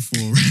the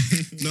metaphor,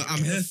 right? No,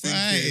 I'm here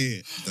Fight thinking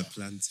it. the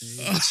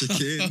plantain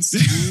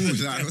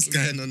chickens. Ooh, like, what's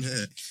going on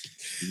here?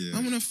 Yeah.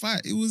 I'm gonna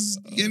fight. It was,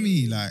 you get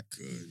me? Like,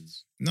 Good.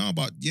 no,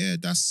 but yeah,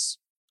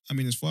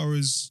 as far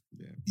as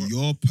Yeah. But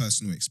your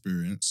personal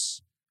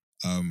experience,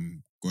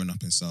 growing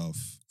up in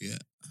South, Yeah.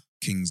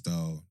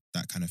 Kingsdale,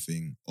 that kind of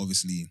thing.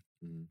 Obviously,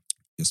 Mm.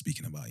 you're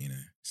speaking about,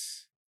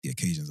 the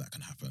occasions that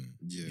can happen.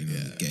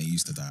 Yeah. Getting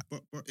used to that.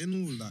 But in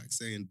all like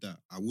saying that,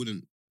 I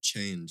wouldn't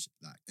change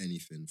like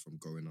anything from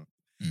growing up.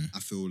 Mm. I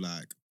feel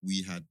like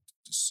we had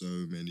so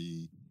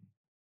many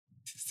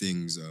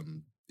things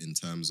in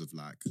terms of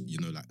like,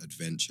 like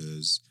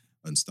adventures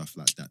and stuff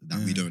like that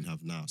we don't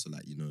have now. So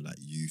like, like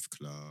youth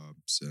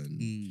clubs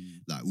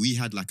and like we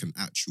had like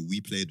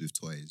we played with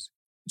toys.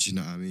 Do you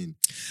know what I mean?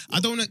 I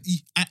don't know.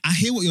 I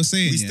hear what you're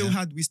saying. We still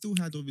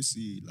had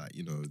obviously like,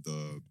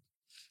 the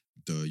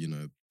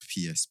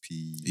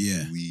PSP,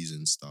 Yeah. Wii's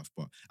and stuff,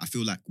 but I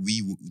feel like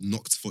we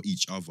knocked for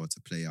each other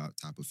to play out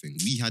type of thing.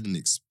 We had an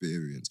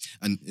experience,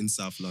 and in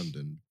South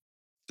London,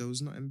 there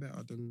was nothing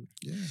better than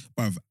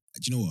Bruv,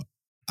 do you know what?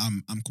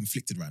 I'm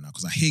conflicted right now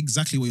because I hear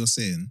exactly what you're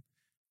saying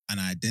and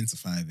I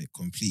identify with it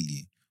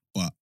completely.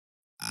 But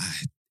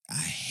I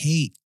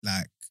hate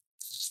like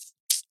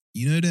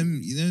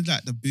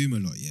like the boomer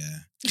lot, yeah.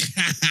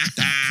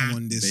 That come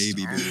on this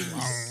Baby oh, boomers.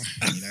 oh,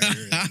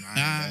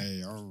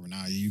 you know,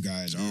 now you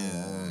guys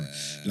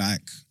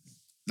like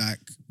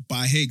but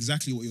I hear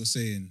exactly what you're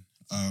saying.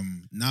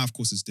 Now of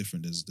course it's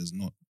different. There's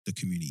not the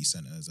community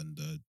centers and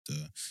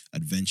the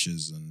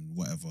adventures and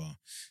whatever.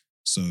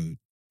 So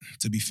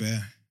to be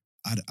fair,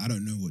 I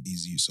don't know what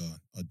these youths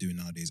are doing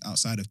nowadays.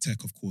 Outside of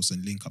tech, of course,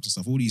 and link ups and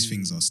stuff, all these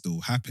things are still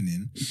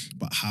happening.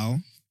 But how?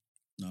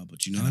 No,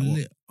 but you know And how what?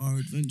 lit our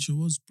adventure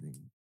was, bro.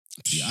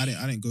 Yeah, I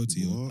didn't go to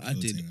your. I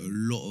did thing. a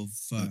lot of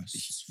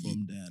firsts But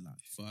from there,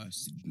 like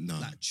first, Nah.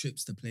 like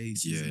trips to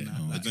places. Yeah, and that.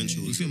 no, Like, adventure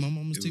you was think good. my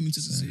mum was It taking me to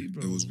was- the city,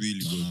 bro? It was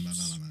really No, good. no.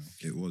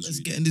 It was Let's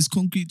really get in this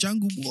concrete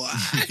jungle, boy.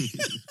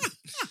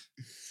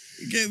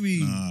 You get me?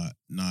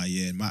 Nah,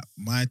 yeah. My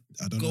I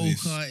don't know Go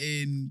if.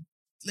 karting,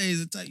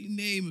 laser tag, you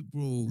name it,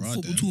 bro. Right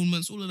Football then.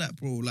 tournaments, all of that,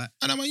 bro. Like,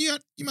 And I mean, you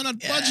man had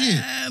budget.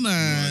 yeah,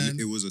 man.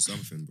 It was a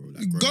something, bro.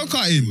 Like, Go growing up,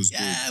 karting. It was good.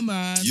 Yeah,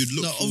 man. You'd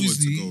look No, forward to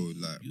obviously,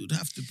 go, like- you'd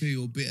have to pay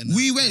your bit. And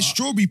We that, went but-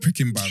 strawberry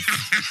picking, bruv.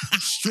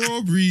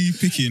 Strawberry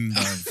picking,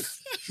 bruv.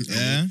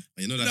 Yeah. And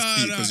you know that's No,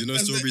 peak no, because you know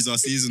that's strawberries are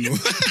seasonal.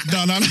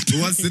 No.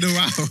 Once in a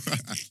while.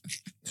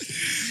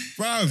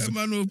 Bruv. That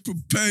man was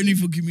preparing you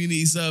for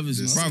community service,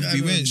 man. Bruv, What's we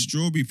going went on?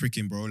 strawberry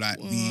picking, bro. Like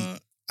What?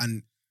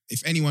 and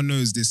if anyone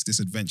knows this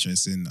adventure,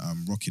 it's in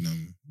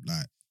Rockingham,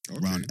 like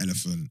around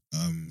Elephant.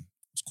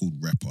 It's called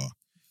Repper.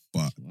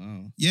 But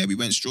Wow. yeah, we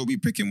went strawberry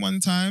picking one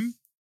time.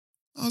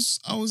 I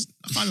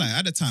can't lie,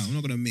 at the time, I'm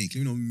not gonna make.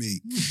 Let me not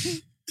make.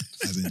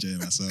 I was enjoying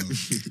myself.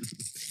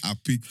 I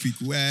pick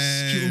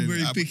well.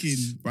 Strawberry picking.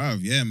 Bruv,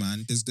 yeah,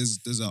 man.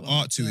 There's an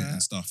art to it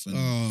and stuff. And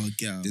Oh,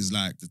 God. there's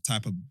like the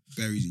type of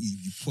berries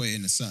you put it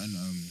in a certain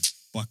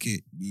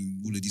bucket,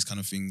 all of these kind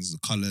of things, the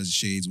colours,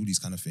 shades, all these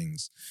kind of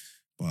things.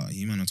 But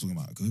you man are talking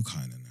about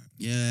go-karting and that.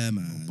 Yeah,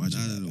 man. budget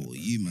I like don't know that, what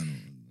man. you, man, are on,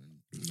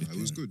 man. No,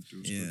 it was good. It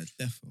was Yeah, good.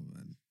 definitely,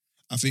 man.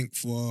 I think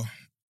for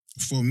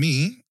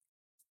me,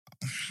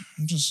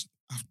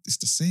 it's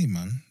the same,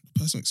 man. The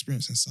personal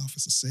experience in South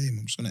is the same.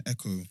 I'm just gonna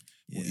echo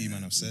what you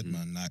man have said,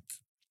 man. Like,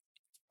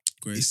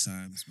 Great It's-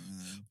 times,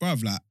 man.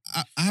 bruv, like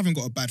I haven't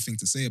got a bad thing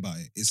to say about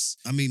it. It's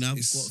I mean, I've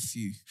It's- got a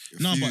few.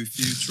 No, few, but-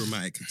 few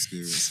traumatic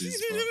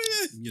experiences,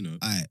 but, you know.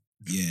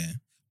 yeah,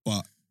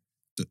 but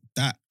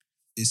that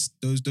is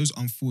those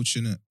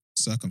unfortunate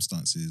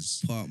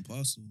circumstances, Part and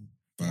parcel.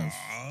 bruv.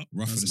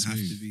 Rough for the Doesn't have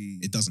smooth. to be.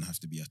 It doesn't have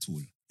to be at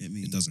all. Get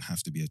me? It doesn't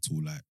have to be at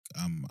all. Like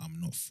I'm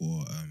not for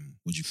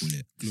what do you call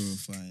it?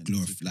 glorifying,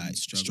 Like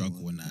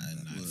struggle and that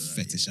and like all that,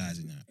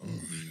 fetishizing that.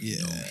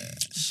 Yeah. No.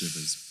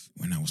 Shivers.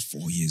 When I was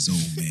 4 years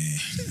old, man,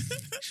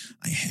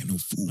 I ain't had no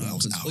food. No, I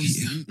was 'cause out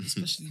obviously, here.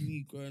 especially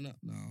me growing up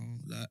now,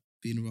 like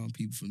being around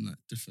people from like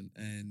different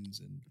ends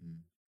and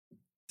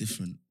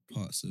different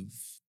parts of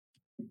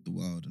the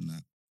world and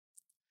that.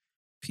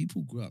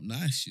 People grew up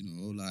nice, you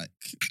know, like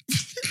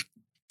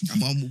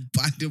mum will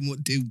buy them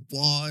what they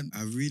want.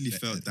 I really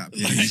felt that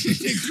pain. Like,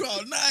 they grew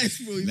up nice,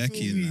 bro. You Lucky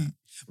feel in me? that.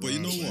 But you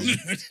know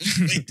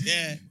Bruv, what?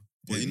 Yeah.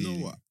 But you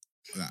know what?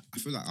 Like, I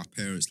feel like our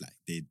parents, like,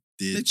 they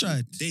did. They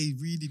tried. They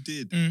really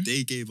did. Mm.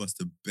 They gave us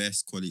the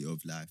best quality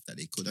of life that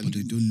they could. But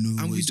they don't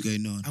know and we what's do-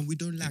 going on. And we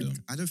don't lack. don't.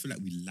 I don't feel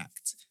like we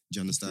lacked. Do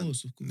you understand? Of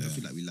course. I don't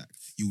feel like we lacked.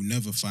 You'll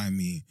never find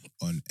me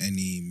on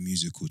any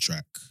musical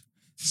track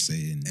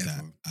saying that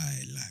Ever.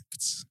 I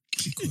lacked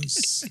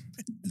because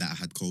That I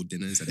had cold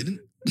dinners. I didn't.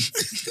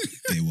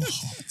 they were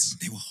hot.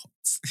 They were hot.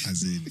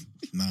 As in,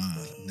 nah,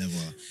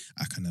 never.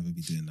 I can never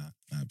be doing that.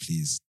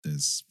 Please,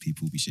 there's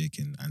people will be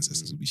shaking,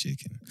 ancestors will be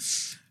shaking.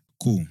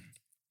 Cool.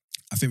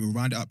 I think we'll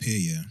round it up here,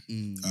 yeah.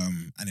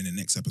 And in the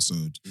next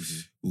episode,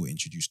 we'll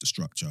introduce the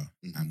structure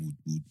and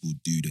we'll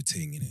do the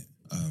thing in it.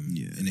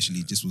 Yeah.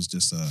 Initially, this was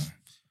just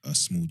a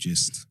small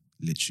gist,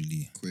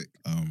 literally. Quick.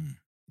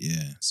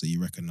 Yeah. So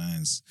you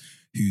recognize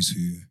who's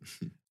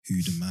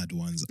who the mad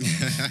ones are.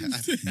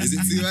 Is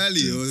it too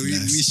early or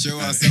we show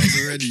ourselves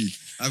already?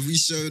 Have we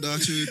showed our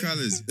true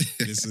colours?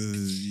 This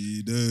is,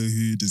 you know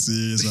who the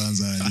serious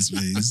ones are in this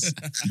place.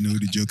 You know who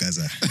the jokers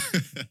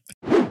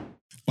are.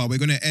 But we're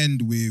gonna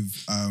end with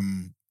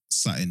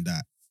something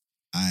that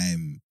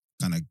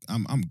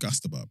I'm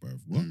gassed about, bro.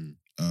 What?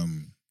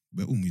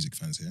 We're all music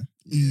fans here.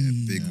 Yeah,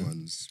 big Yeah.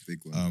 ones.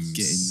 Big ones.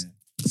 Get in there.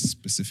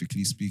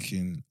 Specifically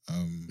speaking,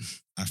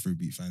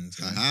 Afrobeat fans.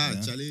 here. Haha,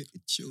 Yeah. Charlie.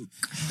 Choke.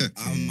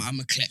 I'm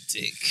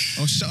eclectic.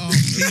 Oh, shut up,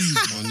 please.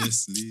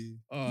 Honestly.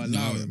 Oh,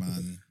 No,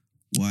 man.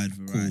 Wide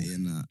variety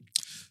in that.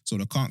 So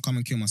the Can't Come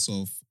and Kill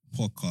Myself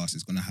podcast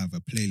is gonna have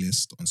a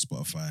playlist on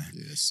Spotify.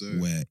 Yes, sir.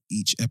 Where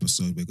each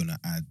episode we're gonna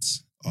add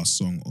our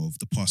song of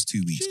the past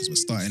 2 weeks because we're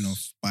starting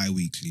off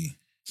bi-weekly,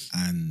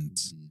 and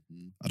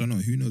I don't know,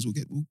 who knows,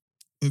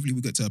 hopefully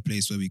we'll get to a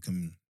place where we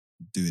can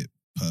do it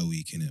per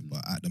week in it,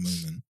 but at the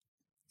moment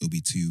it'll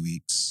be 2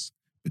 weeks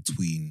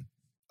between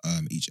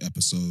each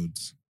episode.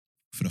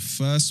 For the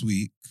first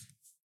week,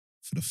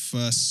 for the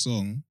first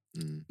song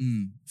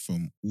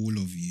from all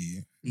of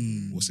you,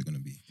 what's it gonna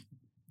be?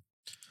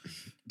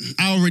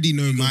 I already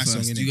know my First.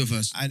 song, innit? You go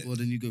first. I- Well,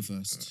 then you go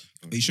first.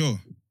 Are you sure?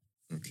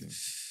 Okay.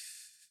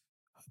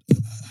 I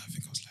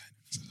think I was lying.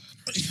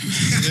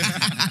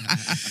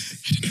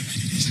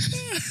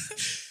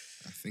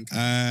 I think.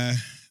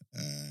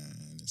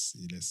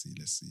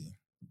 Let's see.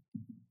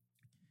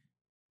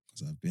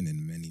 Because I've been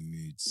in many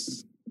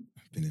moods.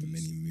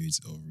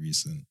 Of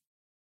recent.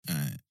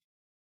 I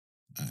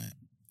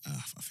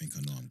think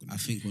I know I'm gonna. I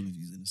think one of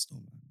you's in the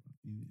storm.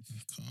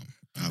 Calm.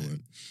 I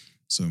won't.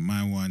 So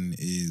my one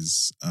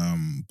is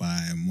by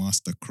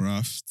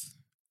Mastercraft,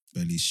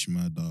 Belly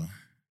Schmada,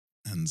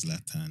 and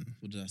Zlatan.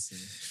 What did I say?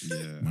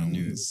 Yeah. My I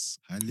knew it. one's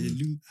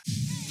Hallelujah.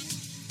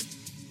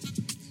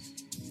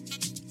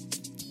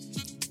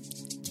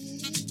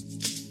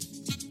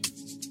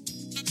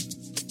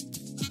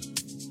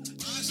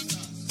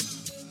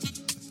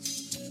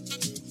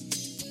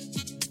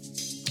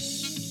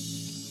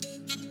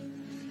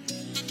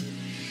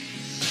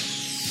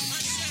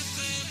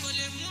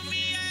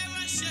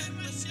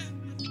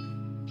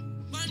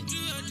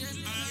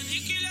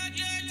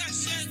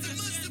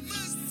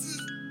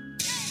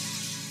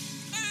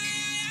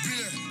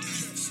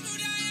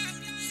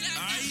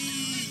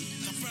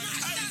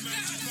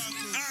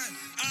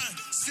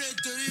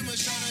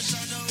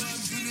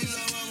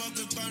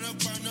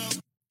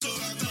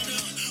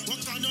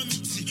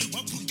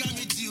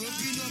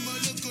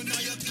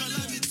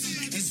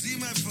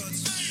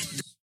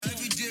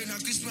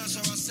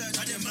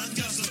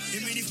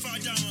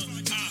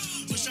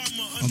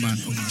 Oh man.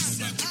 Cool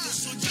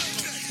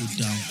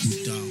down.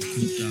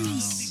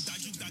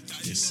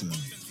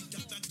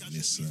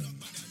 Listen.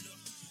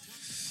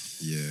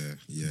 Yeah.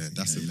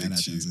 That's a you big like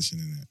that tune. transition,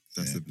 innit?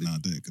 That's yeah. a big- Nah,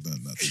 do it.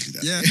 Don't do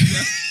that. Yeah.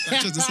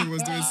 That transition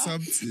was doing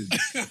something.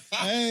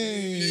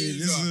 Hey,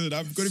 listen,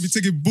 I'm going to be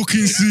taking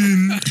booking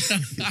soon.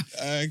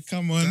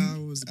 Come on.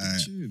 That was a big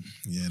Alright. tune.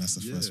 Yeah, that's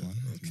the first Yeah, one.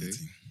 okay.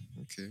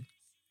 Okay.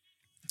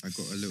 I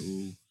got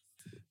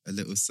a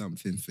little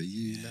something for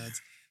you,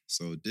 lads.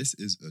 So this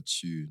is a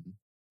tune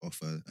of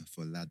a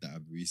lad that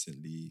I've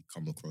recently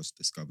come across,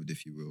 discovered,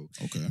 if you will.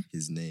 Okay.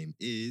 His name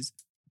is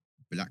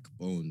Black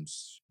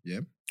Bones.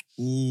 Yeah?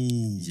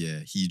 Ooh. Yeah.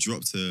 He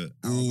dropped a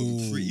album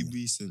Ooh. pretty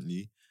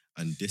recently,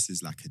 and this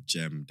is like a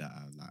gem that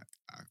I like.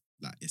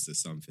 It's a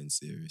something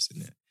serious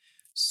in it.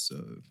 So,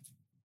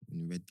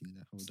 you ready?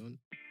 Hold on.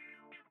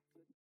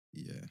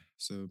 Yeah.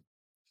 So,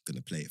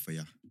 gonna play it for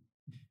ya.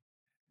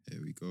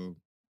 Here we go.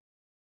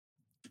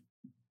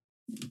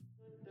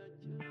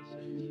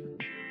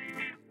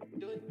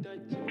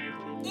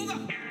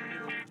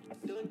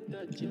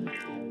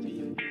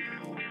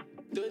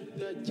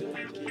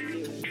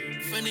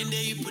 Funny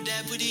day you put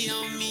that booty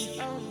on me.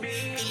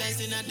 Be like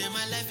saying that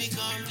my life is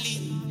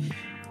complete.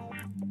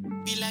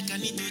 Be like I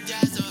need to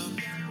jazz up.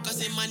 Cause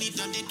the money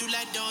don't they do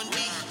like don't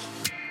we?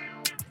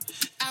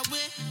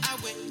 I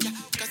wait, yeah.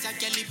 Cause I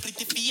get it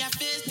pretty for your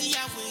face, the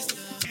waist.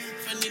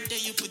 Funny day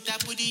you put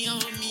that booty on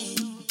me.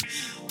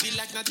 Be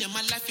like not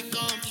my life is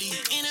complete.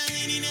 And I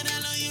ain't that I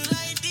know you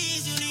like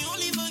this. You're the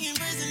only fucking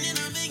person that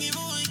I'm begging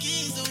for a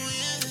kiss. So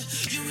yeah,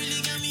 you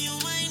really got me on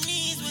my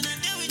knees. When I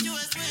deal with you,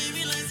 I swear it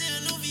be like say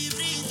I know be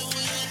free. So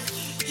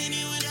yeah,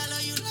 anyway, I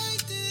love you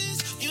like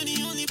this. You're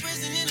the only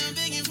person that I'm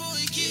begging for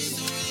a kiss.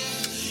 So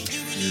yeah, you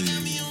really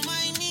got me on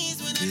my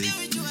knees. When I deal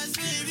with you, I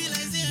swear it be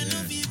like say I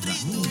know be free.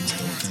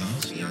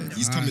 Yeah.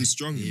 He's coming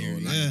strong, you know.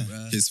 Like,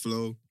 Yeah. his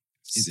flow.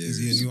 Is he a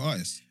serious. new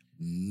artist?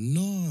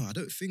 No, I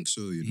don't think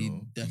so, you He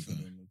know.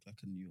 definitely looked like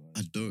a new one.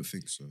 I don't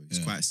think so. It's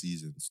Yeah. quite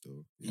seasoned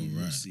still. Oh,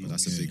 right. But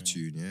that's a Okay. big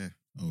tune, yeah.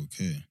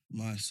 Okay.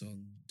 My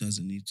song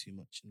doesn't need too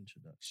much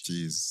introduction.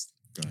 Jeez.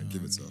 Gotta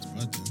give it to us.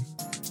 Right then.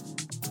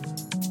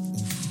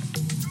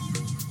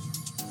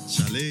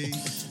 Chalet.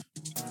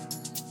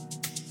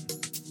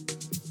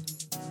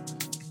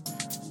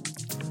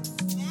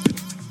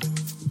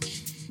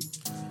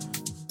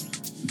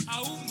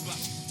 Aumba,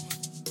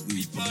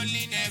 we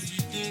balling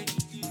every day.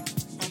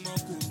 Ọmọ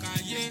kò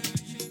káyé,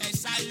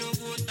 ẹ̀sà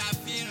lówó ta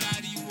fi ń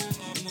rariwo.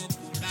 Ọmọ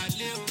kò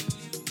ralé o.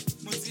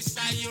 Mo ti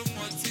sáyé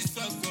mo ti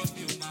sọ̀gọ̀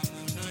mi ò máa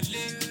mọ̀nà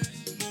lé.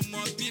 Mo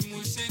mọ bí mo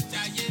ṣe ń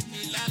jayé mi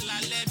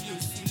lálálẹ́ mi ò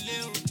súnlé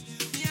o.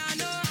 Me, I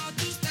know how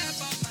to step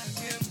up my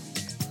game.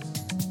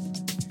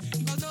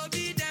 'Cause no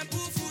be them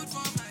put food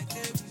for my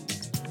table.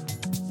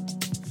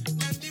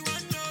 Them the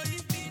one know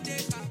if me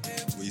dey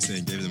capable. What you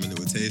saying? Gave them a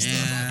little taster.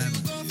 Yeah.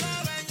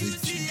 Big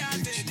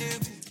tune, big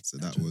tune. So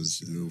that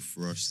was Lil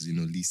Frosh,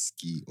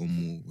 Liski,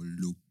 Omo,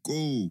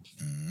 Loco.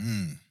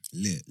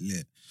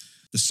 Lit.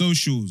 The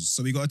socials.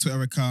 So we got a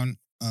Twitter account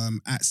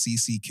at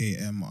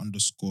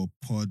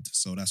cckm_pod.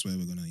 So that's where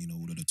we're gonna,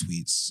 all of the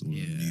tweets, all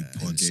of the new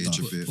pod engage a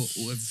stuff. bit. Put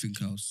everything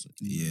else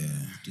in the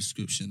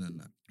description and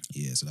that.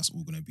 Yeah, so that's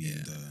all gonna be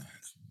in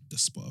the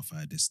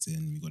Spotify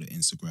listing. We got an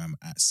Instagram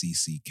at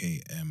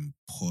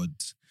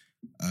cckmpod.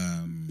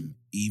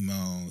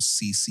 Email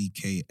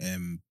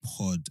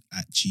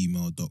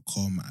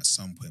cckmpod@gmail.com. At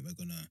some point we're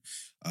gonna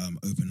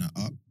open that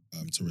up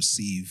to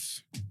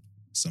receive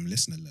some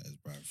listener letters,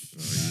 bruv.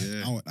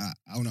 Oh, yeah.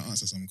 I want to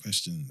answer some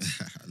questions.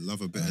 I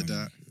love a bit of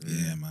that.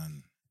 Yeah,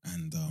 man.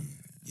 And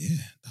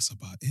that's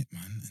about it,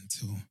 man.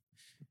 Until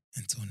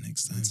Until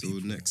next time. Until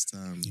people, next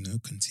time. You know,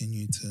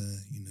 continue to,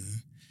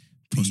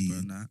 Prosper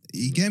and that.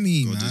 You get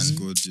me, God man? is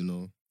good, you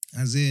know,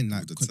 As in, all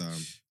like, the time.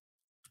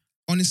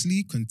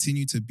 honestly,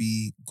 continue to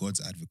be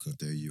God's advocate.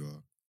 There you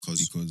are.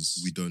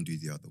 Because we don't do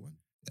the other one.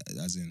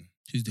 as in,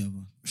 Who's the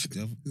other?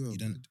 the other, Who you else?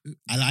 don't.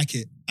 I like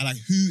it. I like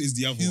who is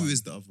the other Who one?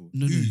 is the other one?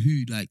 No,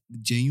 who? Like,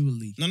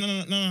 genuinely. No.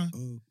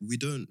 Oh, we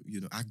don't,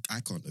 I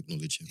can't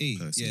acknowledge him Hey,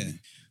 personally. yeah.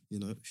 You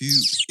know, who,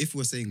 if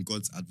we're saying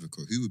God's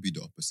advocate, who would be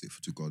the opposite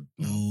to God?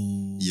 now?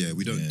 Oh. Yeah,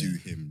 we don't yeah. do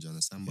him, do you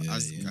understand? But Yeah,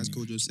 as yeah.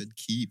 Kojo said,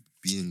 keep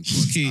being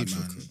God's Okay, man.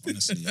 advocate.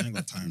 Honestly, I ain't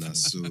got time Nah,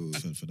 so-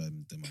 for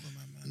them other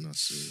man. Nah,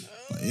 so,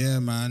 But yeah,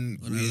 man.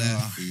 On we the are,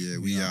 left. yeah,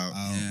 we out.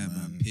 Yeah,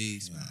 man.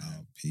 Peace, We are man.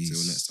 out. Peace.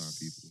 Till next time,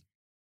 people.